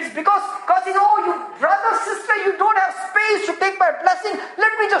 it's because you know, you brother, sister, you don't have space to take my blessing.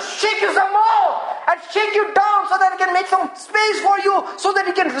 Let me just shake you some more and shake you down so that I can make some space for you so that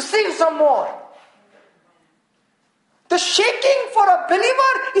you can receive some more. The shaking for a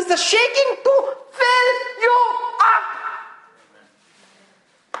believer is the shaking to fill you up.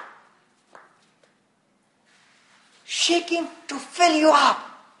 Shaking to fill you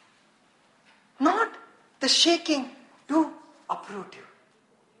up. not the shaking to uproot you.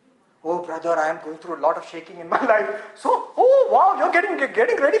 Oh brother, I am going through a lot of shaking in my life. So, oh wow, you're getting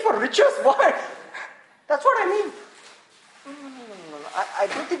ready for riches. Why? That's what I mean. No. I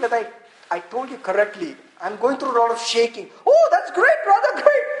don't think that I told you correctly. I'm going through a lot of shaking. Oh, that's great, brother,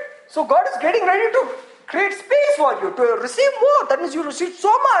 great. So God is getting ready to create space for you to receive more. That means you received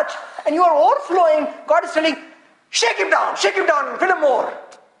so much and you are overflowing. God is telling, shake him down, and fill him more.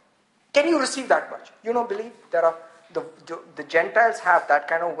 Can you receive that much? You don't believe there are the Gentiles have that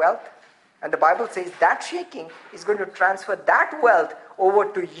kind of wealth, and the Bible says that shaking is going to transfer that wealth over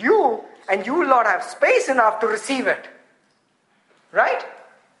to you, and you will not have space enough to receive it. Right?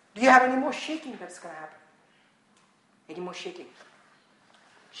 Do you have any more shaking that's going to happen? Any more shaking?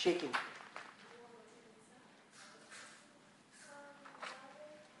 Shaking.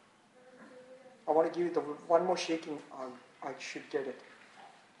 I want to give you one more shaking. I should get it.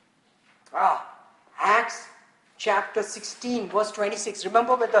 Acts chapter 16, verse 26.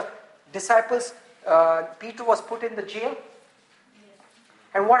 Remember when the disciples, Peter was put in the jail?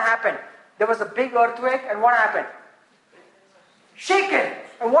 And what happened? There was a big earthquake, and what happened? Shaken.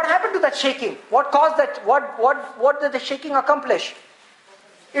 And what happened to that shaking? What caused that? What did the shaking accomplish?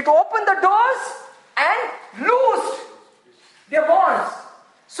 It opened the doors and loosed their bonds.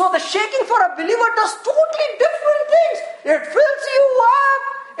 So the shaking for a believer does totally different things. It fills you up,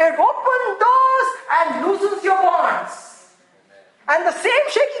 it opens doors and loosens your bonds. And the same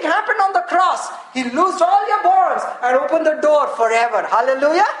shaking happened on the cross. He loosed all your bonds and opened the door forever.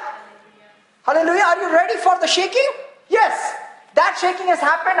 Hallelujah. Hallelujah. Are you ready for the shaking? Yes. That shaking has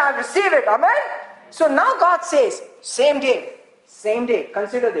happened. I receive it. Amen. So now God says, same day.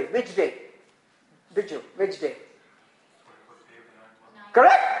 Consider day. Which day? Which day?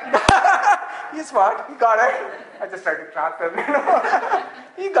 Correct? He's smart. He got it. I just tried to trap him.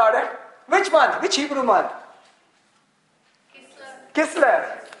 He got it. Which month? Which Hebrew month? Kislev.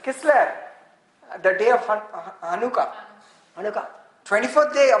 The day of Hanukkah.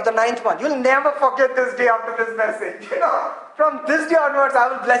 24th day of the 9th month. You'll never forget this day after this message. From this day onwards, I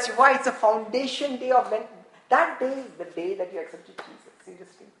will bless you. Why? It's a foundation day of Lent. That day is the day that you accepted Jesus.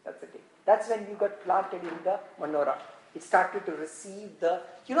 Seriously, that's the day. That's when you got planted in the menorah. It started to receive the...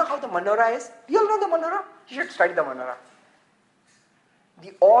 You know how the menorah is? Do you all know the menorah? You should study the menorah.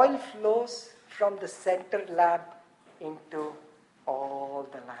 The oil flows from the center lamp into all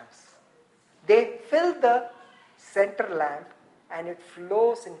the lamps. They fill the center lamp and it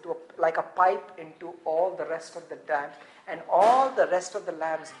flows into like a pipe into all the rest of the lamps, and all the rest of the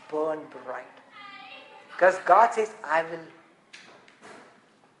lamps burn bright. Because God says, I will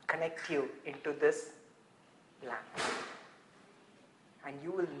connect you into this lamp. And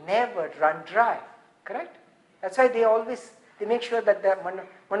you will never run dry. Correct? That's why they make sure that the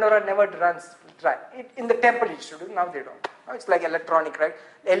menorah never runs dry. In the temple it should do, now they don't. Now it's like electronic, right?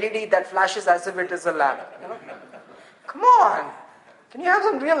 LED that flashes as if it is a lamp. Come on. Can you have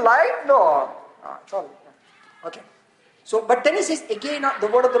some real light? No. It's all. Okay. So, but then he says, again, the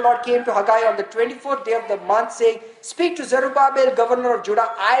word of the Lord came to Haggai on the 24th day of the month, saying, speak to Zerubbabel, governor of Judah,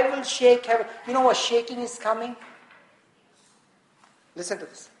 I will shake heaven. You know what shaking is coming? Listen to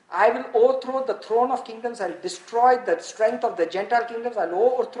this. I will overthrow the throne of kingdoms. I will destroy the strength of the Gentile kingdoms. I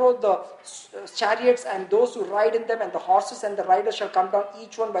will overthrow the chariots and those who ride in them, and the horses and the riders shall come down,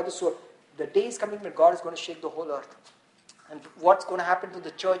 each one by the sword. The day is coming when God is going to shake the whole earth. And what's going to happen to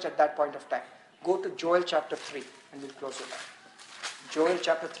the church at that point of time? Go to Joel chapter 3 and we'll close with that. Joel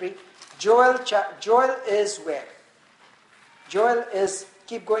chapter 3. Joel is where? Joel is,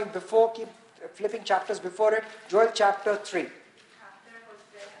 keep flipping chapters before it. Joel chapter 3.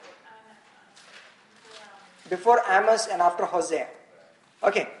 Before Amos and after Hosea.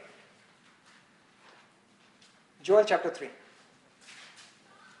 Okay. Joel chapter 3.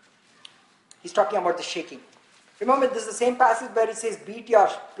 He's talking about the shaking. Remember, this is the same passage where he says, beat your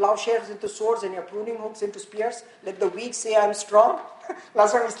plowshares into swords and your pruning hooks into spears. Let the weak say, I am strong.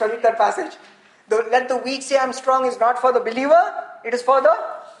 Last time we studied that passage. Let the weak say, I am strong is not for the believer. It is for the...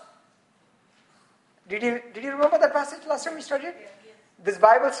 Did you remember that passage last time we studied? Yes. This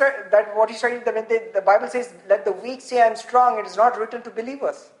Bible, that what he studied, the Bible says, let the weak say, I am strong. It is not written to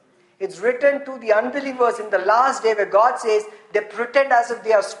believers. It's written to the unbelievers in the last day where God says, they pretend as if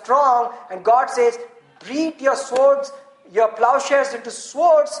they are strong, and God says, beat your swords, your plowshares into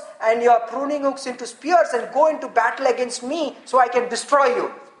swords, and your pruning hooks into spears, and go into battle against me so I can destroy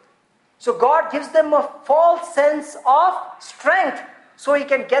you. So God gives them a false sense of strength so he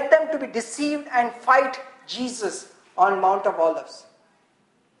can get them to be deceived and fight Jesus on Mount of Olives.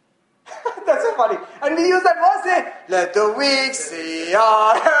 That's so funny. And we use that verse, say, let the weak say,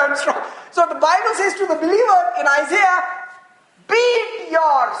 I am strong. So the Bible says to the believer in Isaiah, beat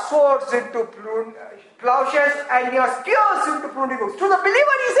your swords into plowshares and your spears into pruning hooks. To the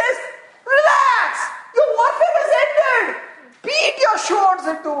believer he says, relax, your warfare has ended. Beat your swords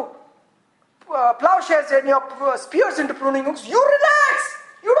into plowshares and your spears into pruning hooks. You relax.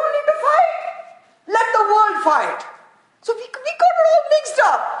 You don't need to fight. Let the world fight. So we got it all mixed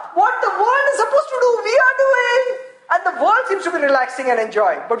up. What the world is supposed to do, we are doing. And the world seems to be relaxing and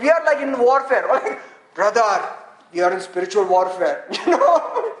enjoying. But we are like in warfare. Like, brother, we are in spiritual warfare. You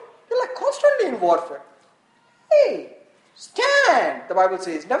know? We're like constantly in warfare. Hey, stand, the Bible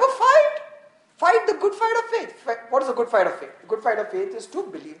says. Never fight. Fight the good fight of faith. What is the good fight of faith? The good fight of faith is to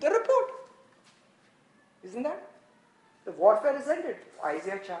believe the report. Isn't that? The warfare is ended.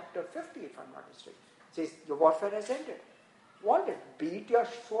 Isaiah chapter 50, if I'm not mistaken, says your warfare has ended. Want it? Beat your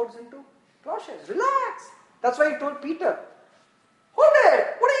swords into plowshares. Relax. That's why he told Peter, hold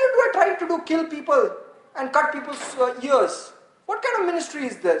it. What are you doing trying to do? Kill people and cut people's ears. What kind of ministry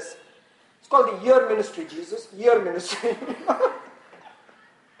is this? It's called the ear ministry, Jesus. Ear ministry.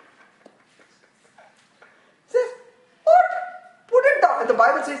 Says, what? Put it down. And the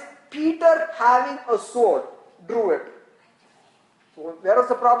Bible says, Peter having a sword drew it. So where was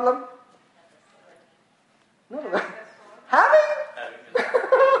the problem? No. Having?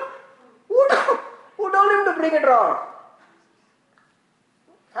 Who told him to bring it round?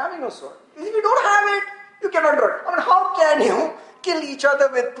 Having a sword. If you don't have it, you cannot do it. I mean, how can you kill each other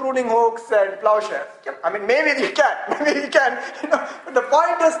with pruning hooks and plowshares? I mean, maybe you can. Maybe you can. You know, but the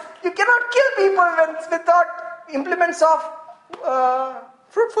point is, you cannot kill people without implements of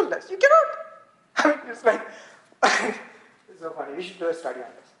fruitfulness. You cannot. I mean, it's like, it's so funny. We should do a study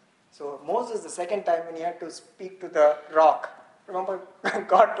on this. So Moses, the second time when he had to speak to the rock, remember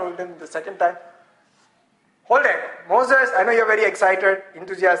God told him the second time, hold it, Moses, I know you're very excited,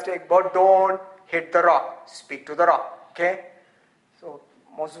 enthusiastic, but don't hit the rock. Speak to the rock, okay? So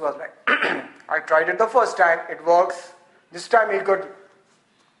Moses was like, I tried it the first time, it works. This time he could,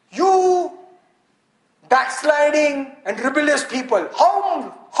 you backsliding and rebellious people,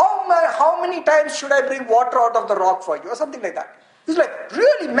 how many times should I bring water out of the rock for you? Or something like that. He's like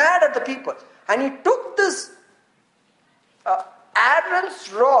really mad at the people. And he took this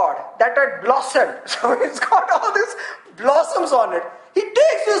Aaron's rod that had blossomed. So it's got all these blossoms on it. He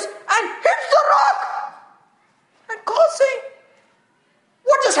takes this and hits the rock. And God's saying,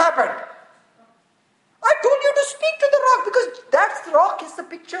 what just happened? I told you to speak to the rock because that rock is the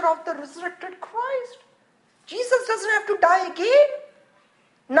picture of the resurrected Christ. Jesus doesn't have to die again.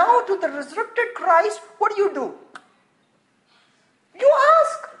 Now to the resurrected Christ, what do? You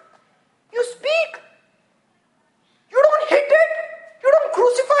ask. You speak. You don't hit it. You don't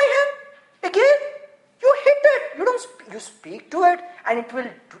crucify him again. You hit it. You speak to it, and it will.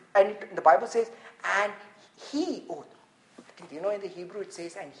 The Bible says, and he. Oh, you know in the Hebrew it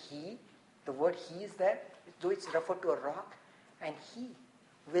says, and he. The word he is there, though it's referred to a rock, and he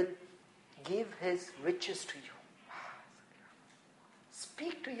will give his riches to you.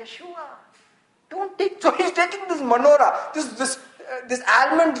 Speak to Yeshua. Don't take. So he's taking this menorah, this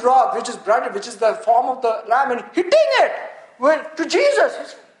almond rock, which is blood, which is the form of the lamb, and hitting it to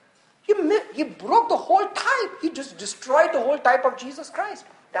Jesus. He broke the whole type. He just destroyed the whole type of Jesus Christ.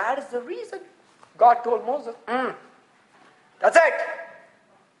 That is the reason God told Moses, that's it.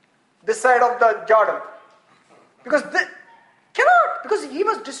 This side of the Jordan. Because cannot. Because he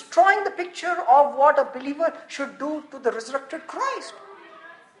was destroying the picture of what a believer should do to the resurrected Christ.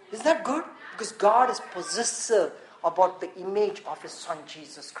 Is that good? Because God is possessive about the image of his son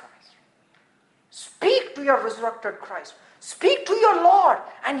Jesus Christ. Speak to your resurrected Christ. Speak to your Lord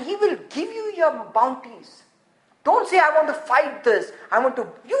and he will give you your bounties. Don't say, I want to fight this.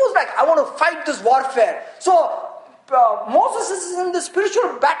 He was like, I want to fight this warfare. So, Moses is in the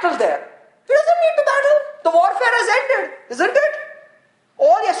spiritual battle there. He doesn't need to battle. The warfare has ended, isn't it?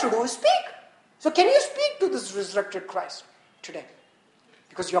 All he has to do is speak. So can you speak to this resurrected Christ today?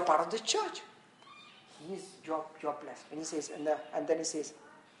 Because you are part of this church. You're blessed. And he says, and then he says,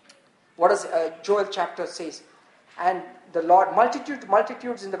 what does Joel chapter says? And the Lord,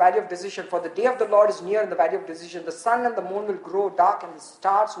 multitudes in the valley of decision. For the day of the Lord is near in the valley of decision. The sun and the moon will grow dark and the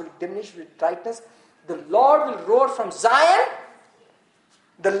stars will diminish with brightness. The Lord will roar from Zion.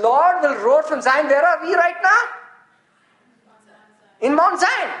 The Lord will roar from Zion. Where are we right now? In Mount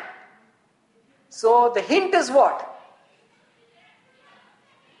Zion. So the hint is what?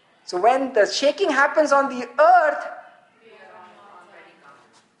 So when the shaking happens on the earth,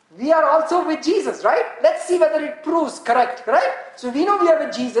 we are also with Jesus, right? Let's see whether it proves correct, right? So we know we are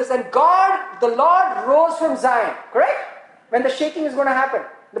with Jesus and God, the Lord, rose from Zion, correct? When the shaking is going to happen.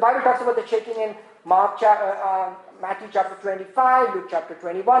 The Bible talks about the shaking in Matthew chapter 25, Luke chapter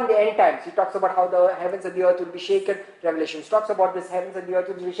 21, the end times. He talks about how the heavens and the earth will be shaken. Revelation talks about this heavens and the earth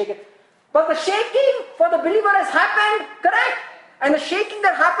will be shaken. But the shaking for the believer has happened, correct? And the shaking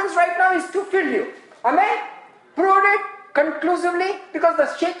that happens right now is to fill you. Amen? Proved it conclusively because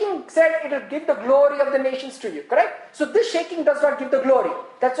the shaking said it will give the glory of the nations to you, correct? So this shaking does not give the glory.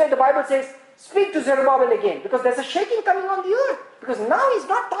 That's why the Bible says, speak to Zerubbabel again, because there's a shaking coming on the earth. Because now he's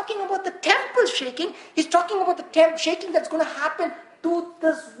not talking about the temple shaking, he's talking about the shaking that's going to happen to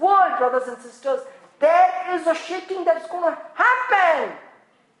this world, brothers and sisters. There is a shaking that's going to happen.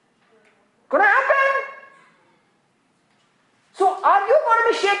 Going to happen. So are you going to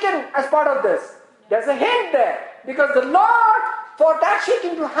be shaken as part of this? There's a hint there. Because the Lord, for that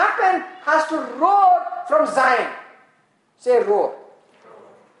shaking to happen, has to roar from Zion. Say roar.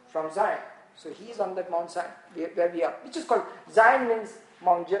 From Zion. So he is on that Mount Zion, where we are. Which is called, Zion means,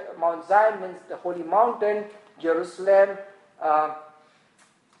 Mount Zion means the holy mountain, Jerusalem,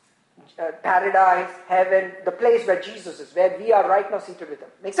 paradise, heaven, the place where Jesus is, where we are right now seated with him.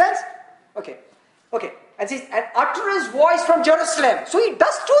 Make sense? Okay. And says, and utter his voice from Jerusalem. So he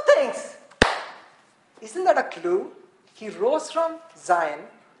does two things. Isn't that a clue? He rose from Zion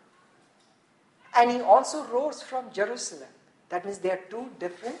and he also rose from Jerusalem. That means they are two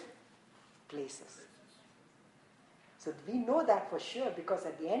different places. So we know that for sure because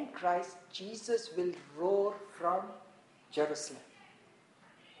at the end Christ, Jesus will roar from Jerusalem.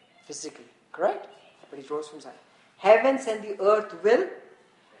 Physically, correct? But he rose from Zion. Heavens and the earth will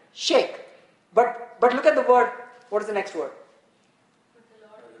shake. But look at the word. What is the next word?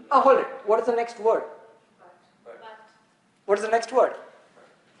 Hold it. What is the next word? What is the next word?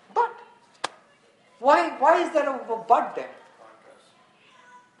 But. Why is there a but there?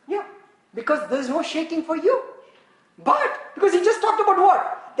 Yeah. Because there is no shaking for you. But, because he just talked about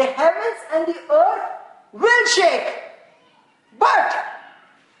what? The heavens and the earth will shake. But.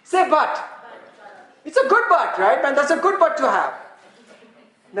 Say but. It's a good but, right? And that's a good but to have.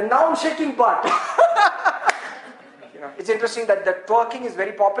 The noun shaking but. It's interesting that the twerking is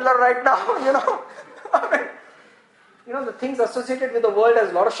very popular right now, the things associated with the world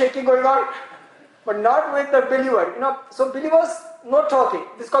has a lot of shaking going on, but not with the believer. So believers, no talking.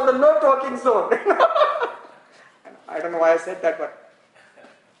 This is called the no talking zone. I don't know why I said that, but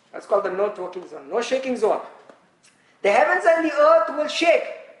that's called the no talking zone, no shaking zone. The heavens and the earth will shake,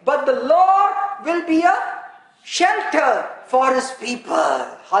 but the Lord will be a shelter for his people.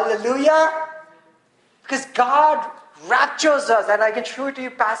 Hallelujah. Because God raptures us, and I can show it to you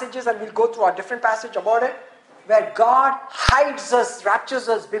passages, and we'll go through a different passage about it, where God hides us, raptures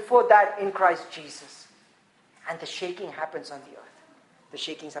us before that in Christ Jesus. And the shaking happens on the earth. The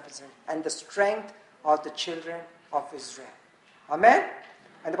shaking happens on the earth. And the strength of the children of Israel. Amen?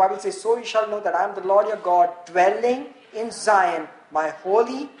 And the Bible says, so you shall know that I am the Lord your God, dwelling in Zion, my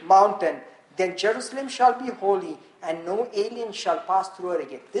holy mountain. Then Jerusalem shall be holy, and no alien shall pass through her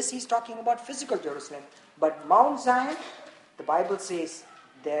again. This he's talking about physical Jerusalem. But Mount Zion, the Bible says,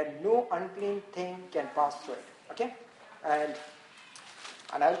 there no unclean thing can pass through it. Okay? And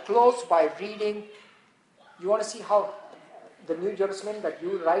I'll close by reading. You want to see how the New Jerusalem that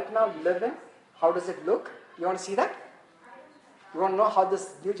you right now live in, how does it look? You want to see that? You want to know how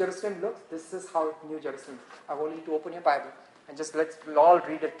this New Jerusalem looks? This is how New Jerusalem looks. I want you to open your Bible and just let's all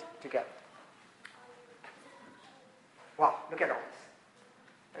read it together. Wow, look at all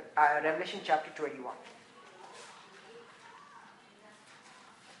this. Revelation chapter 21.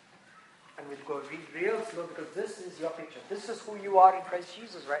 And we'll go read real slow because this is your picture. This is who you are in Christ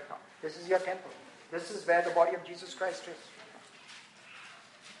Jesus right now. This is your temple. This is where the body of Jesus Christ is.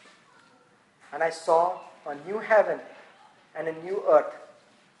 And I saw a new heaven and a new earth.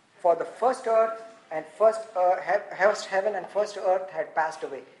 For the first heaven and first earth had passed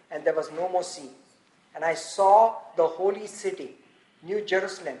away, and there was no more sea. And I saw the holy city, New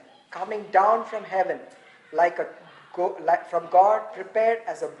Jerusalem, coming down from heaven from God, prepared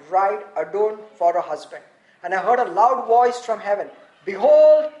as a bride adorned for a husband. And I heard a loud voice from heaven,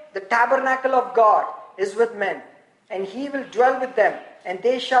 behold, the tabernacle of God is with men, and he will dwell with them, and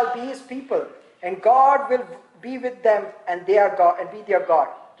they shall be his people, and God will be with them, and they are God, and be their God.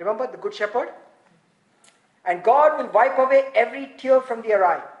 Remember the good shepherd? And God will wipe away every tear from their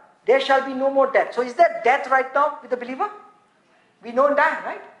eye. There shall be no more death. So is there death right now with the believer? We don't die,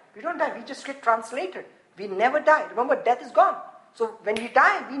 right? We don't die. We just get translated. We never die. Remember, death is gone. So when we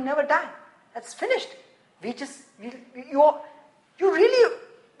die, we never die. That's finished. You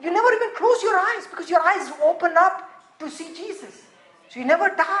never even close your eyes because your eyes open up to see Jesus. So you never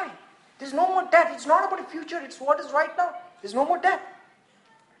die. There's no more death. It's not about the future. It's what is right now. There's no more death.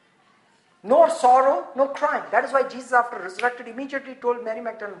 No sorrow, no crying. That is why Jesus, after resurrected, immediately told Mary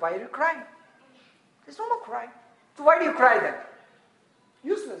Magdalene, why are you crying? There's no more crying. So why do you cry then?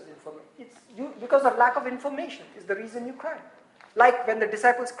 Useless information. It's because of lack of information is the reason you cry. Like when the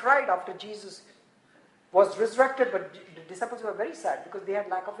disciples cried after Jesus was resurrected, but the disciples were very sad because they had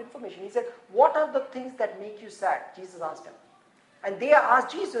lack of information. He said, what are the things that make you sad? Jesus asked them. And they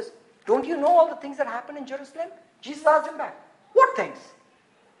asked Jesus, don't you know all the things that happened in Jerusalem? Jesus asked them back, what things?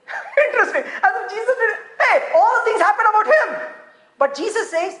 Interesting. As if Jesus did, hey, all the things happened about him. But Jesus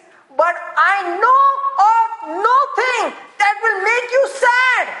says, but I know of nothing that will make you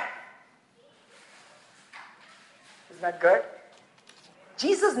sad. Isn't that good?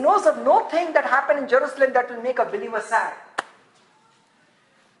 Jesus knows of nothing that happened in Jerusalem that will make a believer sad.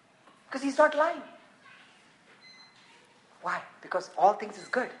 Because he's not lying. Why? Because all things is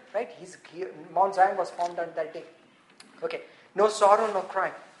good, right? Mount Zion was formed on that day. Okay. No sorrow, no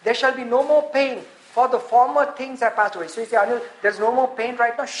crying. There shall be no more pain, for the former things have passed away. So you say, Anil, there's no more pain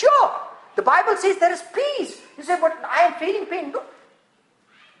right now? Sure! The Bible says there is peace. You say, but I am feeling pain. No.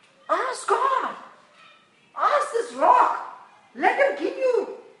 Ask God. Ask this rock. Let him give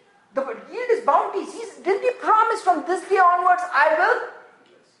you yield his bounties. Didn't he promise from this day onwards, I will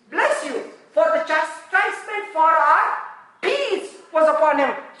bless you? For the chastisement for our peace was upon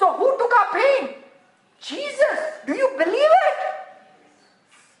him. So who took our pain? Jesus. Do you believe it?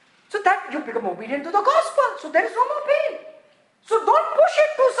 So that you become obedient to the gospel. So there is no more pain. So don't push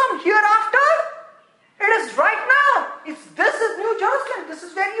it to some hereafter. It is right now. This is New Jerusalem. This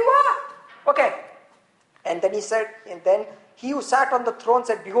is where you are. Okay. And then he said, and then he who sat on the throne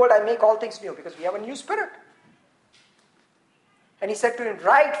said, behold, I make all things new, because we have a new spirit. And he said to him,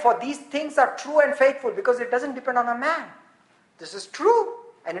 write, for these things are true and faithful, because it doesn't depend on a man. This is true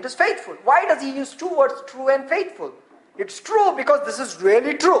and it is faithful. Why does he use two words, true and faithful? It's true because this is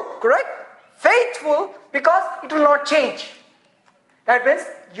really true, correct? Faithful because it will not change. That means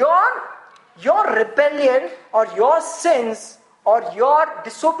your rebellion or your sins or your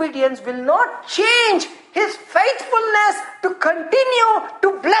disobedience will not change his faithfulness to continue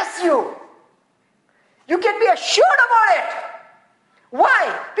to bless you. You can be assured about it.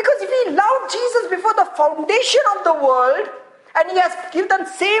 Why? Because if he loved Jesus before the foundation of the world, and he has given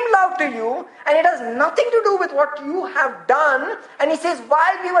same love to you, and it has nothing to do with what you have done, and he says,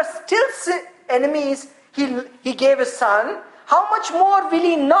 while we were still enemies, he gave his son, how much more will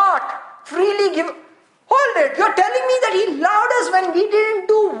he not freely give? Hold it, you're telling me that he loved us when we didn't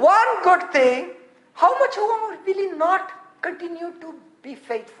do one good thing. How much more will he not continue to be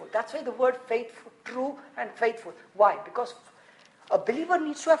faithful? That's why the word faithful, true and faithful. Why? Because a believer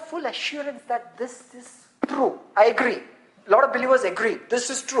needs to have full assurance that this is true. I agree. A lot of believers agree. This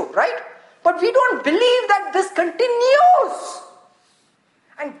is true, right? But we don't believe that this continues.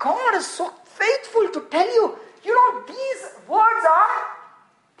 And God is so faithful to tell you, these words are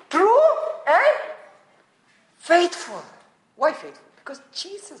true and faithful. Why faithful? Because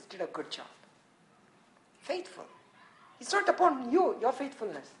Jesus did a good job. Faithful. It's not upon you, your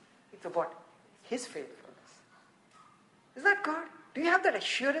faithfulness. It's about his faithfulness. Is that good? Do you have that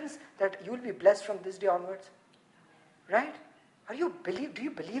assurance that you will be blessed from this day onwards? Right? Do you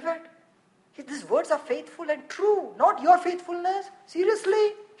believe it? These words are faithful and true, not your faithfulness.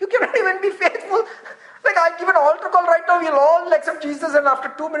 Seriously? You cannot even be faithful. Like I give an altar call right now, we'll all accept Jesus, and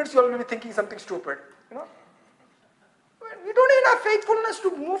after 2 minutes you'll be thinking something stupid. We don't even have faithfulness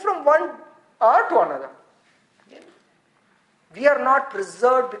to move from one hour to another. We are not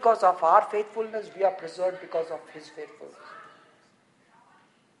preserved because of our faithfulness, we are preserved because of his faithfulness.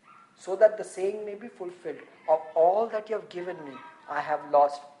 So that the saying may be fulfilled, of all that you have given me, I have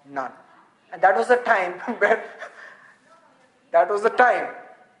lost none. And that was the time where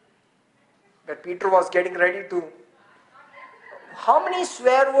Peter was getting ready to, how many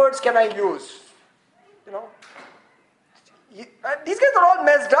swear words can I use? These guys are all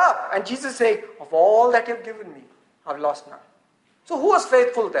messed up. And Jesus saying, of all that you have given me, I have lost none. So who was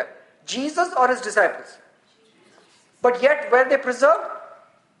faithful there? Jesus or his disciples? But yet, were they preserved?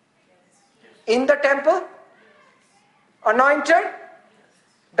 In the temple? Anointed?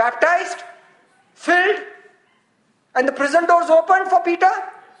 Baptized? Filled? And the prison doors opened for Peter?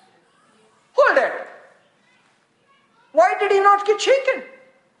 Hold it. Why did he not get shaken?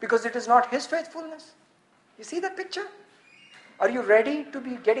 Because it is not his faithfulness. You see that picture? Are you ready to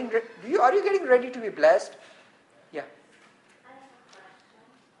be are you getting ready to be blessed? Yeah.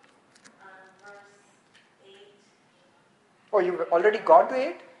 Oh, you've already gone to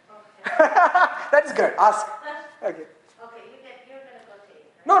 8? That's good. Ask. Okay. Okay, you're going to go to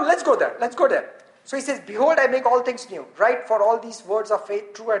 8. No, let's go there. So he says, behold, I make all things new. Right? For all these words are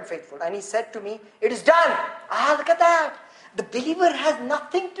true and faithful. And he said to me, it is done. Look at that. The believer has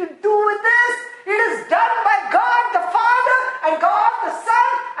nothing to do with this. It is done by God the Father and God the Son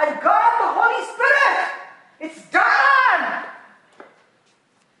and God the Holy Spirit. It's done.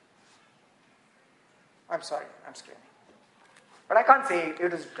 I'm sorry, I'm screaming. But I can't say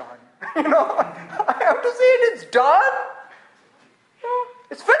it is done. I have to say it's done.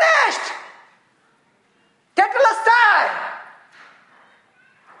 It's finished. Tetelestai.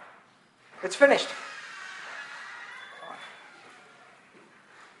 It's finished.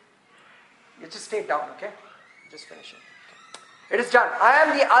 You just stay down, okay? Just finish it. Okay. It is done. I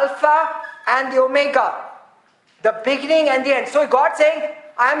am the Alpha and the Omega, the beginning and the end. So God saying,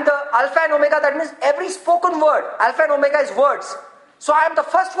 I am the Alpha and Omega. That means every spoken word. Alpha and Omega is words. So I am the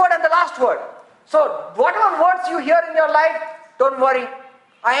first word and the last word. So whatever words you hear in your life, don't worry.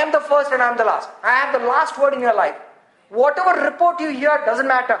 I am the first and I am the last. I am the last word in your life. Whatever report you hear doesn't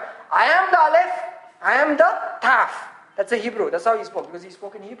matter. I am the Aleph. I am the Taf. That's the Hebrew. That's how he spoke. Because he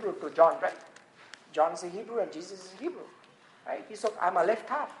spoke in Hebrew to John, right? John is a Hebrew and Jesus is a Hebrew. Right? He spoke, I'm Aleph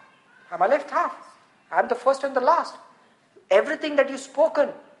Taf. I'm Aleph Taf. I'm the first and the last. Everything that you've spoken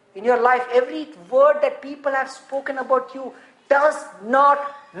in your life, every word that people have spoken about you does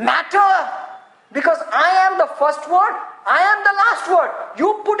not matter. Because I am the first word, I am the last word.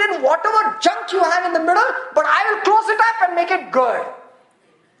 You put in whatever junk you have in the middle, but I will close it up and make it good.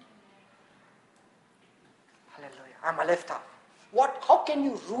 Hallelujah. I'm Aleph Taf. How can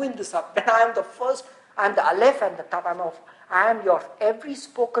you ruin this up? Then I am the first, I am the Aleph and the Taf. I am your every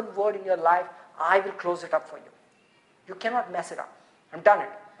spoken word in your life, I will close it up for you. You cannot mess it up. I've done it.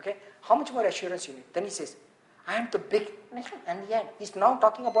 Okay? How much more assurance you need? Then he says, I am the beginning and the end. He's now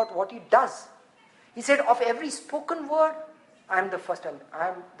talking about what he does. He said, of every spoken word, I am the first and I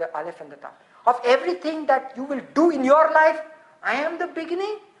am the Aleph and the Taf. Of everything that you will do in your life, I am the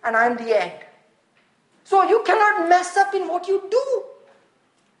beginning and I am the end. So you cannot mess up in what you do.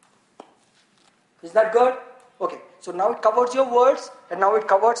 Is that good? Okay. So now it covers your words and now it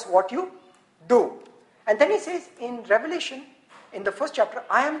covers what you do. And then he says in Revelation, in the first chapter,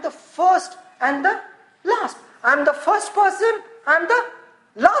 I am the first and the last. I am the first person, I am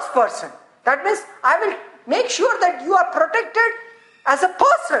the last person. That means I will make sure that you are protected as a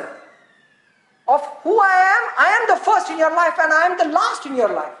person of who I am the first in your life and I am the last in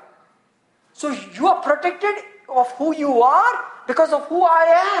your life. So you are protected of who you are because of who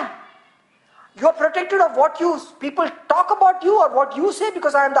I am. You are protected of what people talk about you or what you say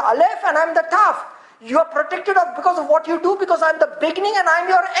because I am the Aleph and I am the Taf. You are protected of because of what you do because I am the beginning and I am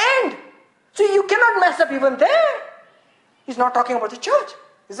your end. So you cannot mess up even there. He's not talking about the church,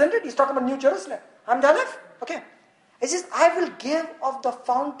 isn't it? He's talking about New Jerusalem. I'm the Aleph. Okay. He says, I will give of the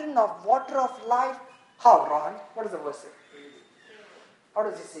fountain of water of life. How, Ron? What does the verse say? How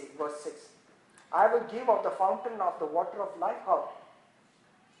does it say? Verse 6. I will give of the fountain of the water of life. How?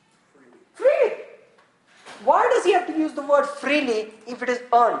 Freely. Why does he have to use the word freely if it is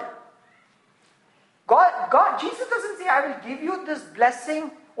earned? Jesus doesn't say, I will give you this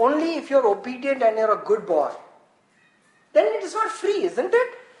blessing only if you're obedient and you're a good boy. Then it is not free, isn't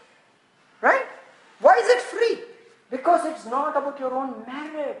it? Right? Why is it free? Because it's not about your own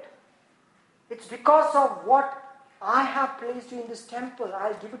merit. It's because of what I have placed you in this temple.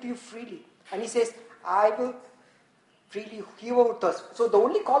 I'll give it to you freely. And he says, I will freely give out thirst. So the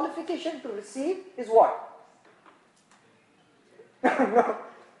only qualification to receive is what? No.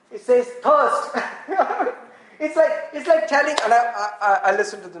 It says thirst. It's like telling, and I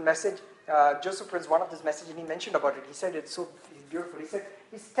listened to the message, Joseph Prince, one of his messages, and he mentioned about it. He said it's so beautiful. He said,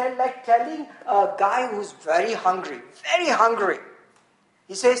 it's like telling a guy who's very hungry.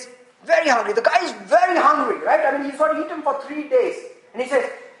 He says, very hungry. The guy is very hungry, right? I mean, he's not eaten for 3 days. And he says,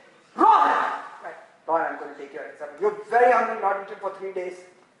 Ron! Right, Ron, I'm going to take your example. You're very hungry, not eaten for 3 days.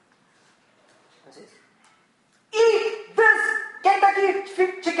 He says, eat this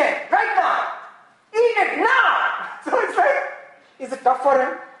Kentucky chicken right now. Eat it now. So it's like, is it tough for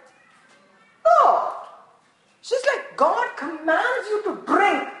him? No. It's just like God commands you to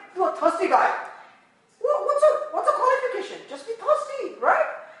drink to a thirsty guy. What's a qualification? Just be thirsty, right?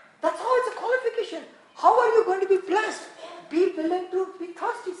 That's how it's a qualification. How are you going to be blessed? Be willing to be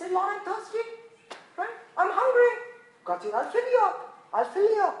thirsty. Say, Lord, I'm thirsty. Right? I'm hungry. God says, I'll fill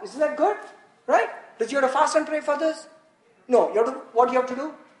you up. Isn't that good? Right? Does you have to fast and pray for this? No. What do you have to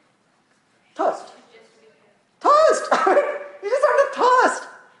do? Thirst. Thirst! You just have to thirst.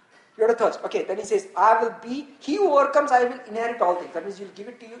 You have to thirst. Okay, then he says, he who overcomes, I will inherit all things. That means you'll give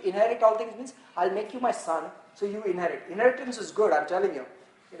it to you. Inherit all things means, I'll make you my son, so you inherit. Inheritance is good, I'm telling you.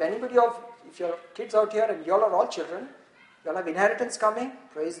 If anybody of if your kids out here and y'all are all children, y'all have inheritance coming,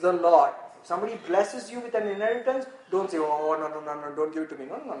 praise the Lord. If somebody blesses you with an inheritance, don't say, oh, no, don't give it to me.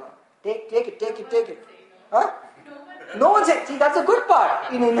 No. Take it. Huh? No one says, see, that's a good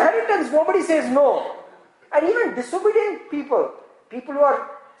part. In inheritance, nobody says no. And even disobedient people who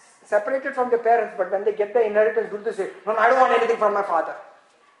are separated from their parents, but when they get the inheritance, do they say, no, I don't want anything from my father.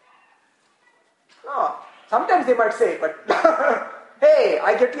 No. Sometimes they might say, but hey,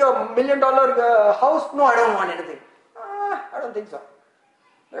 I get you $1 million house. No, I don't want anything. I don't think so.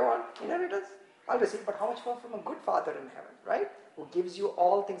 They want inheritance. I'll receive, but how much more from a good father in heaven, right? Who gives you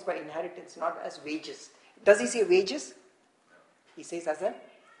all things by inheritance, not as wages. Does he say wages? He says as an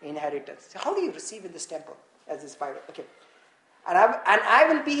inheritance. So how do you receive in this temple? As this Bible. Okay. And I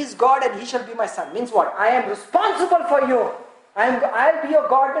will be his God and he shall be my son. Means what? I am responsible for you. I'll be your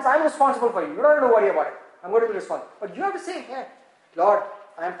God. Means I'm responsible for you. You don't have to worry about it. I'm going to be responsible. But you have to say, hey, Lord,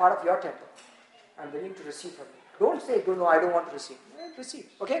 I am part of your temple. I'm willing to receive from you. Don't say, no, I don't want to receive. Receive.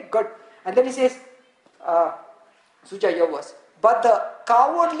 Okay, good. And then he says, Suja, your verse. But the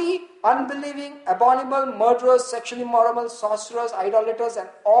cowardly, unbelieving, abominable, murderers, sexually immoral, sorcerers, idolaters, and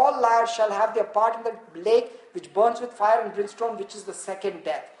all liars shall have their part in the lake which burns with fire and brimstone, which is the second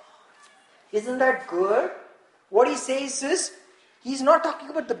death. Isn't that good? What he says is, he's not talking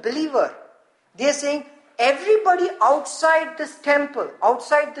about the believer. They're saying, everybody outside this temple,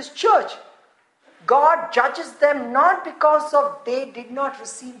 outside this church, God judges them not because of they did not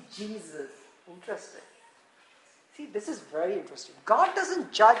receive Jesus. Interesting. See, this is very interesting. God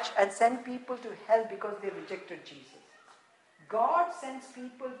doesn't judge and send people to hell because they rejected Jesus. God sends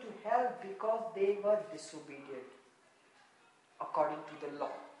people to hell because they were disobedient according to the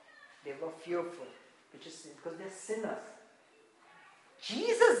law. They were fearful, which is because they're sinners.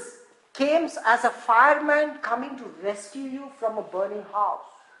 Jesus came as a fireman coming to rescue you from a burning house.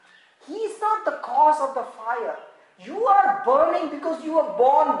 He is not the cause of the fire. You are burning because you were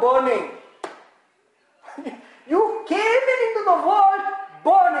born burning. You came into the world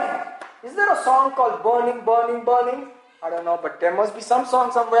burning. Is there a song called Burning, Burning, Burning? I don't know, but there must be some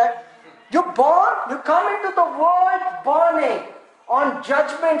song somewhere. You're born, you come into the world burning on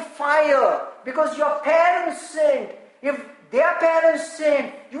judgment fire because your parents sinned. If their parents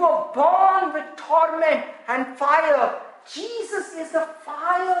sinned, you were born with torment and fire. Jesus is the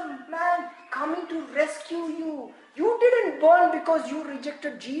fireman coming to rescue you. You didn't burn because you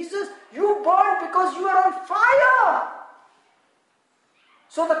rejected Jesus. You burned because you are on fire.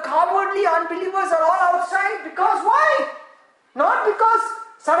 So the cowardly unbelievers are all outside because why? Not because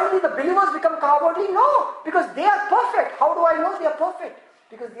suddenly the believers become cowardly. No, because they are perfect. How do I know they are perfect?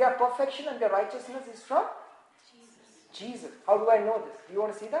 Because their perfection and their righteousness is from Jesus. How do I know this? Do you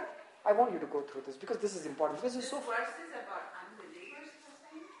want to see that? I want you to go through this because this is important. This is so. Verse is about unbelievers, you're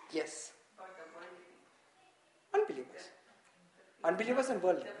saying? Yes. About the worldly. Unbelievers. Unbelievers and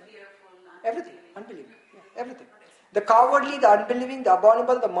worldly. The fearful, Everything. Unbelieving. Yeah, everything. The cowardly, the unbelieving, the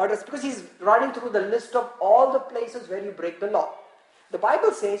abominable, the murderers. Because he's running through the list of all the places where you break the law. The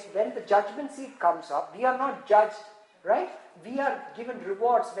Bible says when the judgment seat comes up, we are not judged, right? We are given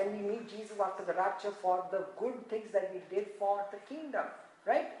rewards when we meet Jesus after the rapture for the good things that we did for the kingdom.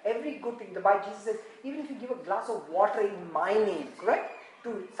 Right? Every good thing. The Bible, Jesus says, even if you give a glass of water in my name, correct?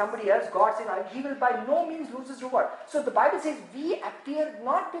 To somebody else, God says, he will by no means lose his reward. So the Bible says, we appear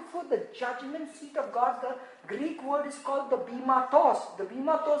not before the judgment seat of God. The Greek word is called the bimatos. The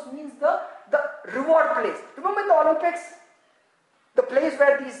bimatos means the reward place. Remember in the Olympics? The place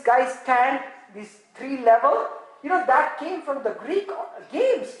where these guys stand, these 3 level, that came from the Greek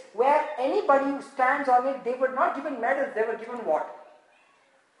games, where anybody who stands on it, they were not given medals, they were given what?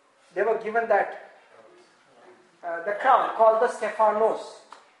 They were given that, the crown called the Stephanos.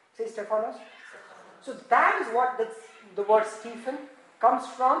 Say Stephanos. So that is what the word Stephen comes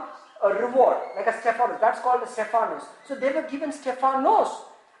from, a reward, like a Stephanos. That's called the Stephanos. So they were given Stephanos.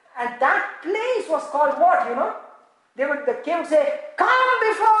 And that place was called what, The king would say, come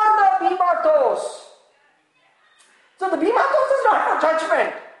before the bimatos. So the bimatos is not for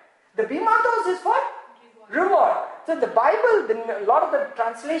judgment. The bimatos is for reward. So the Bible, a lot of the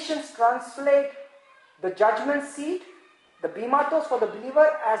translations translate the judgment seat, the bimatos for the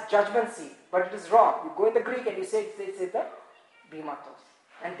believer as judgment seat. But it is wrong. You go in the Greek and you say the bimatos.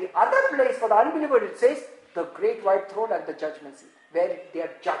 And the other place for the unbeliever, it says the great white throne and the judgment seat, where they are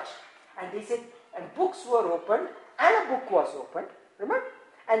judged. And they said, and books were opened, and a book was opened, remember?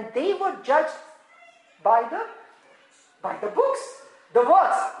 And they were judged by the books, the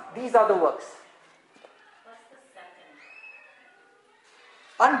works. These are the works.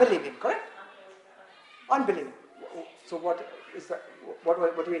 Unbelieving, correct? Unbelieving. So what is that? What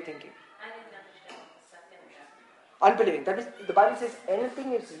were you thinking? And Unbelieving. That means the Bible says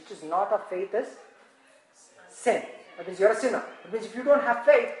anything which is not of faith is sin. That means you're a sinner. That means if you don't have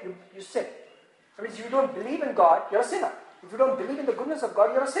faith, you sin. That means if you don't believe in God, you're a sinner. If you don't believe in the goodness of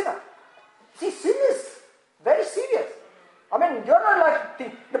God, you're a sinner. See, sin is very serious. I mean, you're not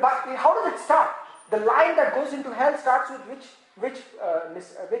like, how does it start? The line that goes into hell starts with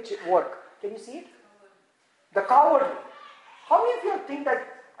which work? Can you see it? The cowardly. How many of you think that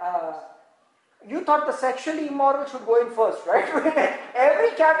you thought the sexually immoral should go in first, right?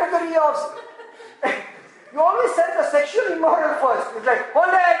 Every category of... You always said the sexually immoral first. It's like,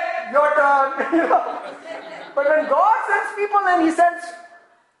 hold it, your turn. You know? But when God sends people and He sends...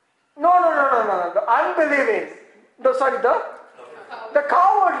 No. The unbelieving. The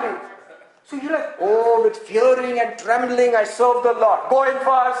cowardly. So you're like, oh, with fearing and trembling I serve the Lord. Go in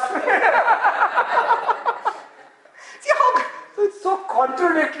first. See how it's so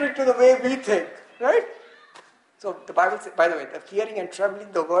contradictory to the way we think, right? So the Bible says, by the way, the fearing and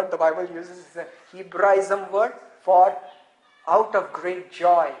trembling, the word the Bible uses is a Hebraism word for out of great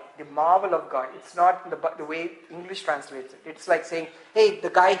joy, the marvel of God. It's not the way English translates it. It's like saying, hey, the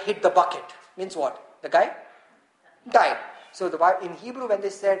guy hit the bucket. Means what? The guy died. So in Hebrew when they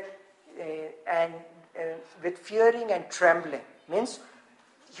said, with fearing and trembling, means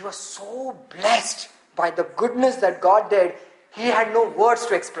he was so blessed by the goodness that God did, he had no words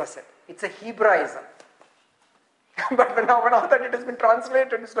to express it. It's a Hebraism. But now that it has been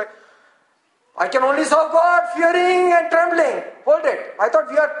translated, it's like, I can only serve God fearing and trembling. Hold it. I thought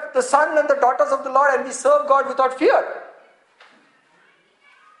we are the son and the daughters of the Lord and we serve God without fear.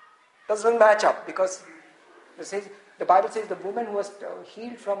 Doesn't match up because the Bible says the woman who was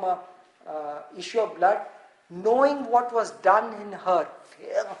healed from a issue of blood, knowing what was done in her,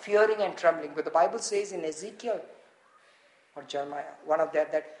 fearing and trembling. But the Bible says in Ezekiel or Jeremiah, one of them,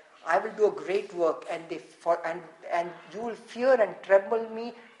 that I will do a great work and you will fear and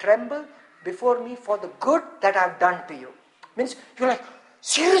tremble before me for the good that I have done to you. Means you're like,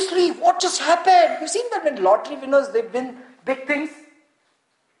 seriously, what just happened? You've seen that when lottery winners, they win big things.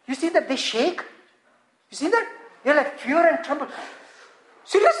 You see that they shake? You see that? You're like, fear and tremble.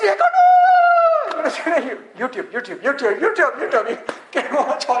 Seriously, I can't do. YouTube. You can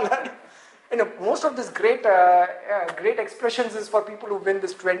watch all that. Most of this great expressions is for people who win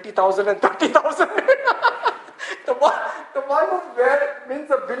this 20,000 and 30,000. The one who wins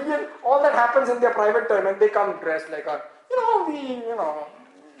 $1 billion, all that happens in their private time and they come dressed like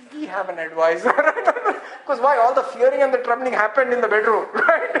we have an advisor. Because why? All the fearing and the trembling happened in the bedroom,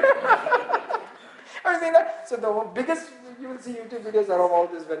 right? Have you seen that? So the biggest, you will see YouTube videos around all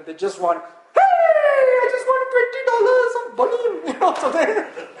this when they just want, hey, I just want $20 of balloon, so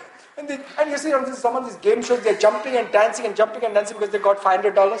and you see on some of these game shows, they're jumping and dancing because they got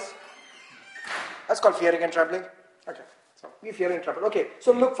 $500. That's called fearing and trembling. Okay, so we fear and tremble. Okay,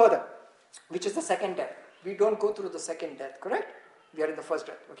 so look further. Which is the second death? We don't go through the second death, correct? We are in the first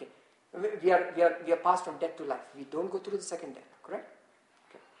death. Okay, we are passed from death to life. We don't go through the second death, correct?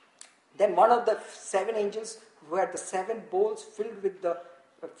 Okay. Then one of the 7 angels who had the 7 bowls filled with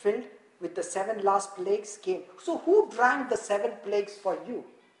the 7 last plagues came. So who drank the 7 plagues for you?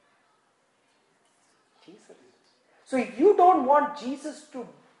 Jesus. So if you don't want Jesus to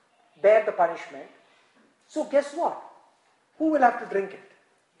bear the punishment, so guess what? Who will have to drink it?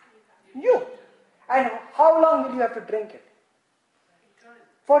 You. And how long will you have to drink it?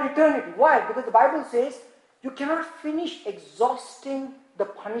 For eternity. Why? Because the Bible says you cannot finish exhausting the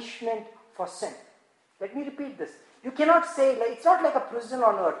punishment for sin. Let me repeat this. You cannot say, it's not like a prison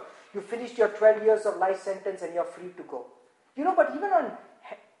on earth. You finished your 12 years of life sentence and you're free to go. But even on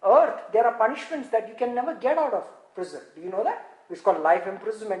earth, there are punishments that you can never get out of prison. Do you know that? It's called life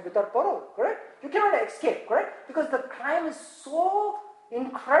imprisonment without parole, correct? You cannot escape, correct? Because the crime is so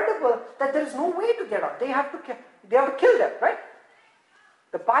incredible that there is no way to get out. They have to kill them, right?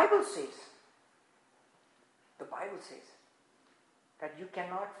 The Bible says that you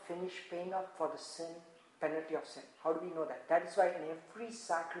cannot finish paying up for the penalty of sin. How do we know that? That is why in every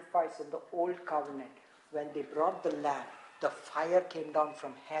sacrifice in the old covenant, when they brought the lamb, the fire came down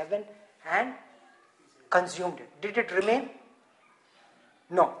from heaven and consumed it. Did it remain?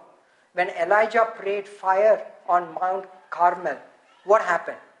 No. When Elijah prayed fire on Mount Carmel, what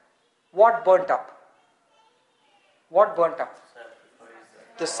happened? What burnt up? What burnt up?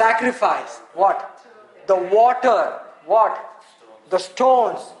 The sacrifice. What? The water. What? The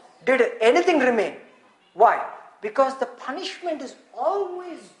stones. Did anything remain? Why? Because the punishment is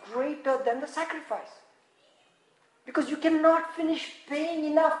always greater than the sacrifice. Because you cannot finish paying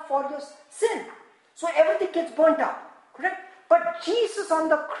enough for your sin. So everything gets burnt up. Correct? But Jesus on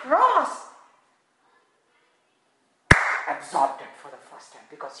the cross absorbed it for the first time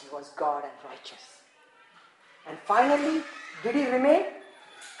because he was God and righteous. And finally, did he remain?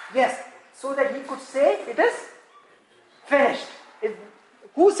 Yes, so that he could say it is finished.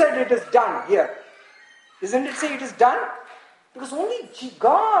 Who said it is done here? Isn't it say it is done? Because only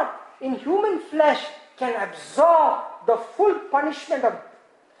God in human flesh can absorb the full punishment of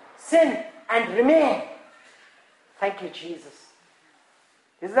sin and remain. Thank you, Jesus.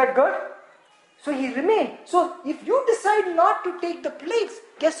 Is that good? So he remained. So if you decide not to take the plagues,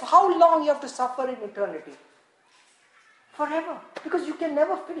 guess how long you have to suffer in eternity? Forever. Because you can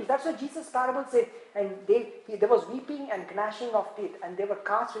never finish. That's what Jesus' parable said. And there was weeping and gnashing of teeth, and they were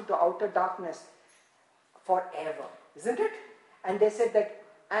cast into outer darkness forever. Isn't it? And they said that,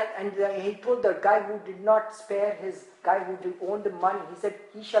 and he told the guy who did not spare his guy who owned the money, he said,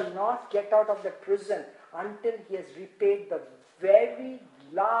 he shall not get out of the prison until he has repaid the very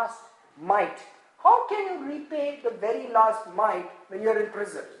last mite. How can you repay the very last mite when you're in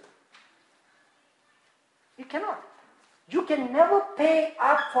prison? You cannot. You can never pay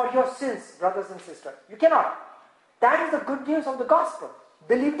up for your sins, brothers and sisters. You cannot. That is the good news of the gospel.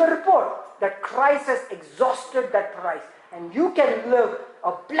 Believe the report that Christ has exhausted that price. And you can live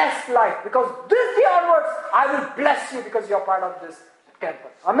a blessed life because this day onwards, I will bless you because you're part of this temple.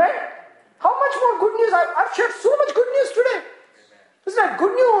 Amen? How much more good news? I've shared so much good news today. It's like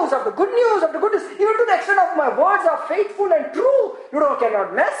good news after good news after good news. Even to the extent of my words are faithful and true. You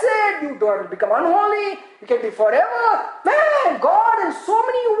cannot mess it. You don't become unholy. You can be forever. Man, God in so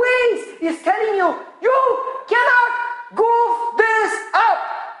many ways is telling you, you cannot goof this up.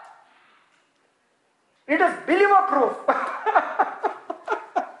 It is believer proof.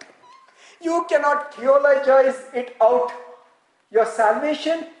 You cannot theologize it out. Your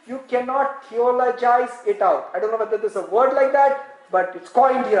salvation, you cannot theologize it out. I don't know whether there's a word like that, but it's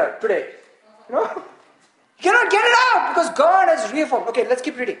coined here today. You cannot get it out because God has reaffirmed. Okay, let's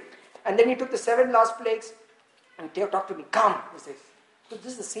keep reading. And then he took the 7 last plagues and he talked to me. Come, he says. So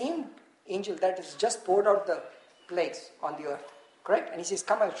this is the same angel that has just poured out the plagues on the earth. Correct? And he says,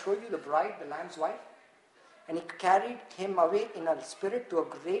 come, I'll show you the bride, the Lamb's wife. And he carried him away in a spirit to a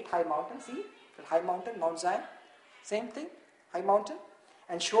great high mountain. See? The high mountain, Mount Zion. Same thing. High mountain.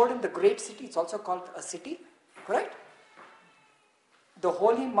 And showed him the great city. It's also called a city. Correct? The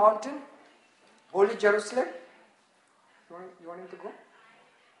holy mountain. Holy Jerusalem. You want him to go?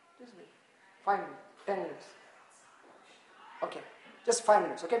 Just wait. 5 minutes. 10 minutes. Okay. Just 5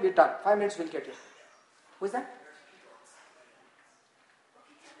 minutes. Okay, we're done. 5 minutes we'll get you. Who's that?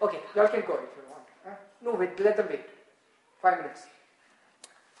 Okay, y'all can go if you want. No, wait, let them wait. 5 minutes.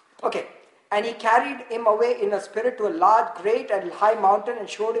 Okay. And he carried him away in a spirit to a large, great and high mountain and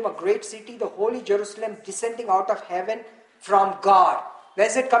showed him a great city, the holy Jerusalem, descending out of heaven from God. Where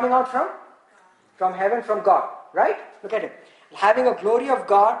is it coming out from? From heaven, from God. Right? Look at it. Having a glory of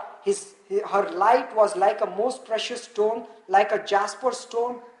God, her light was like a most precious stone, like a jasper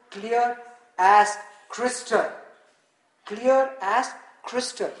stone, clear as crystal. Clear as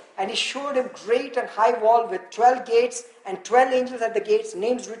crystal. And he showed him great and high wall with 12 gates and 12 angels at the gates,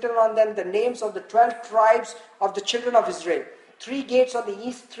 names written on them, the names of the 12 tribes of the children of Israel. 3 gates on the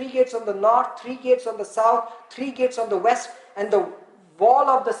east, 3 gates on the north, 3 gates on the south, 3 gates on the west, and the wall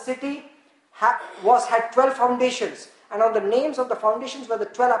of the city had 12 foundations. And on the names of the foundations were the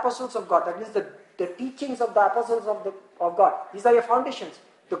 12 apostles of God. That is the teachings of the apostles of God. These are your foundations.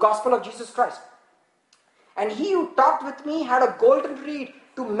 The gospel of Jesus Christ. And he who talked with me had a golden reed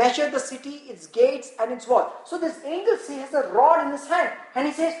to measure the city, its gates and its wall. So this angel has a rod in his hand. And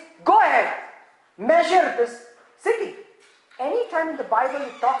he says, go ahead, measure this city. Anytime in the Bible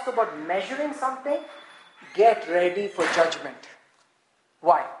it talks about measuring something, get ready for judgment.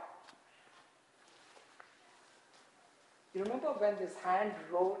 Why? You remember when this hand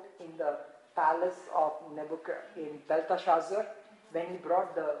wrote in the palace of Nebuchadnezzar, in Belteshazzar, when he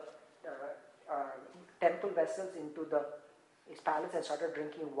brought the temple vessels into his palace and started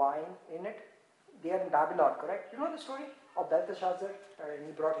drinking wine in it? They are in Babylon, correct? You know the story of Belteshazzar?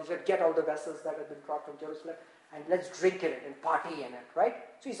 He said, get all the vessels that have been brought from Jerusalem and let's drink in it and party in it, right?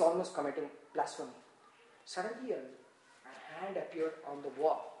 So he's almost committing blasphemy. Suddenly a hand appeared on the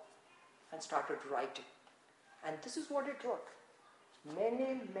wall and started writing. And this is what it wrote.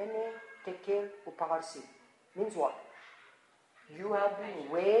 Mene, mene, tekel, uparsi. Means what? You have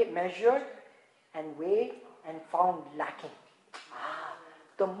been measured and weighed and found lacking.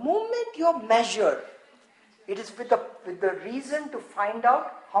 The moment you're measured, it is with the reason to find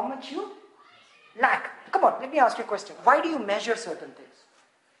out how much you lack. Come on, let me ask you a question. Why do you measure certain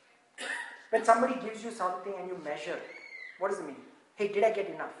things? When somebody gives you something and you measure it, what does it mean? Hey, did I get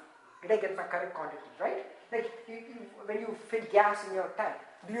enough? Did I get my correct quantity, right? Like when you fill gas in your tank,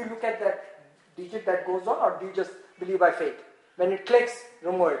 do you look at that digit that goes on, or do you just believe by faith? When it clicks,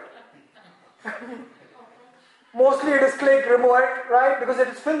 remove it. Mostly it is click, remove it, right? Because it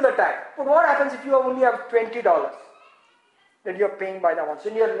is filled the tank. But what happens if you only have $20? Then you're paying by that one. So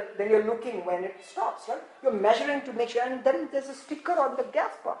then you're looking when it stops, right? You're measuring to make sure, and then there's a sticker on the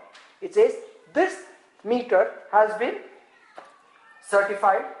gas pump. It says, this meter has been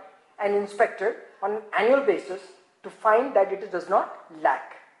certified and inspected on an annual basis to find that it does not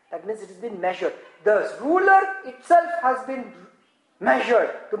lack. That means it has been measured. The ruler itself has been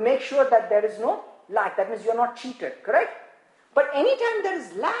measured to make sure that there is no lack. That means you're not cheated, correct? But anytime there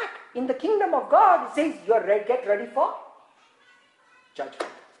is lack in the kingdom of God, it says get ready for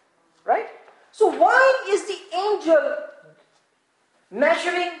judgment. Right? So why is the angel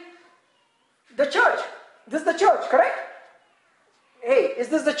measuring the church? This is the church, correct? Hey, is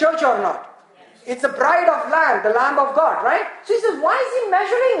this the church or not? Yes. It's the bride of Lamb, the Lamb of God, right? So he says, why is he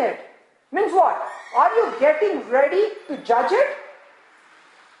measuring it? Means what? Are you getting ready to judge it?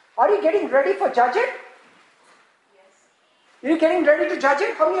 Are you getting ready for judge it? Yes. Are you getting ready to judge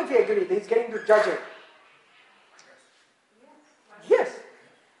it? How many of you agree that he's getting to judge it? Yes.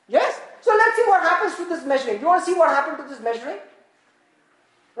 Yes. So let's see what happens to this measuring. You want to see what happened to this measuring?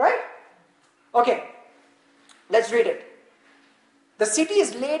 Right? Okay. Let's read it. The city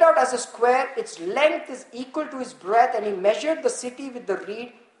is laid out as a square. Its length is equal to its breadth. And he measured the city with the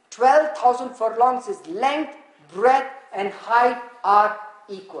reed. 12,000 furlongs. Its length, breadth and height are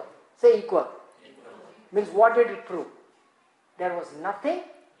equal. Say equal. Means what did it prove? There was nothing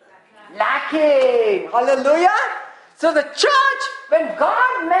lacking. Hallelujah. So the church, when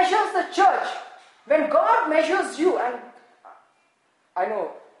God measures the church, when God measures you, and I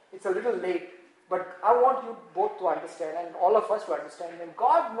know it's a little late, but I want you both to understand, and all of us to understand, when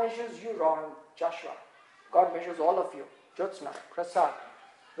God measures you wrong, Joshua, God measures all of you, Jyotsna, Prasad,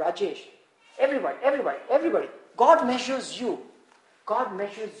 Rajesh, everybody. God measures you. God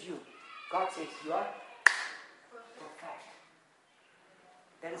measures you. God says you are perfect.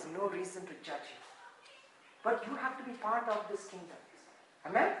 There is no reason to judge you. But you have to be part of this kingdom.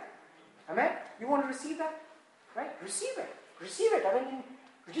 Amen? Amen? You want to receive that? Right? Receive it. Receive it. I mean,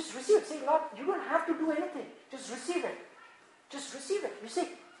 just receive it. Say, Lord, you don't have to do anything. Just receive it. Just receive it. You say,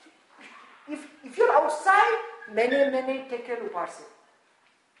 if you're outside, many tekel uparse.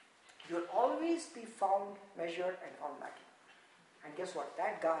 You'll always be found, measured, and found lacking. And guess what?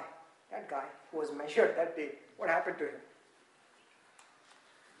 That guy who was measured that day, what happened to him?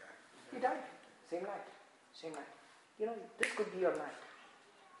 He died. Same night. You know, this could be your night.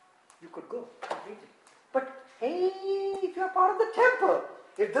 You could go completely. But hey, if you are part of the temple,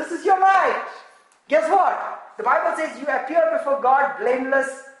 if this is your night, guess what? The Bible says you appear before God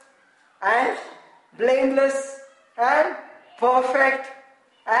blameless and perfect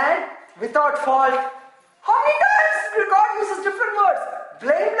and without fault. How many times God uses different words?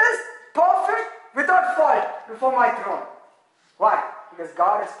 Blameless, perfect, without fault before my throne. Why? Because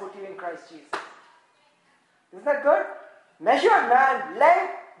God has put you in Christ Jesus. Isn't that good? Measured man,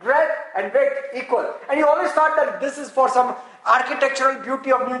 length, breadth and width equal. And you always thought that this is for some architectural beauty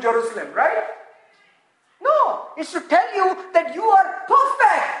of New Jerusalem, right? No, it's to tell you that you are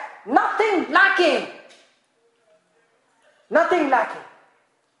perfect. Nothing lacking. Nothing lacking.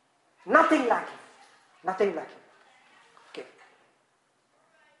 Nothing lacking. Nothing lacking. Okay.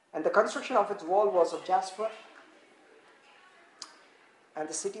 And the construction of its wall was of jasper. And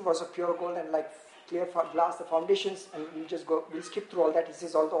the city was of pure gold and like clear glass, the foundations, and we'll skip through all that. He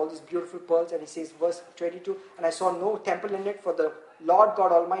says all these beautiful pearls, and he says verse 22, and I saw no temple in it, for the Lord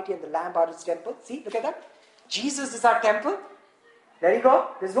God Almighty and the Lamb are its temple. See, look at that. Jesus is our temple. There you go.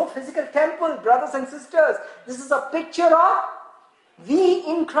 There's no physical temple, brothers and sisters. This is a picture of we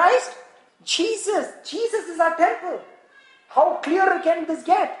in Christ. Jesus is our temple. How clearer can this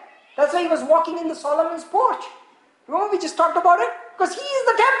get? That's why he was walking in the Solomon's porch. Remember we just talked about it? Because he is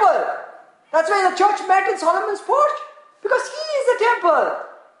the temple. That's why the church met in Solomon's porch. Because he is the temple.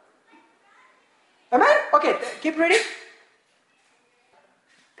 Amen? Okay, keep reading.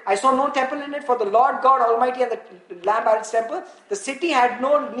 I saw no temple in it, for the Lord God Almighty and the Lamb are its temple. The city had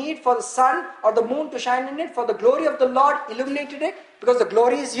no need for the sun or the moon to shine in it, for the glory of the Lord illuminated it, because the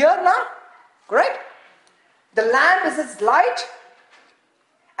glory is here now. Correct? The Lamb is its light,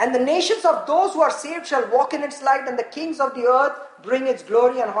 and the nations of those who are saved shall walk in its light, and the kings of the earth bring its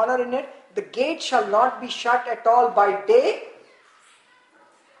glory and honor in it. The gate shall not be shut at all by day,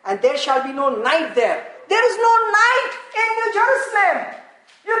 and there shall be no night there. There is no night in New Jerusalem.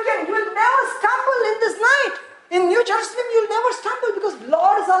 You will never stumble in this night. In New Jerusalem, you'll never stumble because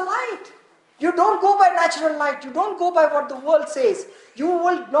Lord is our light. You don't go by natural light. You don't go by what the world says. You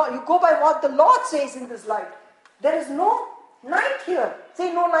go by what the Lord says in this light. There is no night here.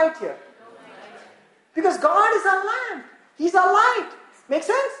 Say no night here. Because God is our lamp. He's our light. Make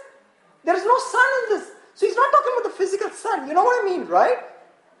sense? There is no sun in this. So he's not talking about the physical sun. You know what I mean, right?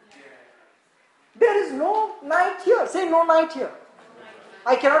 There is no night here. Say no night here.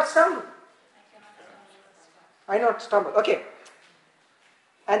 I cannot stumble. I not stumble. Okay.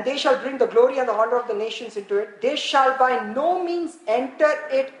 And they shall bring the glory and the honor of the nations into it. They shall by no means enter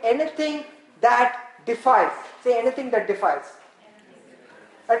it anything that defiles. Say anything that defiles.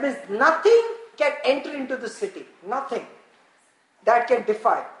 That means nothing can enter into the city. Nothing that can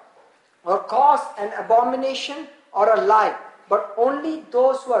defile or cause an abomination or a lie, but only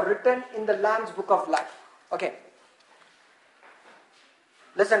those who are written in the Lamb's book of life. Okay.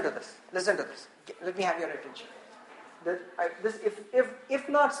 Listen to this. Listen to this. Let me have your attention. If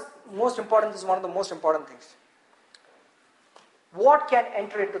not most important, this is one of the most important things. What can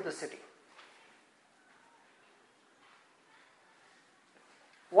enter into the city?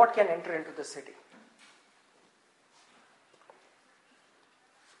 What can enter into the city?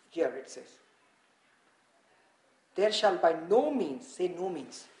 Here it says, there shall by no means, say no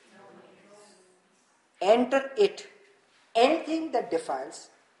means, enter it anything that defiles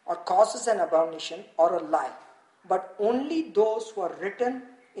or causes an abomination or a lie, but only those who are written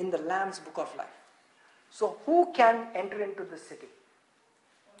in the Lamb's book of life. So who can enter into the city?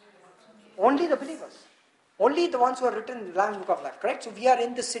 Only the believers. Only the ones who are written in the Lamb's book of life, correct? So we are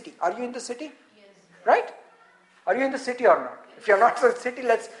in the city. Are you in the city? Yes. Right? Are you in the city or not? If you are not in the city,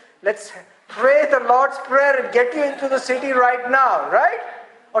 let's pray the Lord's Prayer and get you into the city right now, right?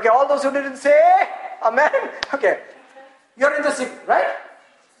 Okay, all those who didn't say Amen. Okay. You're in the city, right?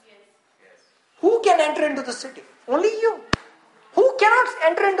 Yes. Who can enter into the city? Only you. Who cannot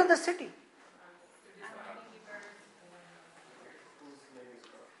enter into the city?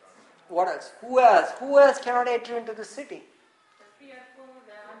 What else? Who else? Who else cannot enter into the city? The fearful,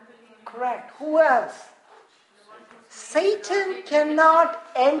 the unbelieving. Correct. Who else? Satan cannot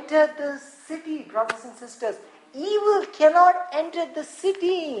enter the city, brothers and sisters. Evil cannot enter the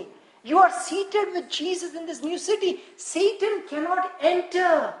city. You are seated with Jesus in this new city. Satan cannot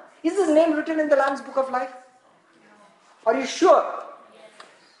enter. Is his name written in the Lamb's book of life? Are you sure?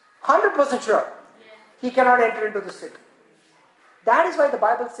 100% sure. He cannot enter into the city. That is why the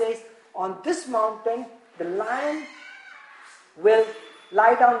Bible says, on this mountain, the lion will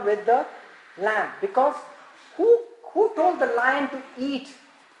lie down with the lamb. Because who told the lion to eat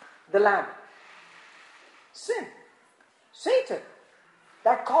the lamb? Sin. Satan.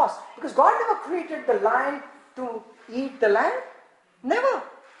 That caused. Because God never created the lion to eat the lamb. Never.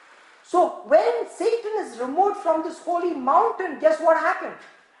 So when Satan is removed from this holy mountain, guess what happened?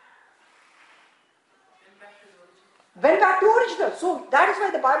 Went back to original. So that is why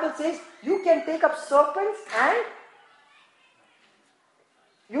the Bible says you can take up serpents and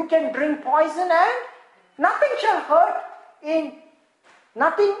you can drink poison and nothing shall hurt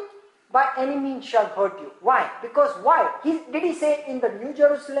nothing by any means shall hurt you. Why? Because why? Did he say in the New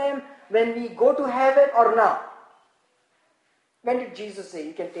Jerusalem when we go to heaven or now? When did Jesus say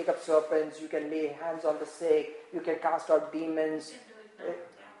you can take up serpents, you can lay hands on the sick, you can cast out demons?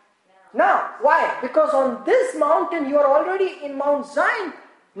 Now, why? Because on this mountain you are already in Mount Zion.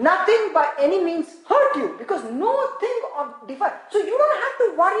 Nothing by any means hurt you. Because nothing of defile. So you don't have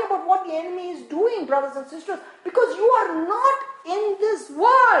to worry about what the enemy is doing, brothers and sisters. Because you are not in this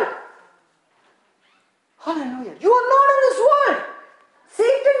world. Hallelujah. You are not in this world.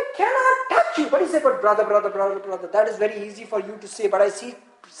 Satan cannot touch you. But he said, but brother, that is very easy for you to say. But I see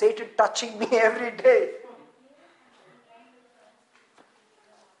Satan touching me every day.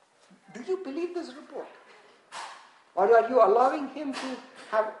 Do you believe this report? Or are you allowing him to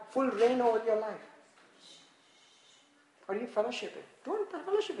have full reign over your life? Or you fellowship him? Don't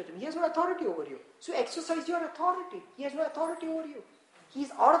fellowship with him. He has no authority over you. So exercise your authority. He has no authority over you.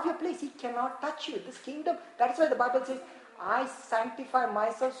 He's out of your place. He cannot touch you. This kingdom, that is why the Bible says, I sanctify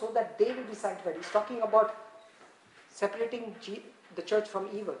myself so that they will be sanctified. He's talking about separating the church from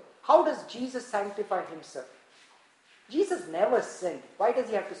evil. How does Jesus sanctify himself? Jesus never sinned. Why does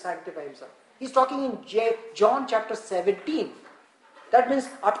he have to sanctify himself? He's talking in John chapter 17. That means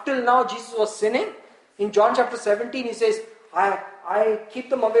up till now Jesus was sinning. In John chapter 17 he says, I keep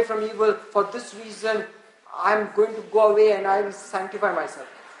them away from evil. For this reason I'm going to go away and I will sanctify myself.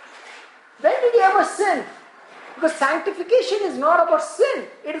 When did he ever sin? Because sanctification is not about sin.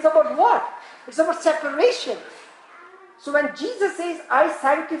 It is about what? It's about separation. So when Jesus says, I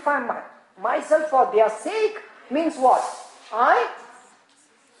sanctify myself for their sake, means what? I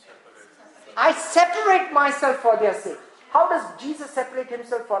I separate myself for their sake. How does Jesus separate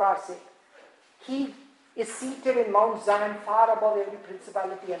himself for our sake? He is seated in Mount Zion far above every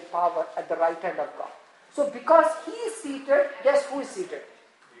principality and power at the right hand of God. So because he is seated, guess who is seated?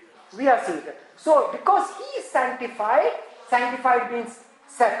 We are seated. So because he is sanctified, sanctified means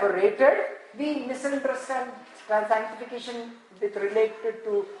separated, we misunderstand sanctification with related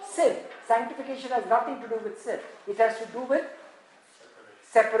to sin. Sanctification has nothing to do with sin. It has to do with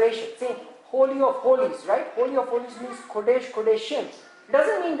separation. Say, Holy of Holies, right? Holy of Holies means Kodesh, Kodeshim. It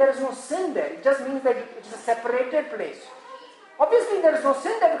doesn't mean there is no sin there. It just means that it's a separated place. Obviously there is no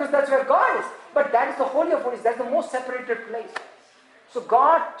sin there because that's where God is. But that is the Holy of Holies. That's the most separated place. So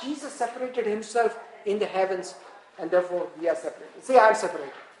God, Jesus separated himself in the heavens and therefore we are separated. Say, I am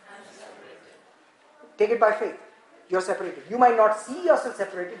separated. Take it by faith. You are separated. You might not see yourself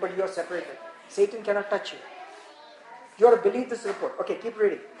separated, but you are separated. Satan cannot touch you. You have to believe this report. Okay, keep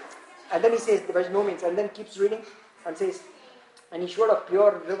reading. And then he says, by no means, and then keeps reading and says, and he showed a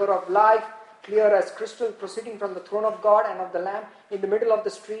pure river of life, clear as crystal, proceeding from the throne of God and of the Lamb, in the middle of the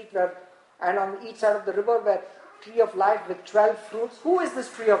street, where, and on each side of the river, were tree of life with 12 fruits. Who is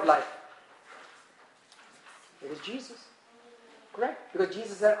this tree of life? It is Jesus. Correct? Because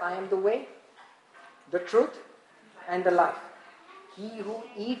Jesus said, I am the way, the truth, and the life. He who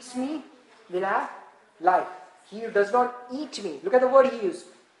eats me will have life. He who does not eat me, look at the word he used,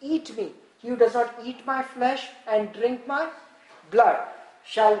 eat me. He who does not eat my flesh and drink my blood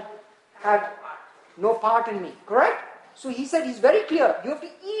shall have no part in me. Correct? So he said, he's very clear. You have to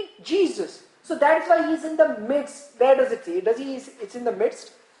eat Jesus. So that is why he's in the midst. Where does it say? It's in the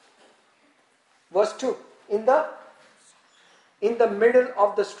midst. Verse 2. In the middle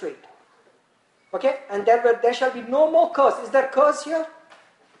of the street. Okay? And there shall be no more curse. Is there curse here?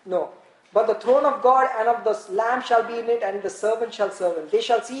 No. But the throne of God and of the Lamb shall be in it, and the servant shall serve him. They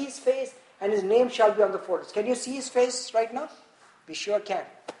shall see his face, and his name shall be on the foreheads. Can you see his face right now? We sure can.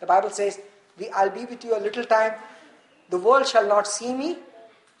 The Bible says, I'll be with you a little time. The world shall not see me,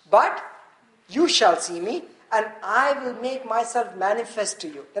 but you shall see me, and I will make myself manifest to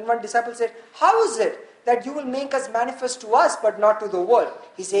you. Then one disciple said, how is it that you will make us manifest to us, but not to the world?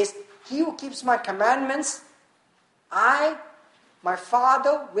 He says, he who keeps my commandments, my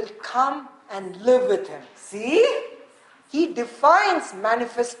Father will come and live with him. See? He defines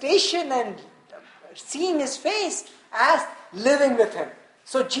manifestation and seeing his face as living with him.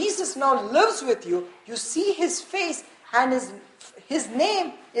 So Jesus now lives with you. You see his face and his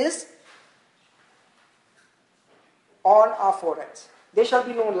name is on our foreheads. There shall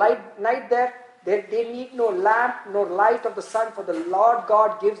be no night there. They need no lamp nor light of the sun, for the Lord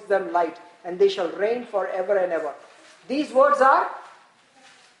God gives them light, and they shall reign forever and ever. These words are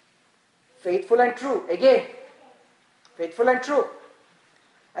faithful and true. Again, faithful and true.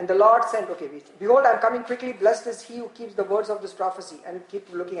 And the Lord said, behold, I am coming quickly. Blessed is he who keeps the words of this prophecy. And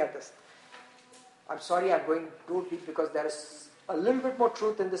keep looking at this. I'm sorry, I'm going too deep because there is a little bit more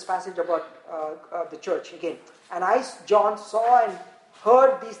truth in this passage about the church again. And I, John, saw and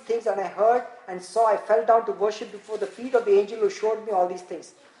heard these things, and I heard and saw. I fell down to worship before the feet of the angel who showed me all these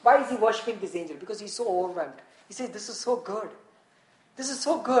things. Why is he worshipping this angel? Because he's so overwhelmed. He says, this is so good. This is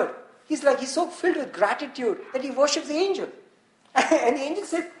so good. He's so filled with gratitude that he worships the angel. And the angel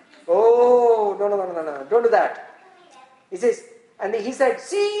said, oh, no, don't do that. He says, and he said,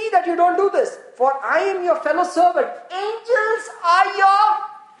 see that you don't do this, for I am your fellow servant. Angels are your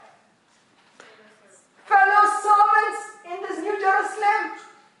fellow servants in this New Jerusalem.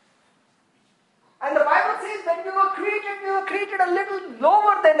 And the Bible says when we were created a little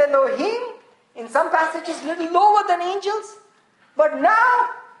lower than Elohim. In some passages, a little lower than angels. But now,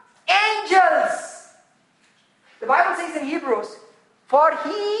 angels. The Bible says in Hebrews, for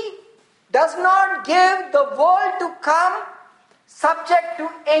he does not give the world to come subject to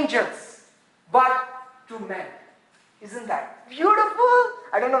angels, but to men. Isn't that beautiful?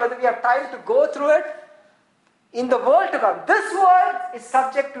 I don't know whether we have time to go through it. In the world to come, this world is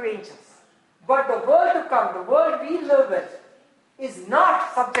subject to angels. But the world to come, the world we live in, is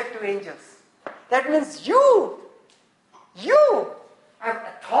not subject to angels. That means you have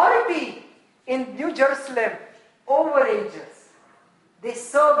authority in New Jerusalem over angels. They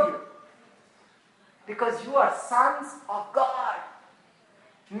serve you because you are sons of God,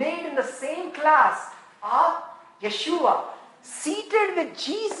 made in the same class of Yeshua, seated with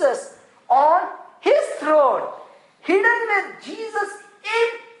Jesus on his throne, hidden with Jesus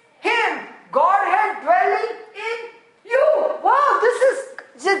in him, Godhead dwelling in you. Wow, this is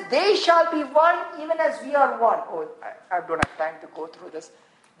they shall be one even as we are one. Oh, I don't have time to go through this.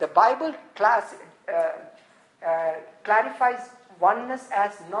 The Bible clarifies oneness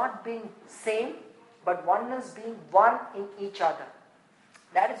as not being same, but oneness being one in each other.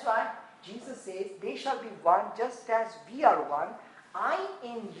 That is why Jesus says, they shall be one just as we are one. I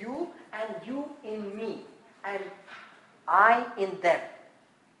in you and you in me, and I in them.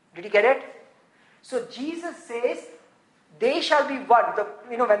 Did you get it? So Jesus says, they shall be one.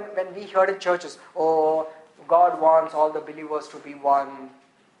 When we heard in churches, oh, God wants all the believers to be one.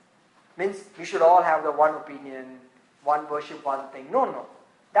 Means we should all have the one opinion, one worship, one thing. No.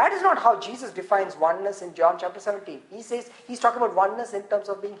 That is not how Jesus defines oneness in John chapter 17. He says, he's talking about oneness in terms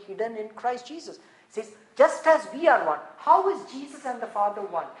of being hidden in Christ Jesus. He says, just as we are one. How is Jesus and the Father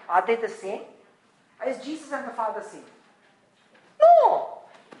one? Are they the same? Is Jesus and the Father same? No.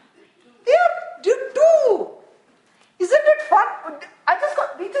 They are two. Isn't it fun?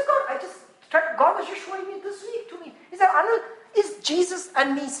 God was just showing me this week to me. He said, Anil, is Jesus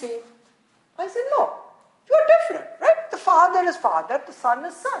and me same? I said, no. You are different, right? The Father is Father, the Son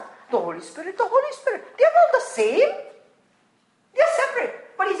is Son. The Holy Spirit, the Holy Spirit. They are not the same. They are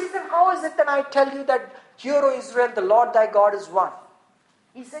separate. But he says, then how is it that I tell you that, hear, O Israel, the Lord thy God is one?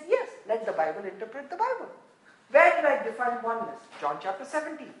 He said, yes, let the Bible interpret the Bible. Where did I define oneness? John chapter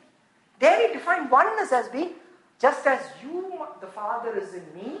 17. There he defined oneness as being, just as you, the Father, is in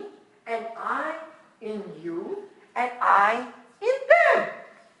me, and I in you, and I in them.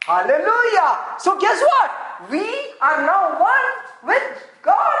 Hallelujah! So guess what? We are now one with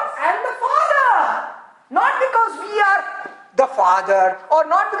God and the Father. Not because we are the Father, or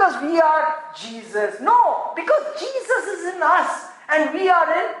not because we are Jesus. No, because Jesus is in us, and we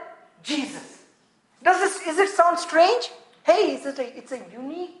are in Jesus. Is it sound strange? Hey, it's a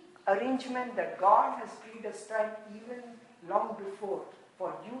unique arrangement that God has predestined even long before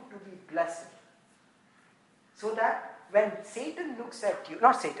for you to be blessed. So that when Satan looks at you,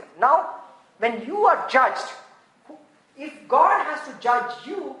 not Satan, now when you are judged, if God has to judge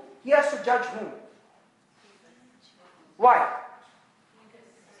you, he has to judge whom? Why?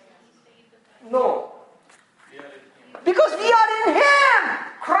 No. Because we are in Him.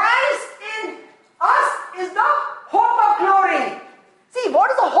 Christ in us is the hope of glory. See,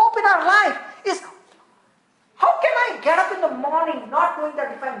 what is the hope in our life? Is how can I get up in the morning not knowing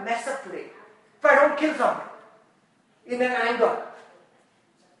that if I mess up today, if I don't kill someone in an anger,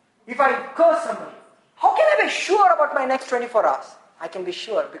 if I curse somebody, how can I be sure about my next 24 hours? I can be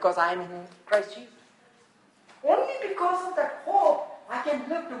sure because I am in Christ Jesus. Only because of that hope I can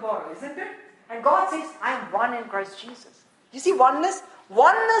live tomorrow, isn't it? And God says, I am one in Christ Jesus. You see, oneness?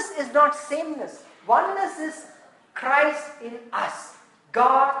 Oneness is not sameness. Oneness is Christ in us,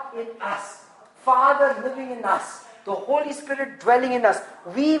 God in us, Father living in us, the Holy Spirit dwelling in us.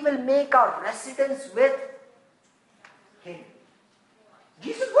 We will make our residence with Him.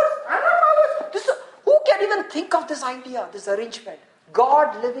 Jesus, who can even think of this idea, this arrangement?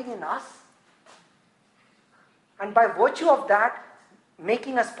 God living in us. And by virtue of that,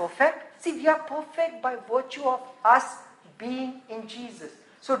 making us perfect. See, we are perfect by virtue of us being in Jesus.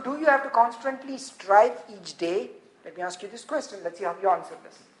 So do you have to constantly strive each day? Let me ask you this question. Let's see how you answer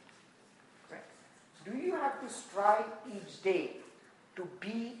this. Right. Do you have to strive each day to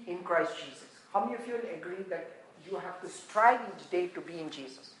be in Christ Jesus? How many of you will agree that you have to strive each day to be in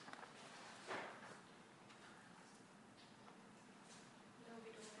Jesus? No,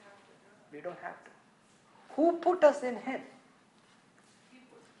 we don't have to. We don't have to. Who put us in Him?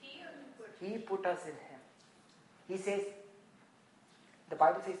 He put us in Him. He says, the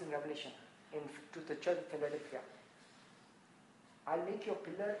Bible says in Revelation, to the church of Philadelphia, I'll make you a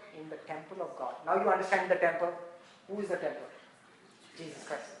pillar in the temple of God. Now you understand the temple. Who is the temple? Jesus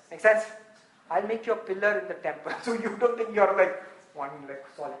Christ. Make sense? I'll make you a pillar in the temple. So you don't think you're like one like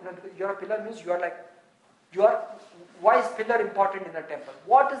solid. No, you're a pillar means why is pillar important in the temple?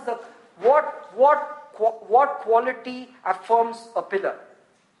 What quality affirms a pillar?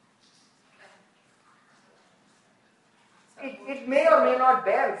 It may or may not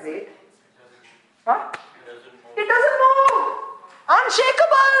bear weight. Huh? It doesn't move.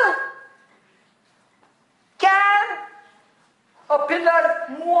 Unshakable. Can a pillar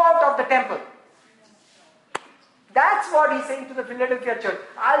move out of the temple? That's what he's saying to the Philadelphia church.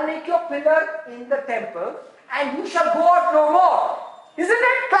 I'll make you a pillar in the temple and you shall go out no more. Isn't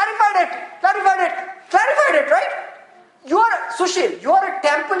it? Clarified it, right? You are Sushil. You are a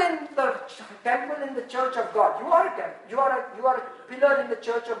temple in the church of God. You are a temple. You are a pillar in the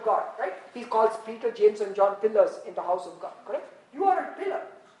church of God, right? He calls Peter, James, and John pillars in the house of God, correct? You are a pillar.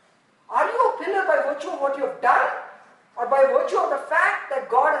 Are you a pillar by virtue of what you have done, or by virtue of the fact that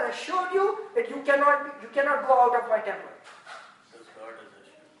God has assured you that you cannot go out of my temple?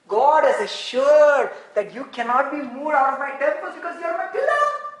 God is assured that you cannot be moved out of my temple because you are my pillar.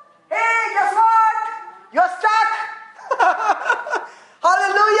 Hey, guess what? You're stuck.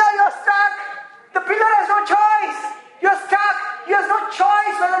 Hallelujah, you're stuck. The pillar has no choice. You're stuck. He has no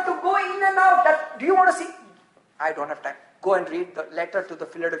choice whether to go in and out. Do you want to see? I don't have time. Go and read the letter to the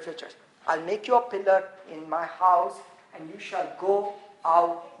Philadelphia church. I'll make you a pillar in my house and you shall go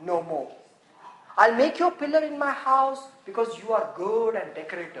out no more. I'll make you a pillar in my house because you are good and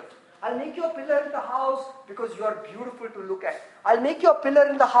decorative. I'll make you a pillar in the house because you are beautiful to look at. I'll make you a pillar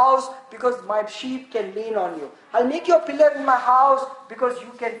in the house because my sheep can lean on you. I'll make you a pillar in my house because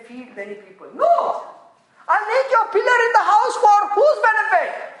you can feed many people. No! I'll make you a pillar in the house for whose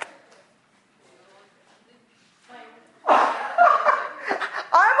benefit?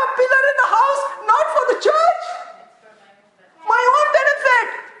 I'm a pillar in the house not for the church. My own benefit.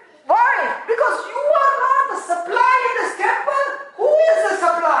 Why? Because you are not the supply in this temple. Who is the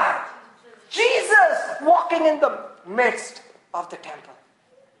supply? Jesus walking in the midst of the temple.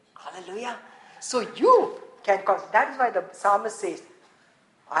 Hallelujah. So you can cause. That is why the psalmist says,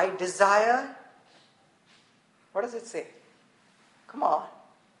 I desire. What does it say? Come on.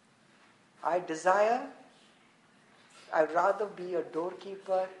 I'd rather be a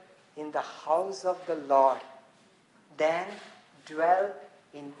doorkeeper in the house of the Lord than dwell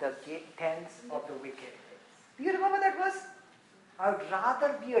in the tents of the wicked. Do you remember that verse? I would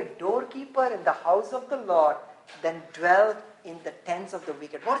rather be a doorkeeper in the house of the Lord than dwell in the tents of the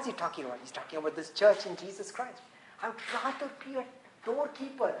wicked. What is he talking about? He's talking about this church in Jesus Christ. I would rather be a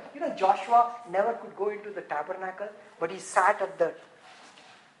doorkeeper. You know, Joshua never could go into the tabernacle, but he sat at the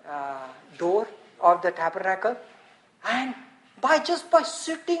door of the tabernacle, and by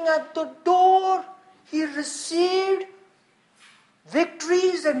sitting at the door, he received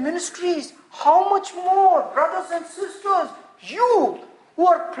victories and ministries. How much more, brothers and sisters, you who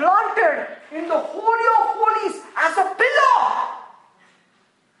are planted in the Holy of Holies as a pillar.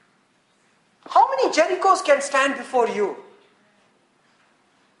 How many Jerichos can stand before you?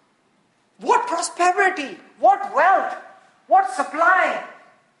 What prosperity, what wealth, what supply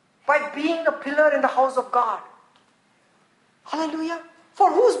by being a pillar in the house of God. Hallelujah.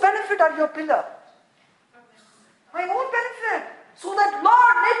 For whose benefit are you a pillar? My own benefit. So that,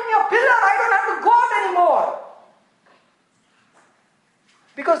 Lord, make me a pillar, I don't have to go out anymore.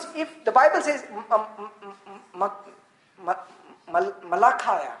 Because if the Bible says,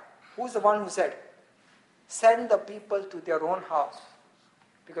 Malachi, who's the one who said, send the people to their own house,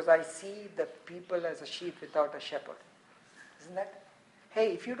 because I see the people as a sheep without a shepherd. Isn't that?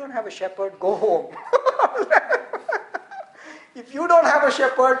 Hey, if you don't have a shepherd, go home. If you don't have a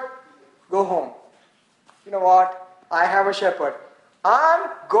shepherd, go home. You know what? I have a shepherd. I'm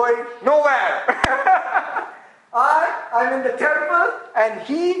going nowhere. I'm in the temple and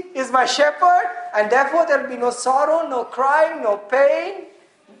he is my shepherd, and therefore there will be no sorrow, no crying, no pain,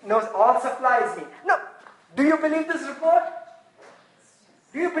 all supplies me. No. Do you believe this report?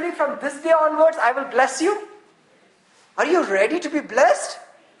 Do you believe from this day onwards I will bless you? Are you ready to be blessed?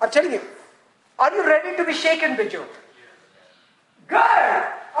 I'm telling you. Are you ready to be shaken, Biju? Good!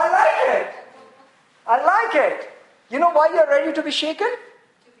 I like it. I like it. You know why you're ready to be shaken?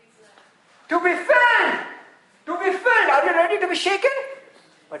 To be filled. To be filled. Are you ready to be shaken?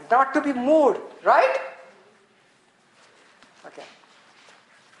 But not to be moved. Right?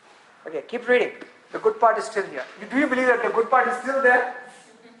 Okay, keep reading. The good part is still here. Do you believe that the good part is still there?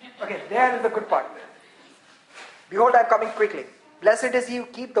 Okay, there is the good part. Behold, I am coming quickly. Blessed is he who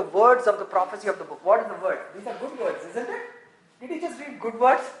keep the words of the prophecy of the book. What is the word? These are good words, isn't it? Did you just read good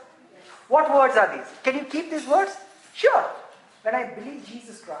words? What words are these? Can you keep these words? Sure. When I believe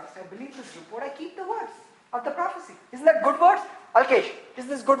Jesus Christ, I believe this report, I keep the words of the prophecy. Isn't that good words? Alkesh, is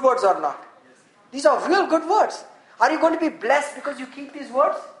this good words or not? These are real good words. Are you going to be blessed because you keep these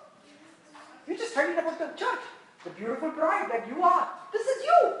words? You just studied about the church. The beautiful bride that you are. This is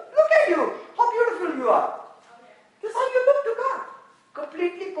you. Look at you. How beautiful you are. This is how you look to God.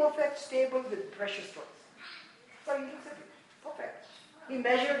 Completely perfect, stable with precious stones. So he looks at you. Perfect. He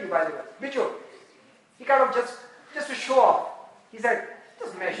measured you, by the way. Bichu. He kind of just to show off. He said,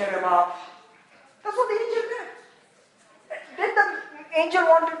 just measure him up. That's what the angel did. Did the angel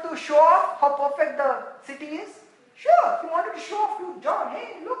wanted to show off how perfect the city is? Sure. He wanted to show off to John.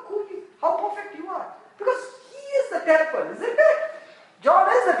 Hey, look how perfect you are. Because he is the temple, isn't it? John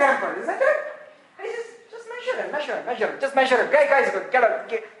is the temple, isn't it? And he says, just measure him. Just measure him. Guys,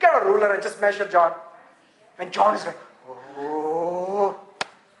 get a ruler and just measure John. And John is like, oh.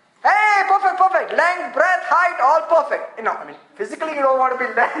 Hey, perfect. Length, breadth, height, all perfect. You know, I mean, physically you don't want to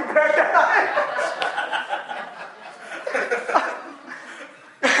be length, breadth, and height.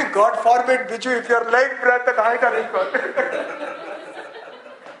 God forbid, Biju, if your leg, breadth and height are equal.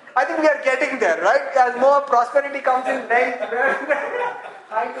 I think we are getting there, right? As more prosperity comes in, length, breadth,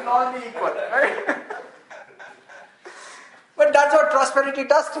 height will all be equal, right? But that's what prosperity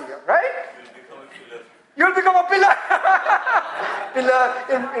does to you, right? You'll become a pillar. Pillar.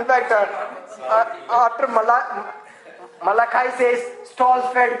 In fact, after Malachi says,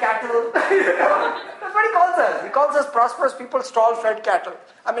 stall-fed cattle. That's what he calls us. He calls us prosperous people, stall-fed cattle.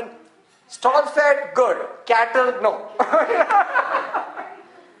 I mean, stall-fed, good. Cattle, no.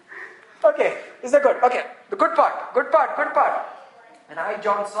 Okay, is that good? Okay, the good part. And I,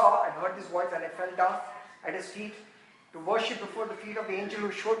 John, saw and heard this voice, and I fell down at his feet to worship before the feet of the angel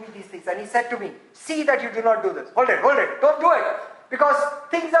who showed me these things. And he said to me, see that you do not do this. Hold it, don't do it. Because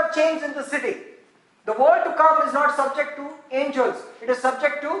things have changed in the city. The world to come is not subject to angels. It is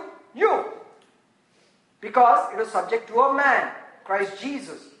subject to you. Because it is subject to a man, Christ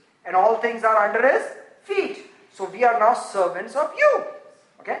Jesus. And all things are under his feet. So we are now servants of you.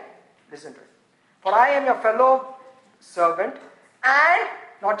 Okay? Listen to it. For I am your fellow servant, and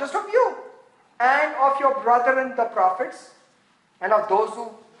not just of you, and of your brethren the prophets, and of those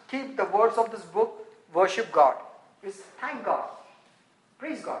who keep the words of this book, worship God. Is thank God.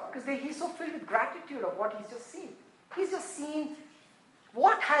 Praise God. Because he's so filled with gratitude of what he's just seen. He's just seen,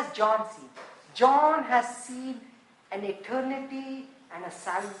 what has John seen? John has seen an eternity and a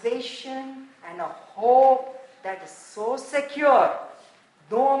salvation and a hope that is so secure.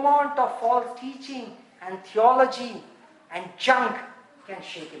 No amount of false teaching and theology and junk can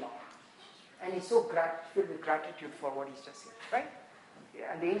shake him off. And he's so filled with gratitude for what he's just seen, right?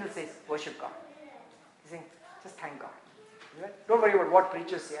 Yeah, and the angel says, worship God. He's saying, just thank God. Right? Don't worry about what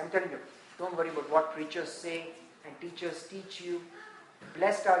preachers say. I'm telling you, don't worry about what preachers say and teachers teach you.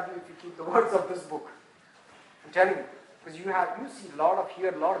 Blessed are you if you keep the words of this book. I'm telling you, because you see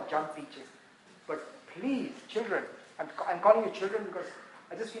hear a lot of junk teaching. But please, children, I'm calling you children because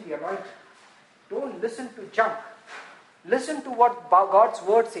I just feel the anointing. Don't listen to junk. Listen to what God's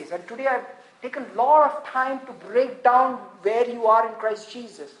word says. And today I've taken a lot of time to break down where you are in Christ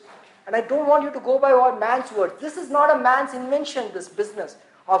Jesus. And I don't want you to go by all man's words. This is not a man's invention, this business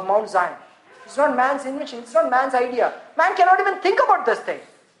of Mount Zion. It's not man's invention. It's not man's idea. Man cannot even think about this thing.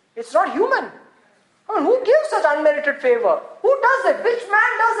 It's not human. I mean, who gives such unmerited favor? Who does it? Which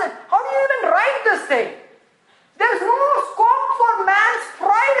man does it? How do you even write this thing? There is no scope for man's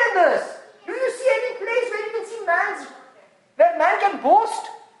pride in this. Do you see any place where you can see where man can boast?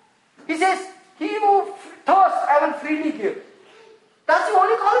 He says, he who thirsts, I will freely give. That's the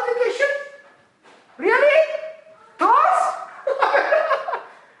only qualification? Really? Thirst?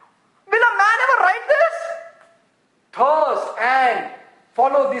 Will a man ever write this? Thirst and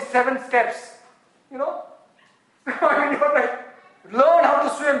follow these 7 steps. You know? I mean, you're like, learn how to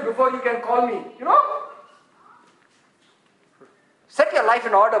swim before you can call me. You know? Set your life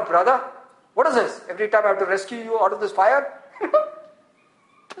in order, brother. What is this? Every time I have to rescue you out of this fire?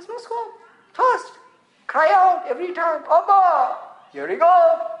 There's no scope. Thirst. Cry out every time. Abba! Here we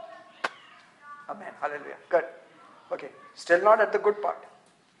go. Amen. Hallelujah. Good. Okay. Still not at the good part.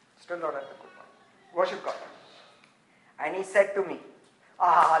 Worship God. And he said to me,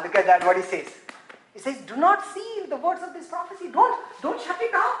 look at that, what he says. He says, do not seal the words of this prophecy. Don't shut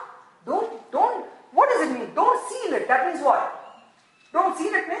it down. Don't. What does it mean? Don't seal it. That means what? Don't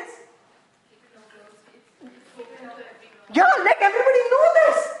seal it means? Yeah, let everybody know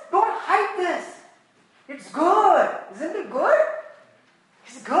this. Don't hide this. It's good. Isn't it good?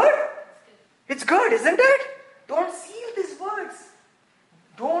 It's good. It's good, isn't it? Don't seal these words.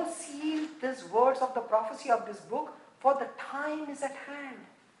 Don't seal these words of the prophecy of this book, for the time is at hand.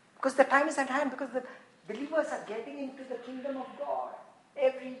 Because the time is at hand, because the believers are getting into the kingdom of God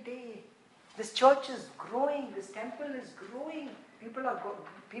every day. This church is growing. This temple is growing.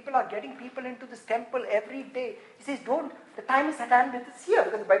 People are getting people into this temple every day. He says, the time is at hand, it's here.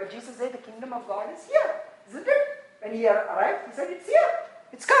 Because the Bible, Jesus said the kingdom of God is here. Isn't it? When he arrived, he said it's here.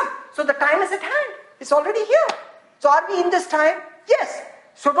 It's come. So the time is at hand. It's already here. So are we in this time? Yes.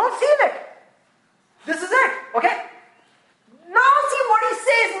 So don't seal it. This is it. Okay? Now see what he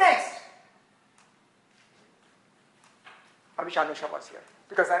says next. I wish Anusha was here.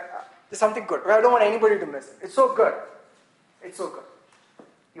 Because there's something good. I don't want anybody to miss it. It's so good. It's so good.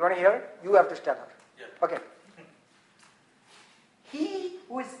 You want to hear it? You have to tell her. Yeah. Okay. He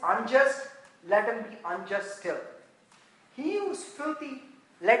who is unjust, let him be unjust still. He who is filthy,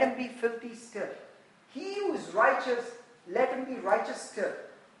 let him be filthy still. He who is righteous, let him be righteous still.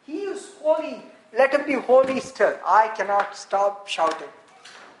 He who is holy, let him be holy still. I cannot stop shouting.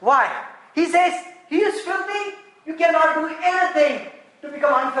 Why? He says, he is filthy, you cannot do anything. to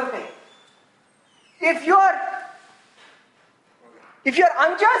become unfulfilled. If you're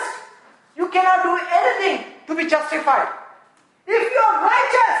unjust, you cannot do anything to be justified. If you're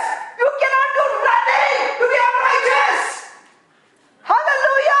righteous, you cannot do nothing to be unrighteous.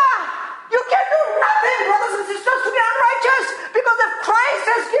 Hallelujah! You can do nothing, brothers and sisters, to be unrighteous. Because if Christ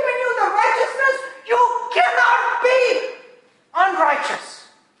has given you the righteousness, you cannot be unrighteous.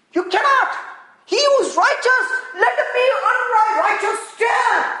 You cannot. He who is righteous, let him be unrighteous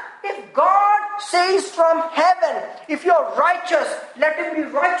still. If God says from heaven, if you're righteous, let him be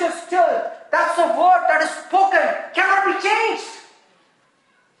righteous still. That's a word that is spoken, cannot be changed.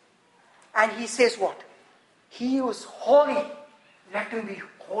 And he says what? He who is holy, let him be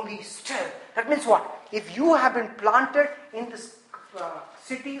holy still. That means what? If you have been planted in this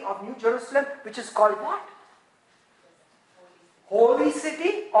city of New Jerusalem, which is called what? Holy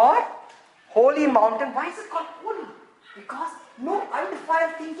city or holy mountain. Why is it called holy? Because no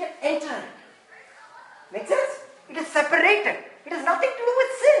undefiled thing can enter. Make sense? It is separated. It has nothing to do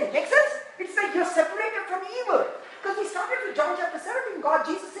with sin. Make sense? It's like you're separated from evil. Because we started with John chapter 17. God,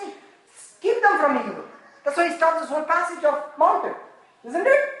 Jesus saying, keep them from evil. That's why he starts this whole passage of mountain. Isn't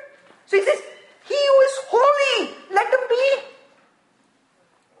it? So he says, he who is holy, let him be.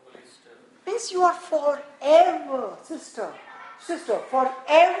 Means you are forever, sister,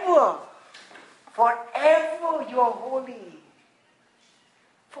 forever. Forever you are holy.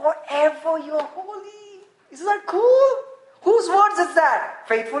 Forever you are holy. Isn't that cool? Whose words is that?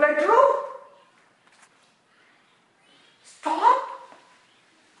 Faithful and true. Stop.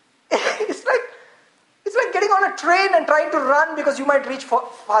 It's like getting on a train and trying to run because you might reach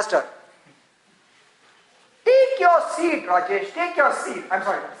faster. Take your seat, Rajesh. Take your seat. I'm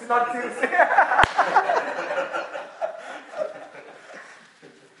sorry. It's not serious.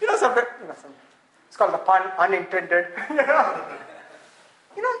 Sometimes, it's called the pun unintended.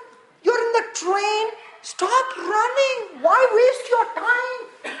 You're in the train. Stop running. Why waste your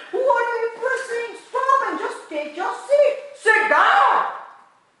time? Who are you impressing? Stop and just take your seat. Sit down.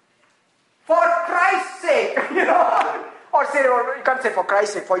 For Christ's sake, or you can't say for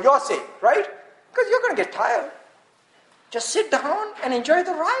Christ's sake, for your sake, right? Because you're going to get tired. Just sit down and enjoy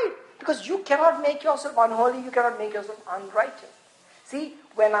the ride. Because you cannot make yourself unholy, you cannot make yourself unrighteous. See,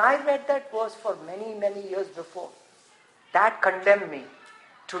 when I read that verse for many, many years before, that condemned me.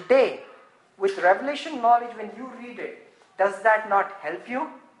 Today, with revelation knowledge, when you read it, does that not help you?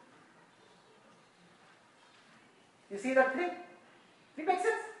 You see that thing? It makes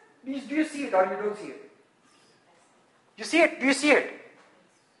sense? Do you see it or you don't see it? You see it? Do you see it?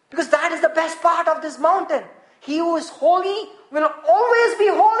 Because that is the best part of this mountain. He who is holy will always be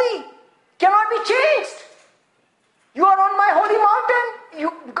holy. Cannot be changed. You are on my holy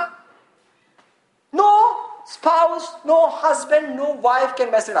mountain. No spouse, no husband, no wife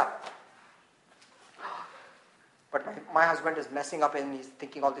can mess it up. But my husband is messing up and he's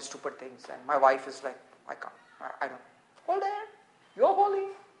thinking all these stupid things. And my wife is like, I can't. I don't. Hold on. You're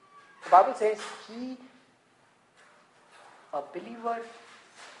holy. The Bible says unbeliever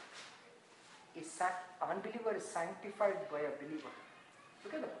is sanctified by a believer.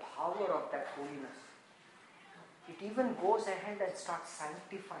 Look at the power of that holiness. It even goes ahead and starts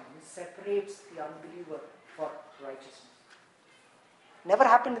sanctifying. It separates the unbeliever for righteousness. Never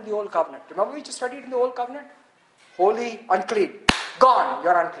happened in the Old Covenant. Remember we just studied in the Old Covenant? Holy, unclean. Gone,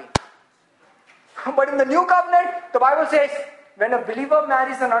 you're unclean. But in the New Covenant, the Bible says, when a believer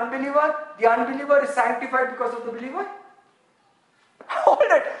marries an unbeliever, the unbeliever is sanctified because of the believer. Hold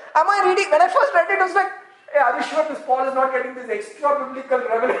it. Am I reading? When I first read it, I was like, hey, are you sure this Paul is not getting these extra biblical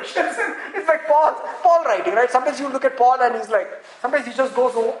revelations? It's like Paul writing, right? Sometimes you look at Paul and he's like, sometimes he just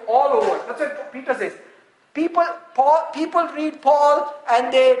goes all over. That's what Peter says. People read Paul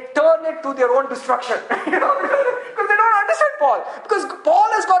and they turn it to their own destruction. Because they don't understand Paul. Because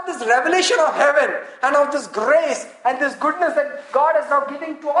Paul has got this revelation of heaven and of this grace and this goodness that God is now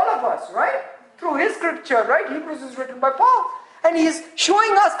giving to all of us, right? Through his scripture, right? Hebrews is written by Paul. And he's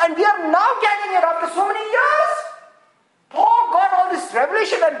showing us, and we are now getting it after so many years. Paul got all this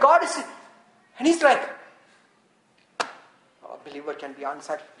revelation and God is... And he's like, a believer can be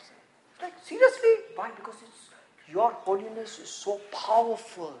unsatisfied. Like, seriously? Why? Because your holiness is so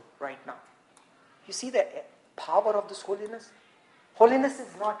powerful right now. You see the power of this holiness? Holiness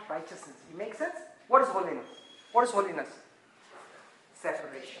is not righteousness. It makes sense? What is holiness? What is holiness?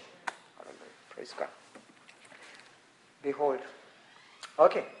 Separation. Hallelujah. Praise God. Behold.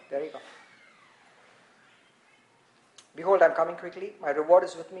 Okay, there you go. Behold, I am coming quickly. My reward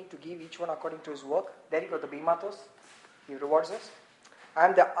is with me to give each one according to his work. There you go, the Bimatos. He rewards us. I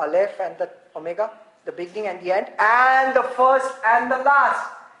am the Aleph and the Omega, the beginning and the end, and the first and the last.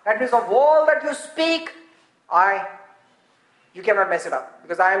 That means of all that you speak, you cannot mess it up,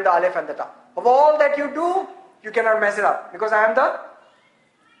 because I am the Aleph and the Ta. Of all that you do, you cannot mess it up, because I am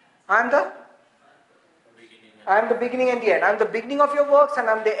the beginning and the end. I am the beginning of your works and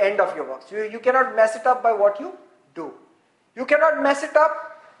I am the end of your works. You cannot mess it up by what you do. You cannot mess it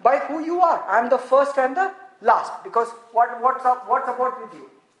up by who you are. I am the first and the last. Because what's about with you?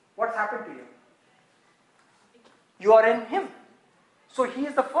 What's happened to you? You are in Him. So He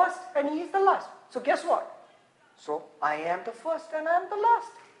is the first and He is the last. So guess what? So I am the first and I am the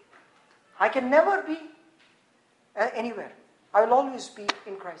last. I can never be anywhere. I will always be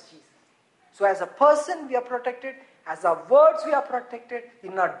in Christ Jesus. So as a person we are protected, as our words we are protected,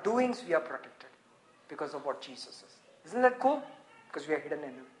 in our doings we are protected because of what Jesus is. Isn't that cool? Because we are hidden in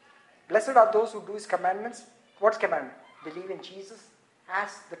Him. Blessed are those who do His commandments. What's commandment? Believe in Jesus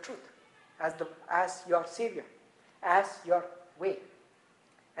as the truth, as your Savior, as your way.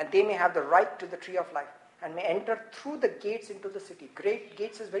 And they may have the right to the tree of life and may enter through the gates into the city. Great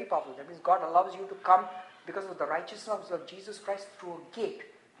gates is very powerful. That means God allows you to come because of the righteousness of Jesus Christ through a gate.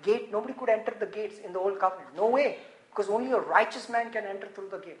 Nobody could enter the gates in the old covenant. No way. Because only a righteous man can enter through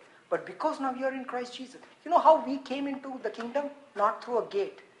the gate. But because now you are in Christ Jesus. You know how we came into the kingdom? Not through a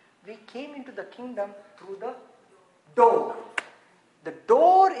gate. We came into the kingdom through the door. The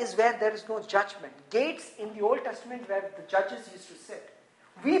door is where there is no judgment. Gates in the Old Testament where the judges used to sit.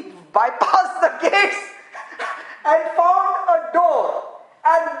 We bypassed the gates and found a door.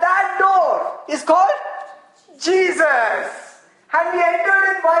 And that door is called Jesus. And we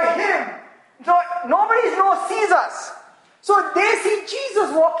entered in by Him. So nobody sees us. So they see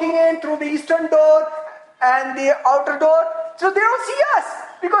Jesus walking in through the eastern door and the outer door. So they don't see us.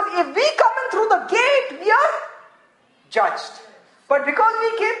 Because if we come in through the gate, we are judged. But because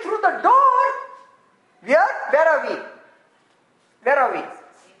we came through the door, where are we? Where are we?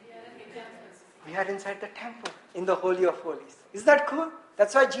 We are inside the temple, in the Holy of Holies. Isn't that cool?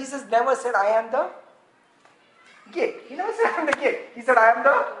 That's why Jesus never said, I am the gate. He never said, I am the gate. He said, I am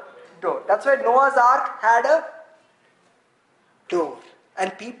the door. That's why Noah's ark had a door.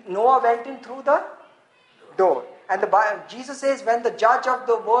 And Noah went in through the door. And Jesus says, when the judge of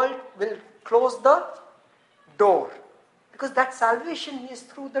the world will close the door. Because that salvation is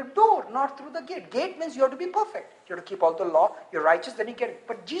through the door, not through the gate. Gate means you have to be perfect. You have to keep all the law. You're righteous, then you get it.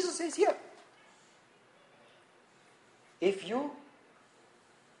 But Jesus says here, if you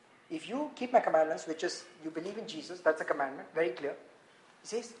keep my commandments, which is you believe in Jesus, that's a commandment, very clear. He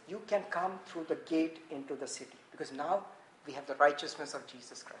says, you can come through the gate into the city. Because now we have the righteousness of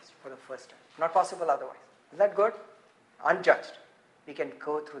Jesus Christ for the first time. Not possible otherwise. Is that good? Unjudged. We can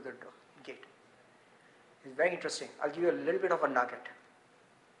go through the gate. It's very interesting. I'll give you a little bit of a nugget.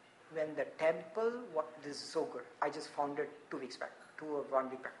 When the temple, this is so good. I just found it 2 weeks back. 2 or 1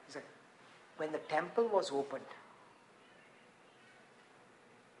 week back. He said, when the temple was opened,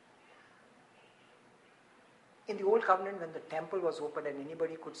 in the Old Covenant, when the temple was opened and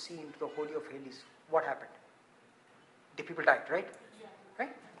anybody could see into the Holy of Holies, what happened? The people died, right? Yeah.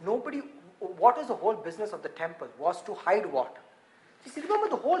 Right? What is the whole business of the temple? Was to hide what? You see, remember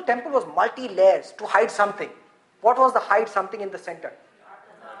the whole temple was multi-layers to hide something. What was the hide something in the center?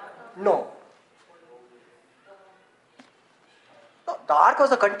 No. The ark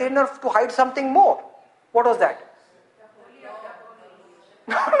was a container to hide something more. What was that?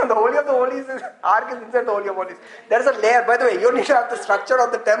 No, the Holy of the Holies ark is inside the Holy of Holies. There is a layer. By the way, you need to have the structure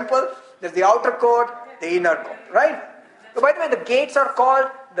of the temple. There's the outer court, the inner court, right? So by the way, the gates are called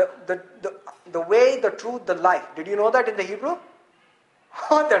the way, the truth, the life. Did you know that in the Hebrew?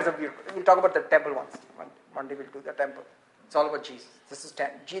 Oh, that's a beautiful. We'll talk about the temple once. One day we'll do the temple. It's all about Jesus.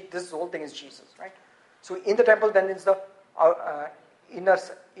 This whole thing is Jesus, right? So in the temple, then it's the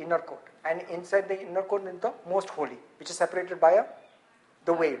inner court, and inside the inner court is the most holy, which is separated by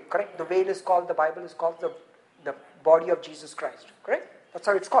the veil. Correct? The veil is called. The Bible is called the body of Jesus Christ. Correct? That's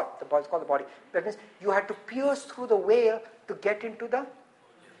how it's called. It's called the body. That means you had to pierce through the veil to get into the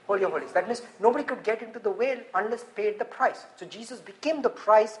Holy of Holies. That means nobody could get into the veil unless paid the price. So Jesus became the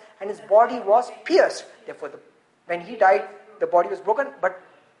price and His body was pierced. Therefore, when He died, the body was broken. But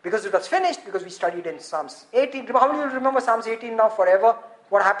because it was finished, because we studied in Psalms 18. How many of you remember Psalms 18 now forever?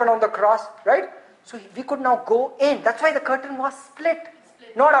 What happened on the cross, right? So we could now go in. That's why the curtain was split.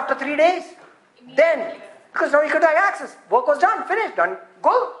 Not after 3 days. Then, because now we could have access. Work was done, finished, done.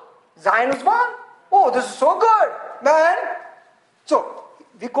 Go. Zion was born. Oh, this is so good, man. So,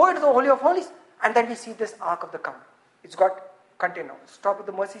 we go into the Holy of Holies, and then we see this Ark of the Covenant. It's got container. Stop at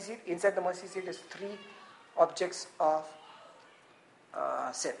the mercy seat. Inside the mercy seat is 3 objects of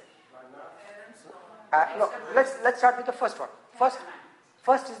sin. No, let's start with the first one.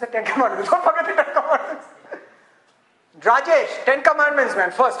 First is the 10 Commandments. Don't forget the 10 Commandments. Rajesh, 10 Commandments,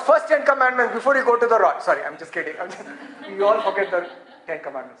 man. First 10 Commandments before you go to the rod. Sorry, I'm just kidding. You all forget the 10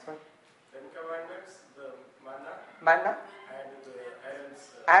 Commandments. Huh? 10 Commandments, the Manna and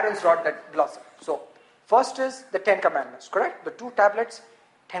the Aaron's rod that blossomed. So, first is the 10 Commandments, correct? The 2 tablets,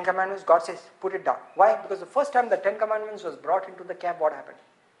 10 Commandments, God says, put it down. Why? Because the first time the 10 Commandments was brought into the camp, what happened?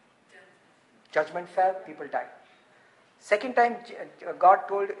 Judgment fell, people died. Second time, God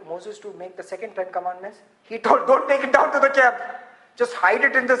told Moses to make the second 10 Commandments. He told, don't take it down to the camp. Just hide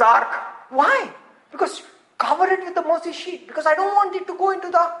it in this ark. Why? Because cover it with the mercy sheet. Because I don't want it to go into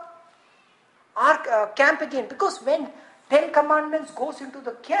the ark camp again. Because when 10 Commandments goes into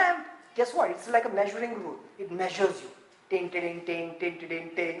the camp, guess what? It's like a measuring rule. It measures you. Ting, ting, ting, ting,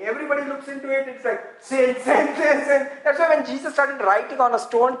 ting, ting. Everybody looks into it. It's like sin. That's why when Jesus started writing on a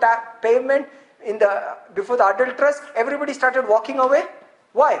stone pavement before the adulteress, everybody started walking away.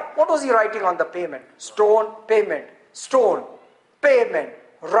 Why? What was he writing on the pavement? Stone, pavement. Stone, pavement.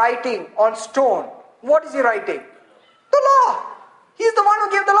 Writing on stone. What is he writing? The law. He's the one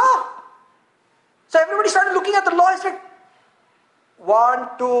who gave the law. So everybody started looking at the law. It's like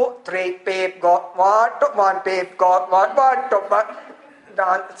 1, 2, 3, pape, God. 1, pape, God. 1, 2, 1.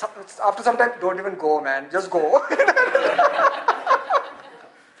 After some time, don't even go, man. Just go.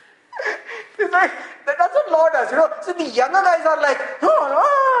 It's like, that's what law does, So the younger guys are like,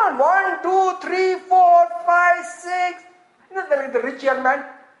 1, 2, 3, 4, 5, 6. The rich young man.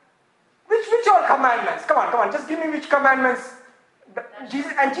 Which all commandments? Come on, just give me which commandments.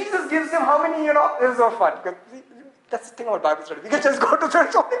 Jesus gives him how many, this is so fun. Because that's the thing about Bible study. We can just go to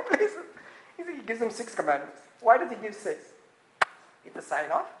so many places. He gives him 6 commandments. Why does he give 6? It's a sign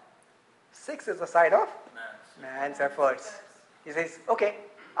of? 6 is a sign of? Man's efforts. He says, okay,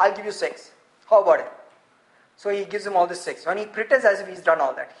 I'll give you 6. How about it? So he gives him all the 6. When he pretends as if he's done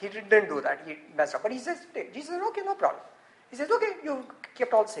all that. He didn't do that. He messed up. But he says, Jesus says, okay, no problem. He says, okay, you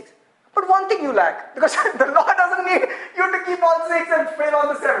kept all 6. But one thing you lack. Because the law doesn't need you to keep all 6 and fail on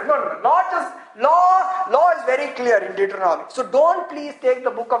the 7. No. Law is very clear in Deuteronomy. So don't please take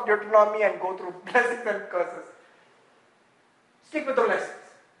the book of Deuteronomy and go through blessings and curses. Stick with the blessings.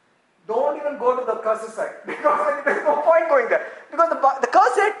 Don't even go to the curses side. Because there's no point going there. Because the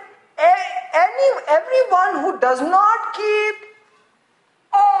curse said, everyone who does not keep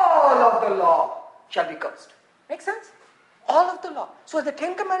all of the law shall be cursed. Make sense? All of the law. So the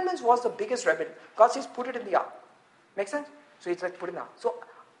 10 Commandments was the biggest rebellion. God says, put it in the ark. Make sense? So it's like, put it in the ark. So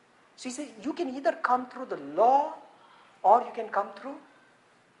he says, you can either come through the law or you can come through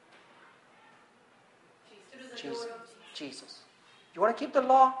Jesus. You want to keep the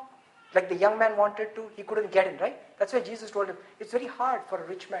law? Like the young man wanted to, he couldn't get in, right? That's why Jesus told him, it's very hard for a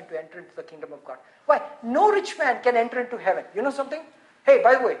rich man to enter into the kingdom of God. Why? No rich man can enter into heaven. You know something? Hey,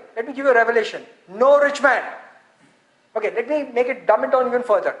 by the way, let me give you a revelation. No rich man. Okay, let me make it, dumb it down even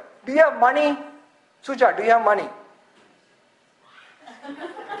further. Do you have money? Suja, do you have money?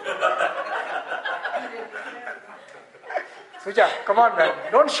 Suja, come on, man.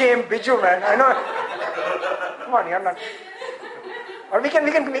 Don't shame Biju, man. I know. Come on, you're not. Or we can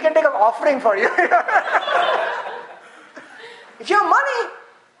take an offering for you. If you have money,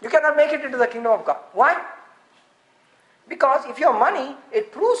 you cannot make it into the kingdom of God. Why? Because if you have money,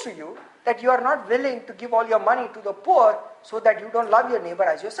 it proves to you that you are not willing to give all your money to the poor so that you don't love your neighbor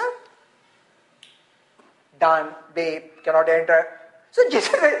as yourself. Done, babe, cannot enter. So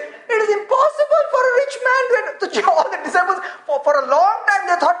Jesus said, it is impossible for a rich man to enter. So all the disciples, for a long time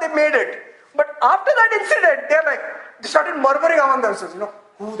they thought they made it. But after that incident, they started murmuring among themselves,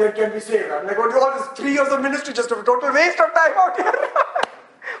 who that can be saved? I'm like, what all this 3 years of ministry, just a total waste of time out here.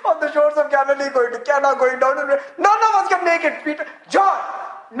 On the shores of Galilee, going to Cana, going down to none of us can make it. Peter, John,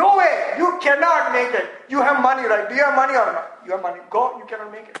 no way, you cannot make it. You have money, right? Do you have money or not? You have money. Go, you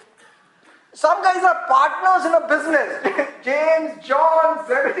cannot make it. Some guys are partners in a business. James, John,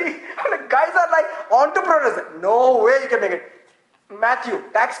 Zebedee. Guys are like entrepreneurs. No way you can make it. Matthew,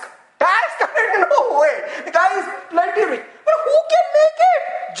 tax collector, no way. The guy is plenty rich. But who can make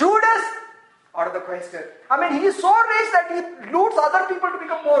it? Judas, out of the question. He is so rich that he loots other people to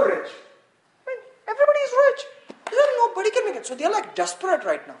become more rich. Everybody is rich. Nobody can make it. So they are like desperate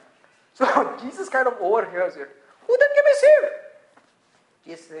right now. So Jesus kind of overhears it. Who then can be saved?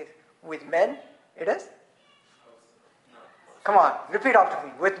 Jesus says, with men it is? Come on, repeat after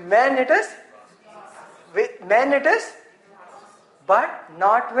me. With men it is? With men it is? But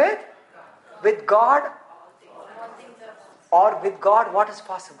not with? With God? Or with God, what is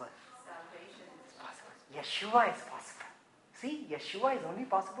possible? Yeshua is possible. See, Yeshua is only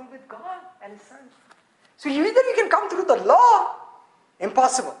possible with God and His Son. So either you can come through the law,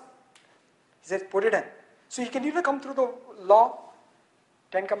 impossible. He says, put it in. So you can either come through the law,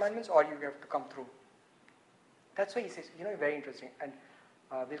 10 commandments, or you have to come through. That's why he says, very interesting. And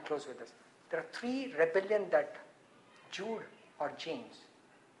we'll close with this. There are 3 rebellions that Jude or James,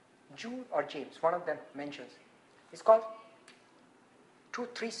 one of them mentions. It's called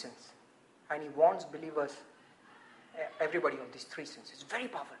 3 sins. And he warns believers, everybody of these 3 sins. It's very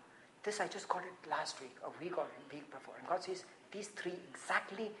powerful. This I just got it last week, a week or a week before. And God says, these 3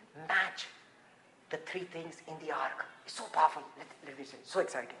 exactly match the 3 things in the ark. It's so powerful. Let me say, it's so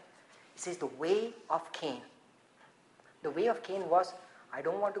exciting. He says the way of Cain. The way of Cain was, I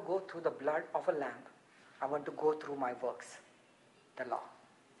don't want to go through the blood of a lamb. I want to go through my works, the law.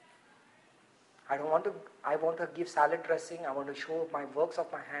 I want to give salad dressing. I want to show my works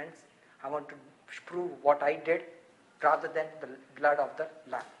of my hands. I want to prove what I did rather than the blood of the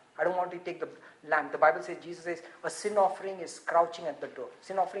lamb. I don't want to take the lamb. The Bible says, Jesus says, a sin offering is crouching at the door.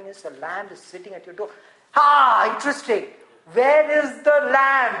 Sin offering is a lamb is sitting at your door. Interesting. Where is the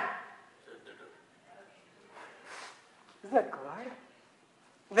lamb? Isn't that good?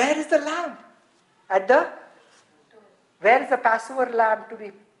 Where is the lamb? Where is the Passover lamb to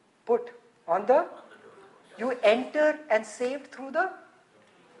be put? On the? You enter and saved through the?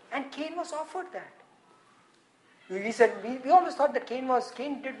 And Cain was offered that. We said, we always thought that Cain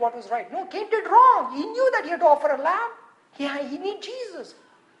did what was right. No, Cain did wrong. He knew that he had to offer a lamb. He needs Jesus.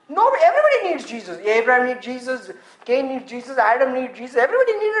 No, everybody needs Jesus. Abraham needs Jesus. Cain needs Jesus. Adam needs Jesus.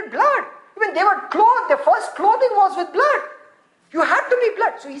 Everybody needed blood. Even they were clothed. Their first clothing was with blood. You had to be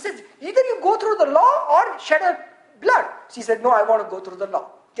blood. So he says, either you go through the law or shed a blood. So he said, no, I want to go through the law.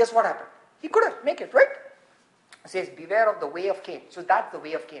 Guess what happened? He couldn't make it, right? He says, beware of the way of Cain. So that's the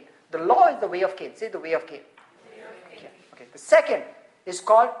way of Cain. The law is the way of Cain. Say the way of Cain. Okay. The second is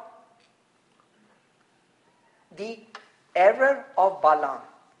called the error of Balaam.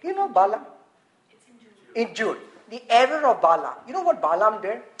 Do you know Balaam? It's in Jude. In Jude. The error of Balaam. You know what Balaam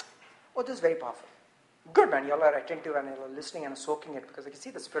did? Oh, this is very powerful. Good, man. You all are attentive and you are listening and soaking it because I can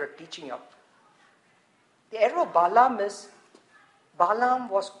see the Spirit teaching you. The error of Balaam is, Balaam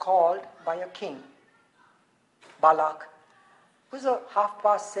was called by a king, Balak, who's a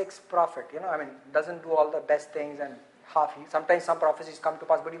 6:30 prophet. Doesn't do all the best things and sometimes some prophecies come to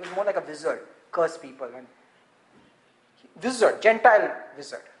pass, but he was more like a wizard, curse people. And wizard, Gentile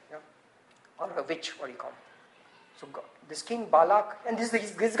wizard. Or a witch, what do you call it? So God, this king Balak, and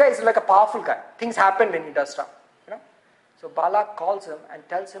this guy is like a powerful guy. Things happen when he does stuff. So Balak calls him and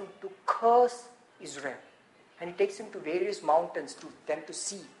tells him to curse Israel. And he takes him to various mountains to them to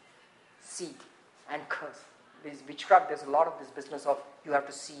see and curse. There's witchcraft, there's a lot of this business of you have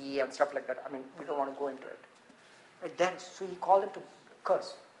to see and stuff like that. We don't want to go into it. But then, so he called him to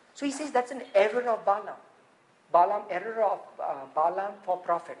curse. So he says that's an error of Balaam. Error of Balaam for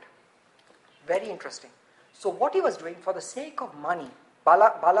prophet. Very interesting. So what he was doing for the sake of money,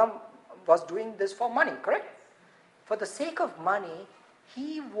 Balaam was doing this for money, correct? For the sake of money,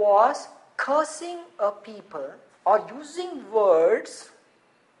 he was cursing a people or using words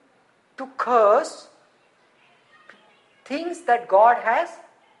to curse things that God has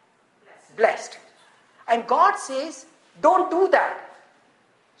blessed. And God says, don't do that.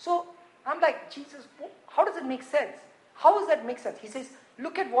 So I'm like, Jesus, how does it make sense? How does that make sense? He says,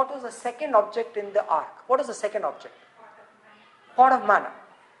 look at what was the second object in the ark. What is the second object? Pot of manna.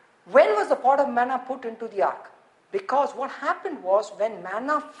 When was the pot of manna put into the ark? Because what happened was when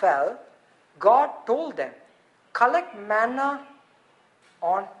manna fell, God told them, collect manna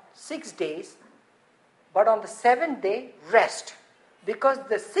on 6 days, but on the 7th day, rest. Because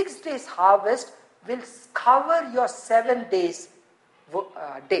the 6 days harvest will cover your 7 days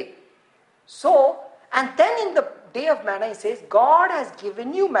day. So, and then in the day of manna, he says, God has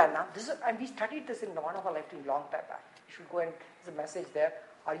given you manna. And we studied this in one of our lifetime long time back. You should go and, there's a message there.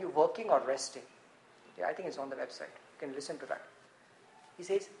 Are you working or resting? Yeah, I think it's on the website. You can listen to that. He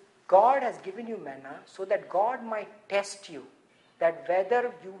says, God has given you manna so that God might test you, that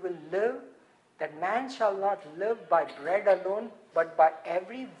whether you will live, that man shall not live by bread alone, but by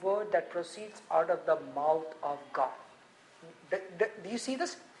every word that proceeds out of the mouth of God. Do you see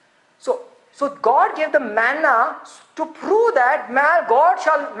this? So God gave the manna to prove that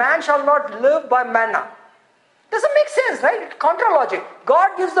man shall not live by manna. Doesn't make sense, right? It's contra logic.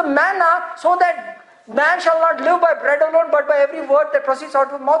 God gives the manna so that man shall not live by bread alone, but by every word that proceeds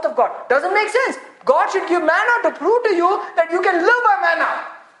out of the mouth of God. Doesn't make sense. God should give manna to prove to you that you can live by manna.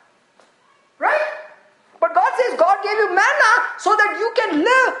 Right? But God says God gave you manna so that you can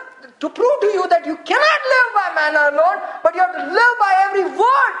live, to prove to you that you cannot live by manna alone, but you have to live by every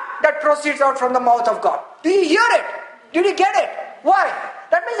word that proceeds out from the mouth of God. Do you hear it? Did you get it? Why?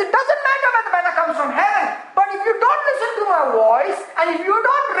 That means it doesn't matter whether the manna comes from heaven. But if you don't listen to my voice, and if you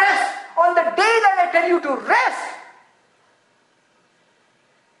don't rest on the day that I tell you to rest,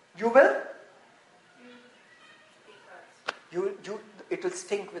 you will? It will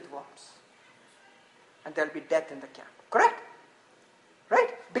stink with worms. And there will be death in the camp. Correct? Right?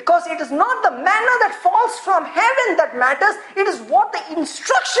 Because it is not the manna that falls from heaven that matters. It is what the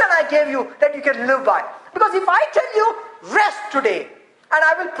instruction I gave you that you can live by. Because if I tell you, rest today, and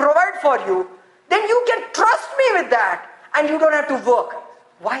I will provide for you, then you can trust me with that, and you don't have to work.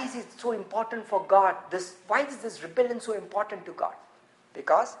 Why is it so important for God? Why is this rebellion so important to God?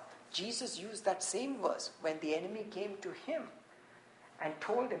 Because Jesus used that same verse when the enemy came to him and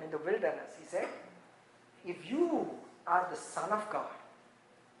told him in the wilderness. He said, if you are the Son of God,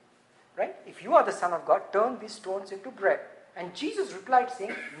 right? If you are the Son of God, turn these stones into bread. And Jesus replied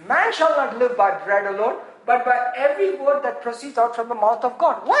saying, man shall not live by bread alone, but by every word that proceeds out from the mouth of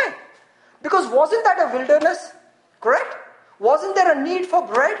God. Why? Because wasn't that a wilderness? Correct? Wasn't there a need for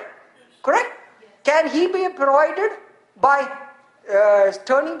bread? Correct? Can he be provided by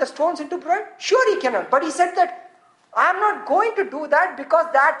turning the stones into bread? Sure he cannot. But he said that I am not going to do that because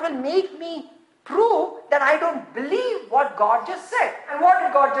that will make me prove that I don't believe what God just said. And what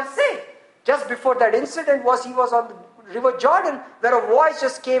did God just say? Just before that incident he was on the River Jordan, where a voice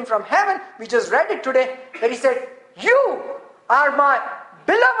just came from heaven. We just read it today, where he said, you are my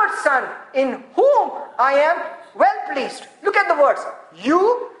beloved Son, in whom I am well pleased. Look at the words.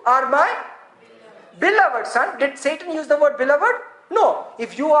 You are my beloved Son. Did Satan use the word beloved? No.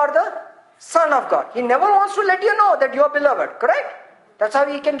 If you are the Son of God, he never wants to let you know that you are beloved. Correct? That's how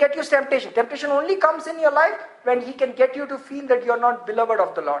he can get you temptation. Temptation only comes in your life when he can get you to feel that you are not beloved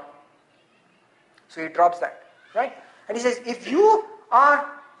of the Lord. So he drops that. Right? And he says, if you are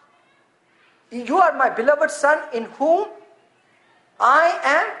my beloved Son, in whom I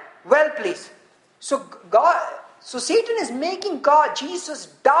am well pleased. So Satan is making Jesus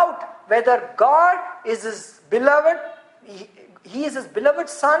doubt whether God is his beloved. He is his beloved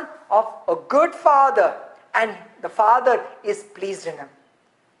Son of a good Father, and the Father is pleased in him.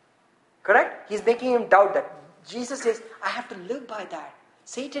 Correct? He's making him doubt that. Jesus says, I have to live by that.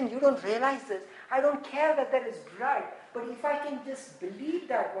 Satan, you don't realize this. I don't care that there is blood. But if I can just believe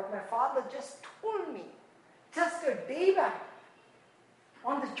that, what my Father just told me, just a day back,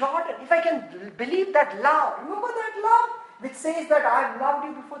 on the Jordan, if I can believe that love, remember that love? Which says that I have loved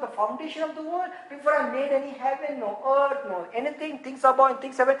you before the foundation of the world, before I made any heaven, no earth, no anything, things above and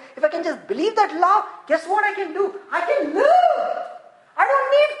things above. If I can just believe that love, guess what I can do? I can live. I don't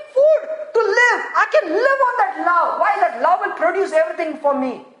need food to live. I can live on that love. Why? That love will produce everything for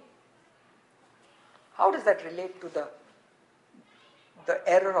me. How does that relate to the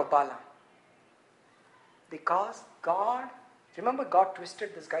error of Balaam? Because remember God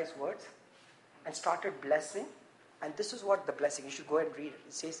twisted this guy's words and started blessing. And this is what the blessing, you should go and read it.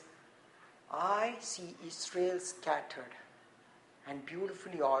 It says, I see Israel scattered and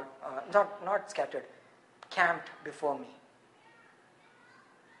beautifully not scattered, camped before me.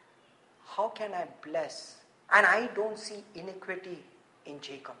 How can I bless? And I don't see iniquity in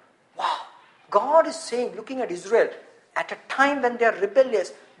Jacob. Wow. God is saying, looking at Israel, at a time when they are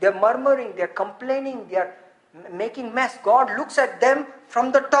rebellious, they are murmuring, they are complaining, they are making mess. God looks at them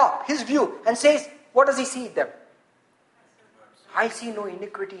from the top, his view, and says, what does he see in them? I see no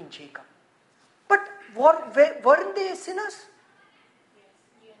iniquity in Jacob. But weren't they sinners?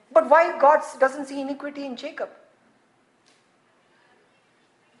 But why God doesn't see iniquity in Jacob?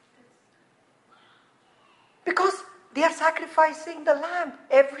 Because they are sacrificing the lamb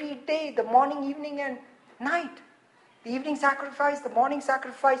every day, the morning, evening and night. The evening sacrifice, the morning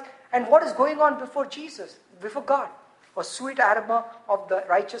sacrifice. And what is going on before Jesus, before God? A sweet aroma of the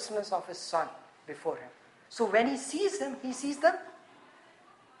righteousness of his Son before him. So when he sees them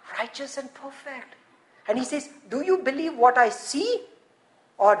righteous and perfect. And he says, do you believe what I see?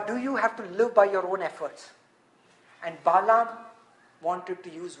 Or do you have to live by your own efforts? And Balaam wanted to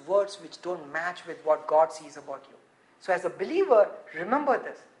use words which don't match with what God sees about you. So as a believer, remember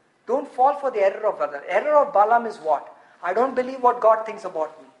this. Don't fall for the error of Balaam. The error of Balaam is what? I don't believe what God thinks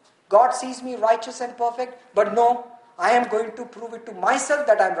about me. God sees me righteous and perfect, but no, I am going to prove it to myself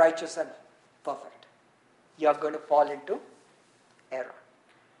that I am righteous and perfect. You are going to fall into error.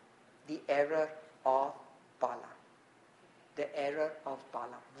 The error of Balaam. The error of Balaam.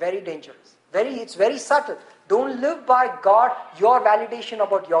 Very dangerous. It's very subtle. Don't live by God, your validation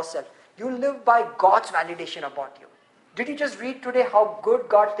about yourself. You live by God's validation about you. Did you just read today how good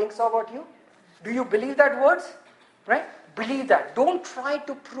God thinks about you? Do you believe that words? Right? Believe that. Don't try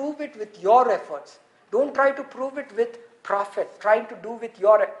to prove it with your efforts. Don't try to prove it with profit. Try to do with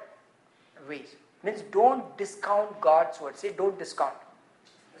your ways. Means don't discount God's word. Say don't discount.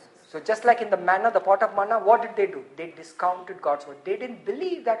 So just like in the manna, the pot of manna, what did they do? They discounted God's word. They didn't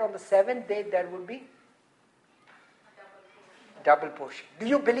believe that on the seventh day there would be double portion. Do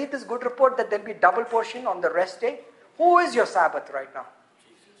you believe this good report that there will be double portion on the rest day? Who is your Sabbath right now?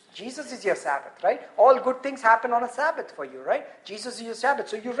 Jesus is your Sabbath, right? All good things happen on a Sabbath for you, right? Jesus is your Sabbath,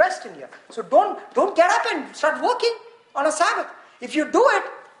 so you rest in here. So don't get up and start working on a Sabbath. If you do it,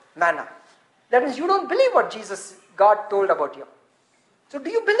 manna. That means you don't believe what God told about you. So do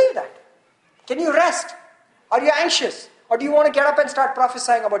you believe that? Can you rest? Are you anxious? Or do you want to get up and start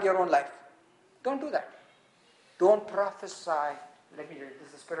prophesying about your own life? Don't do that. Don't prophesy. Let me read. This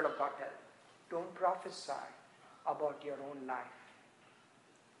is the Spirit of God telling. Don't prophesy about your own life.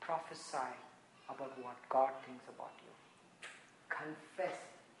 Prophesy about what God thinks about you. Confess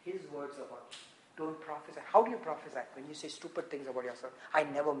His words about you. Don't prophesy. How do you prophesy? When you say stupid things about yourself. I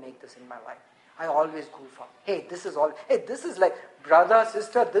never make this in my life. I always goof up. Hey, this is like, brother,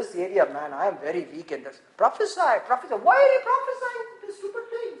 sister, this area, man, I am very weak in this. Prophesy. Why are you prophesying these stupid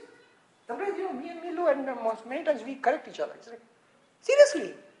things? Sometimes, me and Milu, and many times we correct each other. It's like,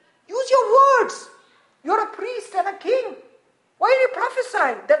 seriously, use your words. You're a priest and a king. Why are you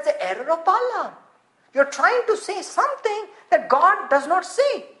prophesying? That's the error of Balaam. You're trying to say something that God does not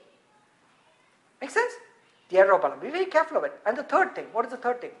say. Make sense? The error of Balaam. Be very careful of it. And the third thing. What is the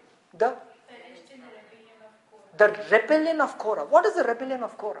third thing? The rebellion of Korah. What is the rebellion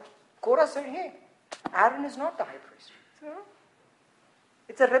of Korah? Korah said, hey, Aaron is not the high priest.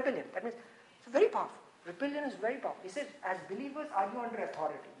 It's a rebellion. That means it's very powerful. Rebellion is very powerful. He says, as believers, are you under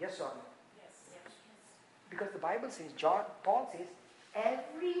authority? Yes or no? Because the Bible says, Paul says,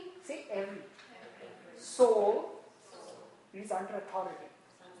 every soul is under authority.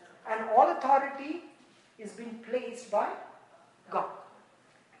 And all authority is being placed by God.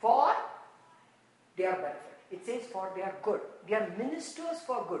 For their benefit. It says for their good. They are ministers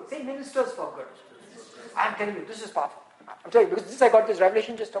for good. Say ministers for good. I am telling you, this is powerful. I'm telling you, because I got this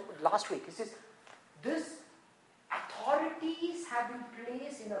revelation just last week. It says, this authorities have been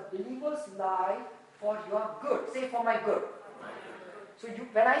placed in a believer's life for your good. Say, for my good. So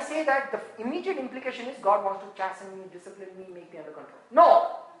when I say that, the immediate implication is God wants to chasten me, discipline me, make me under control.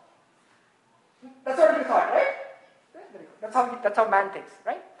 No! That's what you thought, right? That's how man thinks,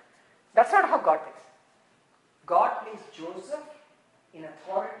 right? That's not how God thinks. God placed Joseph in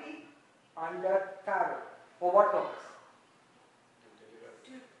authority under Pharaoh. For what purpose?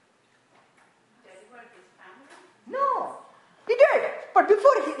 To deliver his family? No. He did. But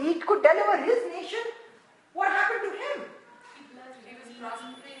before he could deliver his nation, what happened to him? He was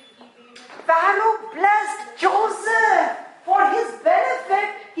prospering. Pharaoh blessed Joseph. For his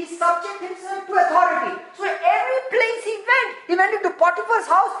benefit, he subjected himself to authority. So every place he went into Potiphar's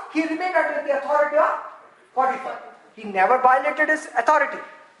house, he remained under the authority of Potiphar. He never violated his authority.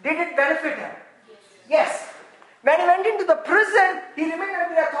 Did it benefit him? Yes. When he went into the prison, he remained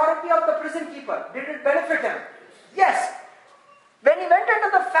under the authority of the prison keeper. Did it benefit him? Yes. When he went into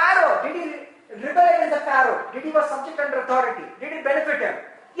the Pharaoh, did he rebel against the Pharaoh? Did he was subject under authority? Did it benefit him?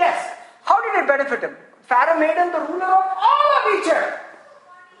 Yes. How did it benefit him? Pharaoh made him the ruler of all of Egypt.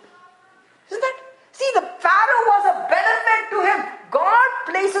 Isn't that? See, the Pharaoh was a benefit to him. God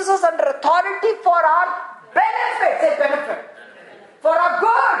places us under authority for our benefit. Say benefit. For our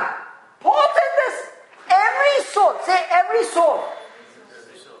good. Paul said this. Every soul. Say every soul.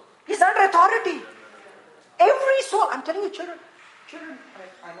 He's under authority. Every soul. I'm telling you, children. I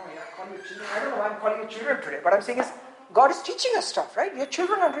know, I call you children. I don't know why I'm calling you children today. But I'm saying is, God is teaching us stuff, right? We are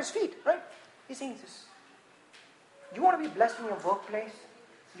children under His feet, right? He's saying this. You want to be blessed in your workplace?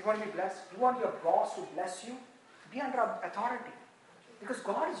 You want to be blessed? You want your boss to bless you? Be under authority. Because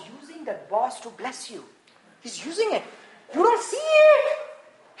God is using that boss to bless you. He's using it. You don't see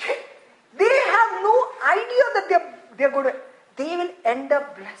it. They have no idea that they're going to, they will end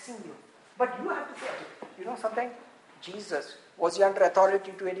up blessing you. But you have to say, you know something? Jesus, was he under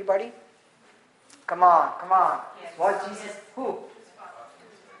authority to anybody? Come on. Yes. Was Jesus who?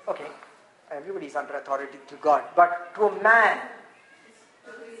 Okay. Everybody is under authority to God. But to a man,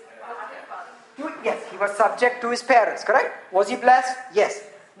 yes, he was subject to his parents, correct? Was he blessed? Yes.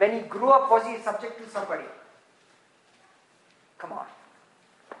 When he grew up, was he subject to somebody? Come on.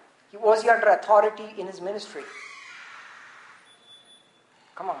 Was he under authority in his ministry?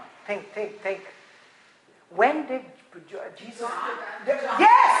 Come on. Think. When did Jesus...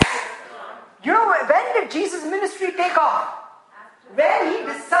 Yes! You know, when did Jesus' ministry take off? When he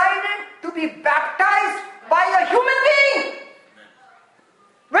decided to be baptized by a human being.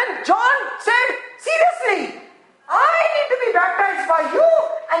 When John said, Seriously, I need to be baptized by you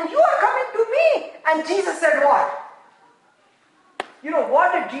and you are coming to me. And Jesus said what? You know,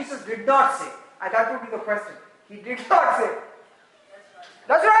 what did Jesus did not say? And that would be the question. He did not say.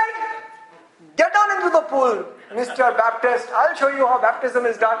 That's right. Get down into the pool, Mr. Baptist. I'll show you how baptism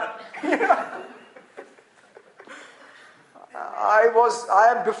is done.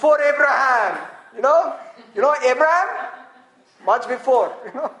 I am before Abraham. You know Abraham? Much before,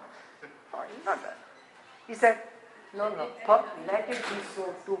 Oh, he's not that. He said, no, let it be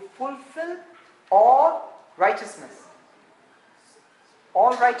so to fulfill all righteousness.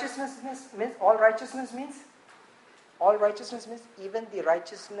 All righteousness means even the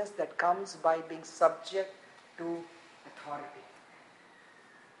righteousness that comes by being subject to authority.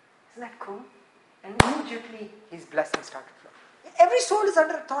 Isn't that cool? And immediately his blessing started flowing. Every soul is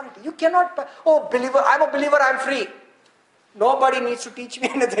under authority. You cannot, believer, I'm a believer, I'm free. Nobody needs to teach me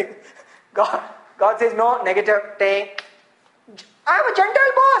anything. God says, no, negative, take. I'm a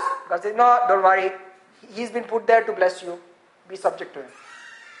Gentile boss. God says, no, don't worry. He's been put there to bless you. Be subject to him.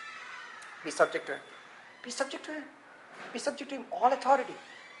 Be subject to him. Be subject to him. Be subject to him. All authority.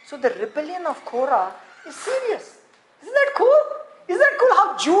 So the rebellion of Korah is serious. Isn't that cool? Isn't that cool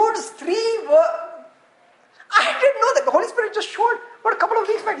how Jude's 3 were... I didn't know that. The Holy Spirit just showed. But a couple of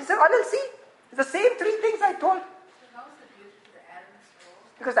weeks back, he said, see. It's the same 3 things I told. How is it related to the Aaron's role?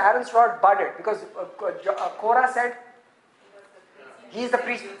 Because Aaron's rod budded. Because Korah said, he's the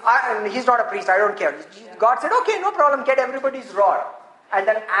priest. He's not a priest, I don't care. God said, okay, no problem, get everybody's rod. And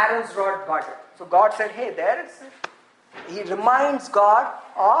then Aaron's rod budded. So God said, hey, there it is. He reminds God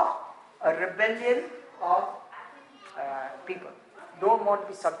of a rebellion of people. Don't want to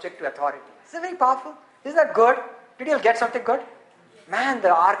be subject to authority. Isn't it very powerful? Isn't that good? Did you all get something good? Man,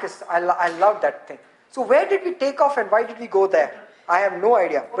 the ark is, I love that thing. So where did we take off and why did we go there? I have no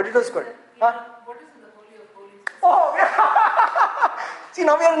idea, but it was good. Huh? What is in the Holy of Holies? Oh, yeah. See,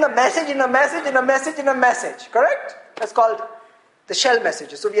 now we are in a message, correct? That's called the shell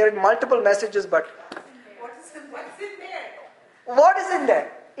messages. So we are in multiple messages, but... What's in there? What is in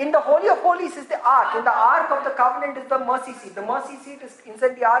there? In the Holy of Holies is the ark. In the ark of the covenant is the mercy seat. The mercy seat is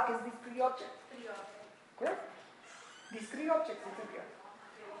inside the ark is these 3 objects. Correct? These 3 objects inside the ark.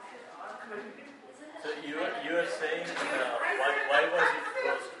 So you are saying why was it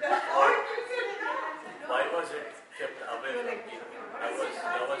closed? Why was it kept away from people?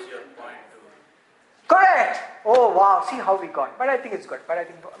 That was your point too. Correct! Oh wow, see how we got. But I think it's good. But I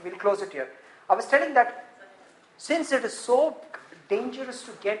think we'll close it here. I was telling that since it is so dangerous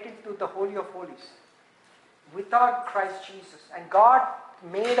to get into the Holy of Holies without Christ Jesus, and God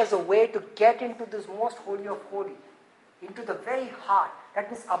made us a way to get into this most holy of holy, into the very heart, that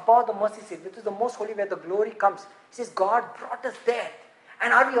means above the mercy seat, which is the most holy where the glory comes. He says, God brought us there.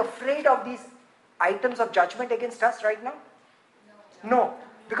 And are we afraid of these items of judgment against us right now? No,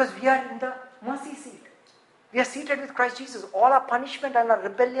 because we are in the mercy seat. We are seated with Christ Jesus. All our punishment and our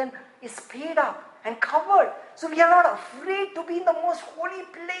rebellion is paid up and covered. So we are not afraid to be in the most holy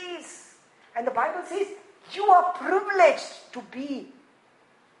place. And the Bible says, you are privileged to be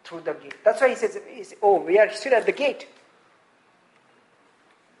through the gate. That's why he says, we are still at the gate.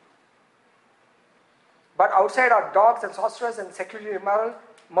 But outside are dogs and sorcerers and sexually immoral,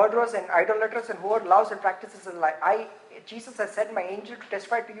 murderers and idolaters and whoever loves and practices a lie. Jesus has sent my angel to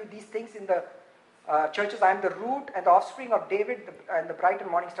testify to you these things in the churches. I am the root and the offspring of David and the bright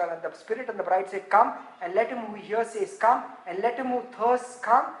and morning star. And the Spirit and the bride say, come. And let him who hears says, come. And let him who thirsts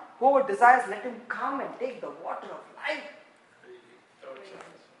come. Whoever desires, let him come and take the water of life.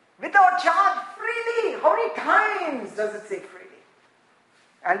 Without charge, freely. How many times does it say freely?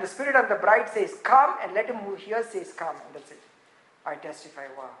 And the Spirit and the bride says, come. And let him who hears says, come. And that's it. I testify,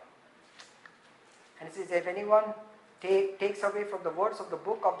 wow. And it says, if anyone takes away from the words of the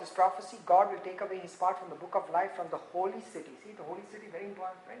book of this prophecy, God will take away his part from the book of life, from the holy city. See, the holy city, very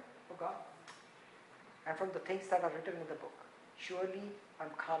important, right? For God. And from the things that are written in the book. Surely I'm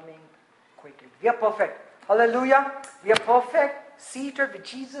coming quickly. We are perfect. Hallelujah. We are perfect, seated with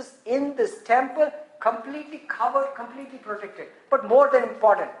Jesus in this temple, completely covered, completely protected. But more than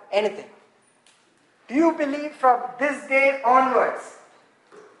important, anything. Do you believe from this day onwards?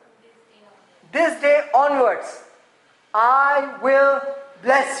 This day onwards, I will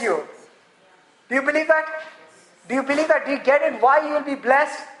bless you. Do you believe that? Do you believe that? Do you get it? Why you will be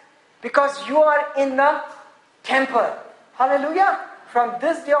blessed? Because you are in the temple. Hallelujah. From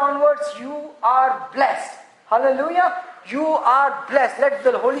this day onwards, you are blessed. Hallelujah. You are blessed. Let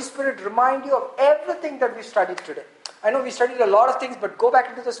the Holy Spirit remind you of everything that we studied today. I know we studied a lot of things, but go back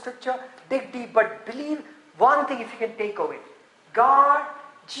into the scripture, dig deep, but believe one thing if you can take away. God,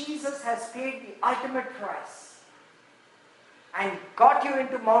 Jesus has paid the ultimate price and got you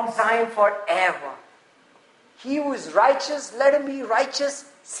into Mount Zion forever. He who is righteous, let him be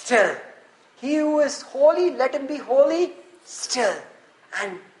righteous still. He who is holy, let him be holy still.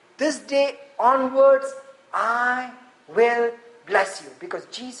 And this day onwards, I will bless you because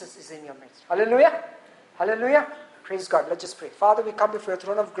Jesus is in your midst. Hallelujah. Hallelujah. Praise God. Let's just pray. Father, we come before your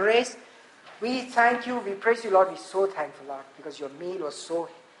throne of grace. We thank you. We praise you, Lord. We're so thankful, Lord, because your meal was so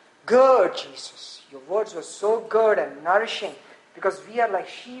good, Jesus. Your words were so good and nourishing because we are like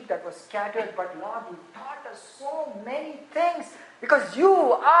sheep that were scattered. But Lord, you taught us so many things because you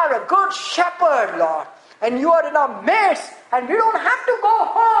are a good shepherd, Lord. And you are in our midst. And we don't have to go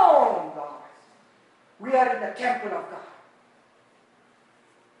home, Lord. We are in the temple of God.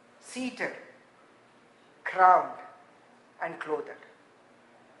 Seated, crowned, and clothed.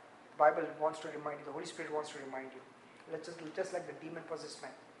 The Bible wants to remind you, the Holy Spirit wants to remind you. Just like the demon-possessed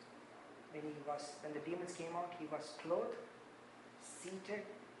man. When the demons came out, he was clothed, seated,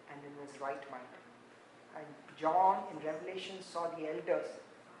 and in his right mind. And John in Revelation saw the elders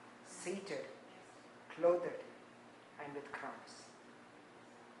seated, clothed, and with crowns.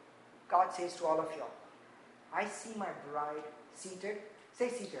 God says to all of you, I see my bride seated. Say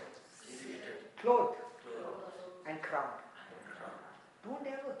seated. Clothed. And crowned. Don't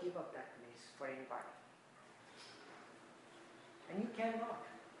ever give up that place for anybody. And you cannot.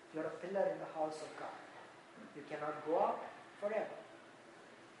 You're a pillar in the house of God. You cannot go out forever.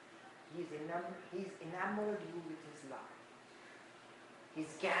 He's enamored you with his love.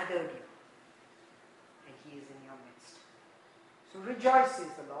 He's gathered you. And he is in your midst. So rejoice,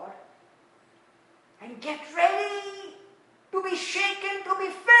 says the Lord. And get ready to be shaken, to be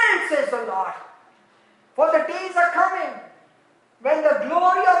filled, says the Lord. For the days are coming when the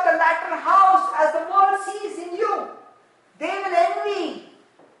glory of the latter house, as the world sees in you, they will envy.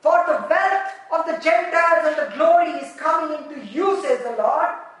 For the wealth of the Gentiles and the glory is coming into you, says the Lord.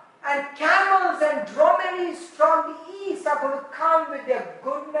 And camels and dromedaries from the east are going to come with their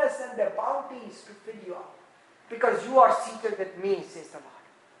goodness and their bounties to fill you up. Because you are seated with me, says the Lord.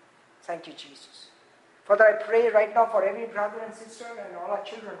 Thank you, Jesus. Father, I pray right now for every brother and sister and all our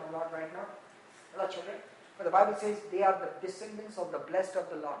children, oh Lord, right now. All our children. For the Bible says they are the descendants of the blessed of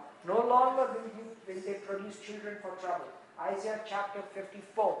the Lord. No longer will they produce children for trouble. Isaiah chapter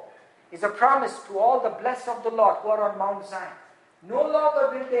 54 is a promise to all the blessed of the Lord who are on Mount Zion. No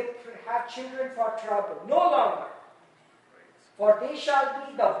longer will they have children for trouble. No longer. For they shall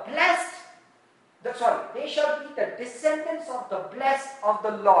be the blessed, they shall be the descendants of the blessed of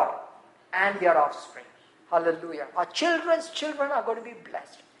the Lord and their offspring. Hallelujah. Our children's children are going to be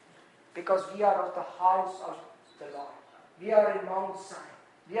blessed because we are of the house of the Lord. We are in Mount Zion.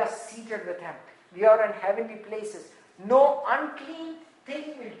 We are seated with him. We are in heavenly places. No unclean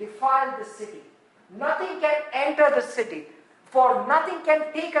thing will defile the city. Nothing can enter the city. For nothing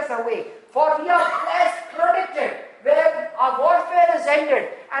can take us away. For we are blessed, protected, where our warfare is ended,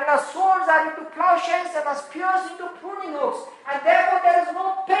 and our swords are into plowshares and our spears into pruning hooks. And therefore there is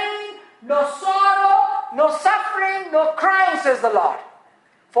no pain, no sorrow, no suffering, no crying, says the Lord.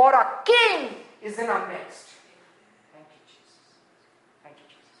 For our King is in our midst. Thank you, Jesus. Thank you,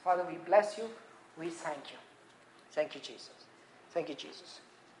 Jesus. Father, we bless you. We thank you. Thank you, Jesus. Thank you, Jesus.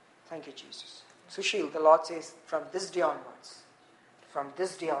 Thank you, Jesus. Sushil, the Lord says, from this day onwards,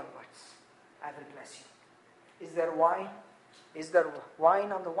 I will bless you. Is there wine? Is there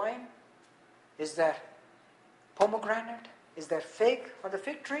wine on the vine? Is there pomegranate? Is there fig on the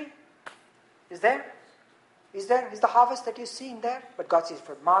fig tree? Is there? Is the harvest that you're seeing there? But God says,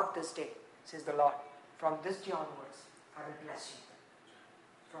 for mark this day, says the Lord, from this day onwards, I will bless you.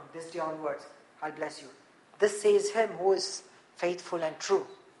 From this day onwards, I'll bless you. This says him who is faithful and true.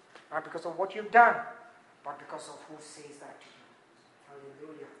 Not because of what you've done, but because of who says that to you.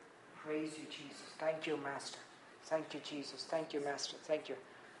 Hallelujah. Praise you, Jesus. Thank you, Master. Thank you, Jesus. Thank you, Master. Thank you.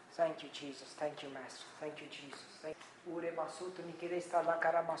 Thank you, Jesus. Thank you, Master. Thank you, Jesus.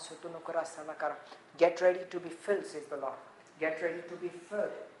 Get ready to be filled, says the Lord. Get ready to be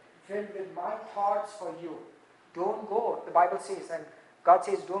filled. Filled with my thoughts for you. Don't go, the Bible says, and God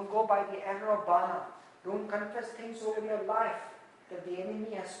says, don't go by the error of Balaam. Don't confess things over your life that the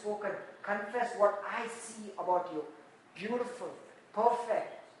enemy has spoken. Confess what I see about you. Beautiful,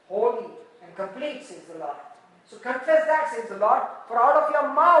 perfect, holy, and complete, says the Lord. So confess that, says the Lord, for out of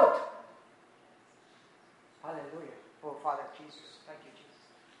your mouth. Hallelujah. Oh, Father Jesus. Thank you, Jesus.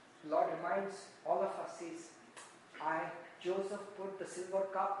 The Lord reminds all of us, says, Joseph, put the silver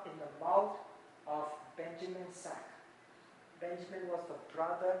cup in the mouth of Benjamin's sack. Benjamin was the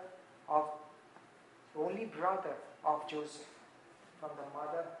only brother of Joseph. from the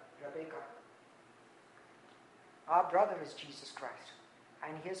mother, Rebecca. Our brother is Jesus Christ.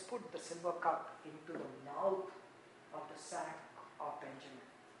 And he has put the silver cup into the mouth of the sack of Benjamin.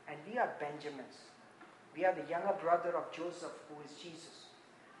 And we are Benjamins. We are the younger brother of Joseph, who is Jesus.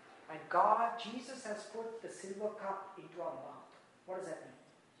 And Jesus has put the silver cup into our mouth. What does that mean?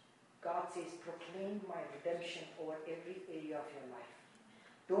 God says, proclaim my redemption over every area of your life.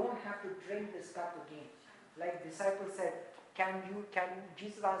 Don't have to drink this cup again. Like disciples said,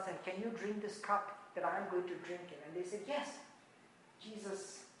 Jesus asked them, can you drink this cup that I am going to drink it? And they said, yes.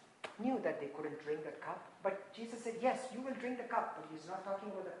 Jesus knew that they couldn't drink that cup. But Jesus said, yes, you will drink the cup. But he's not talking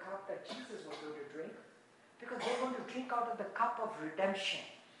about the cup that Jesus was going to drink. Because they're going to drink out of the cup of redemption.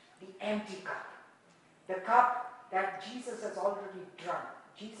 The empty cup. The cup that Jesus has already drunk.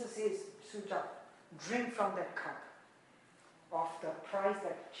 Jesus says, Suja, drink from that cup of the price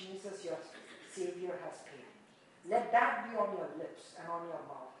that Jesus, your Savior, has paid. Let that be on your lips and on your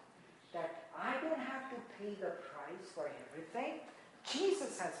mouth. That I don't have to pay the price for everything.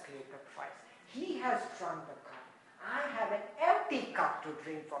 Jesus has paid the price. He has drunk the cup. I have an empty cup to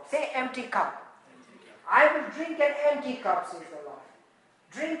drink from. Say empty cup. I will drink an empty cup, says the Lord.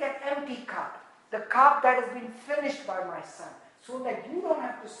 Drink an empty cup. The cup that has been finished by my Son. So that you don't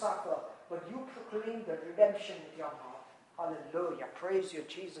have to suffer, but you proclaim the redemption with your mouth. Hallelujah. Praise you,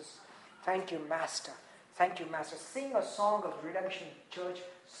 Jesus. Thank you, Master. Thank you, Master. Sing a song of redemption, church.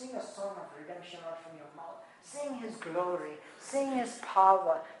 Sing a song of redemption out from your mouth. Sing His glory. Sing His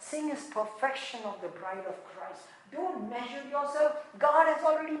power. Sing His perfection of the bride of Christ. Don't measure yourself. God has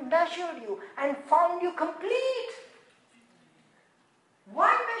already measured you and found you complete.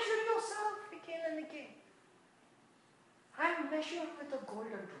 Why measure yourself again and again? I am measured with a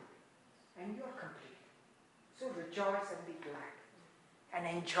golden rule, and you are complete. So rejoice and be glad,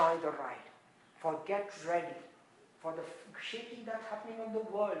 and enjoy the ride. For get ready, for the shaking that's happening in the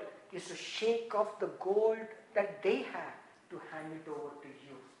world is to shake off the gold that they have to hand it over to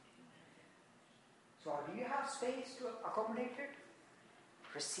you. So do you have space to accommodate it?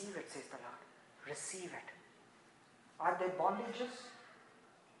 Receive it, says the Lord. Receive it. Are there bondages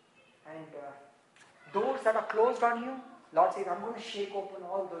and doors that are closed on you? Lord says, I'm going to shake open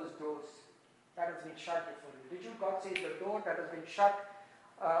all those doors that has been shut before you. Did you? God says, the door that has been shut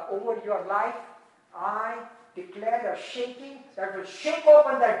over your life, I declare a shaking that will shake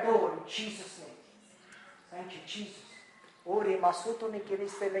open that door in Jesus' name. Thank you, Jesus. Open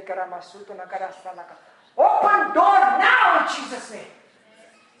door now in Jesus' name.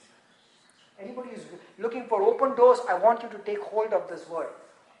 Anybody who's looking for open doors, I want you to take hold of this word.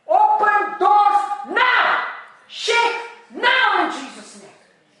 Open doors now! Shake now in Jesus' name.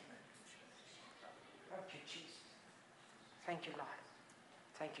 Thank you, Jesus. Thank you, Lord.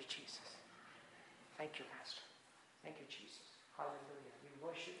 Thank you, Jesus. Thank you, Master. Thank you, Jesus. Hallelujah. We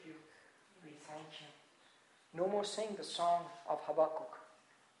worship you. We thank you. No more sing the song of Habakkuk.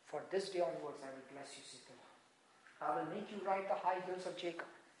 For this day onwards I will bless you, says the Lord. I will make you ride the high hills of Jacob,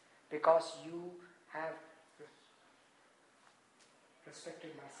 because you have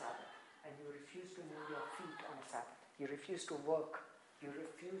respected my Sabbath, and you refuse to move your feet on a Sabbath. You refuse to work. You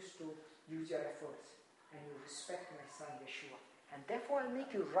refuse to use your efforts, and you respect my Son Yeshua. And therefore I'll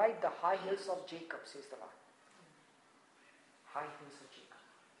make you ride the high hills of Jacob, says the Lord. High hills of Jacob.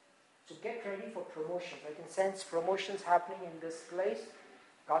 So get ready for promotions. I can sense promotions happening in this place.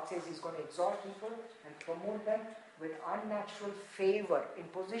 God says He's going to exalt people and promote them with unnatural favor in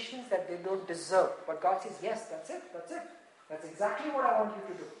positions that they don't deserve. But God says, yes, that's it. That's exactly what I want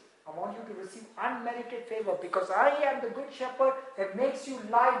you to do. I want you to receive unmerited favor, because I am the good shepherd that makes you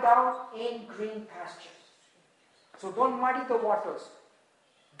lie down in green pastures. So don't muddy the waters.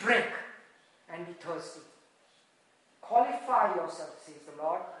 Drink and be thirsty. Qualify yourself, says the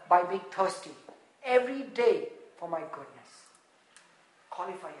Lord, by being thirsty every day for my goodness.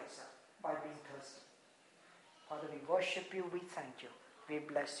 Qualify yourself by being thirsty. Father, we worship you, we thank you, we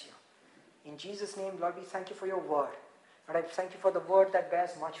bless you. In Jesus' name, Lord, we thank you for your word. Lord, I thank you for the word that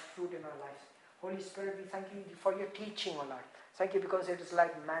bears much fruit in our lives. Holy Spirit, we thank you for your teaching, O Lord. Thank you because it is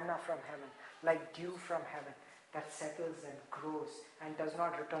like manna from heaven, like dew from heaven, that settles and grows and does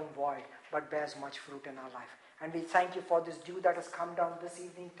not return void, but bears much fruit in our life. And we thank you for this dew that has come down this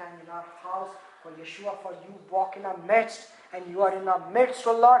evening time in our house. For Yeshua, for you walk in our midst, and you are in our midst,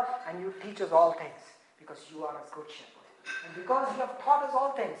 O Lord, and you teach us all things, because you are a good shepherd. And because you have taught us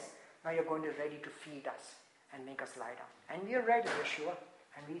all things, now you're going to be ready to feed us and make us lie down. And we are ready, Yeshua,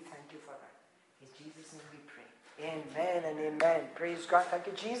 and we thank you for that. In Jesus' name we pray. Amen and amen. Praise God. Thank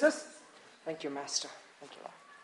you, Jesus. Thank you, Master.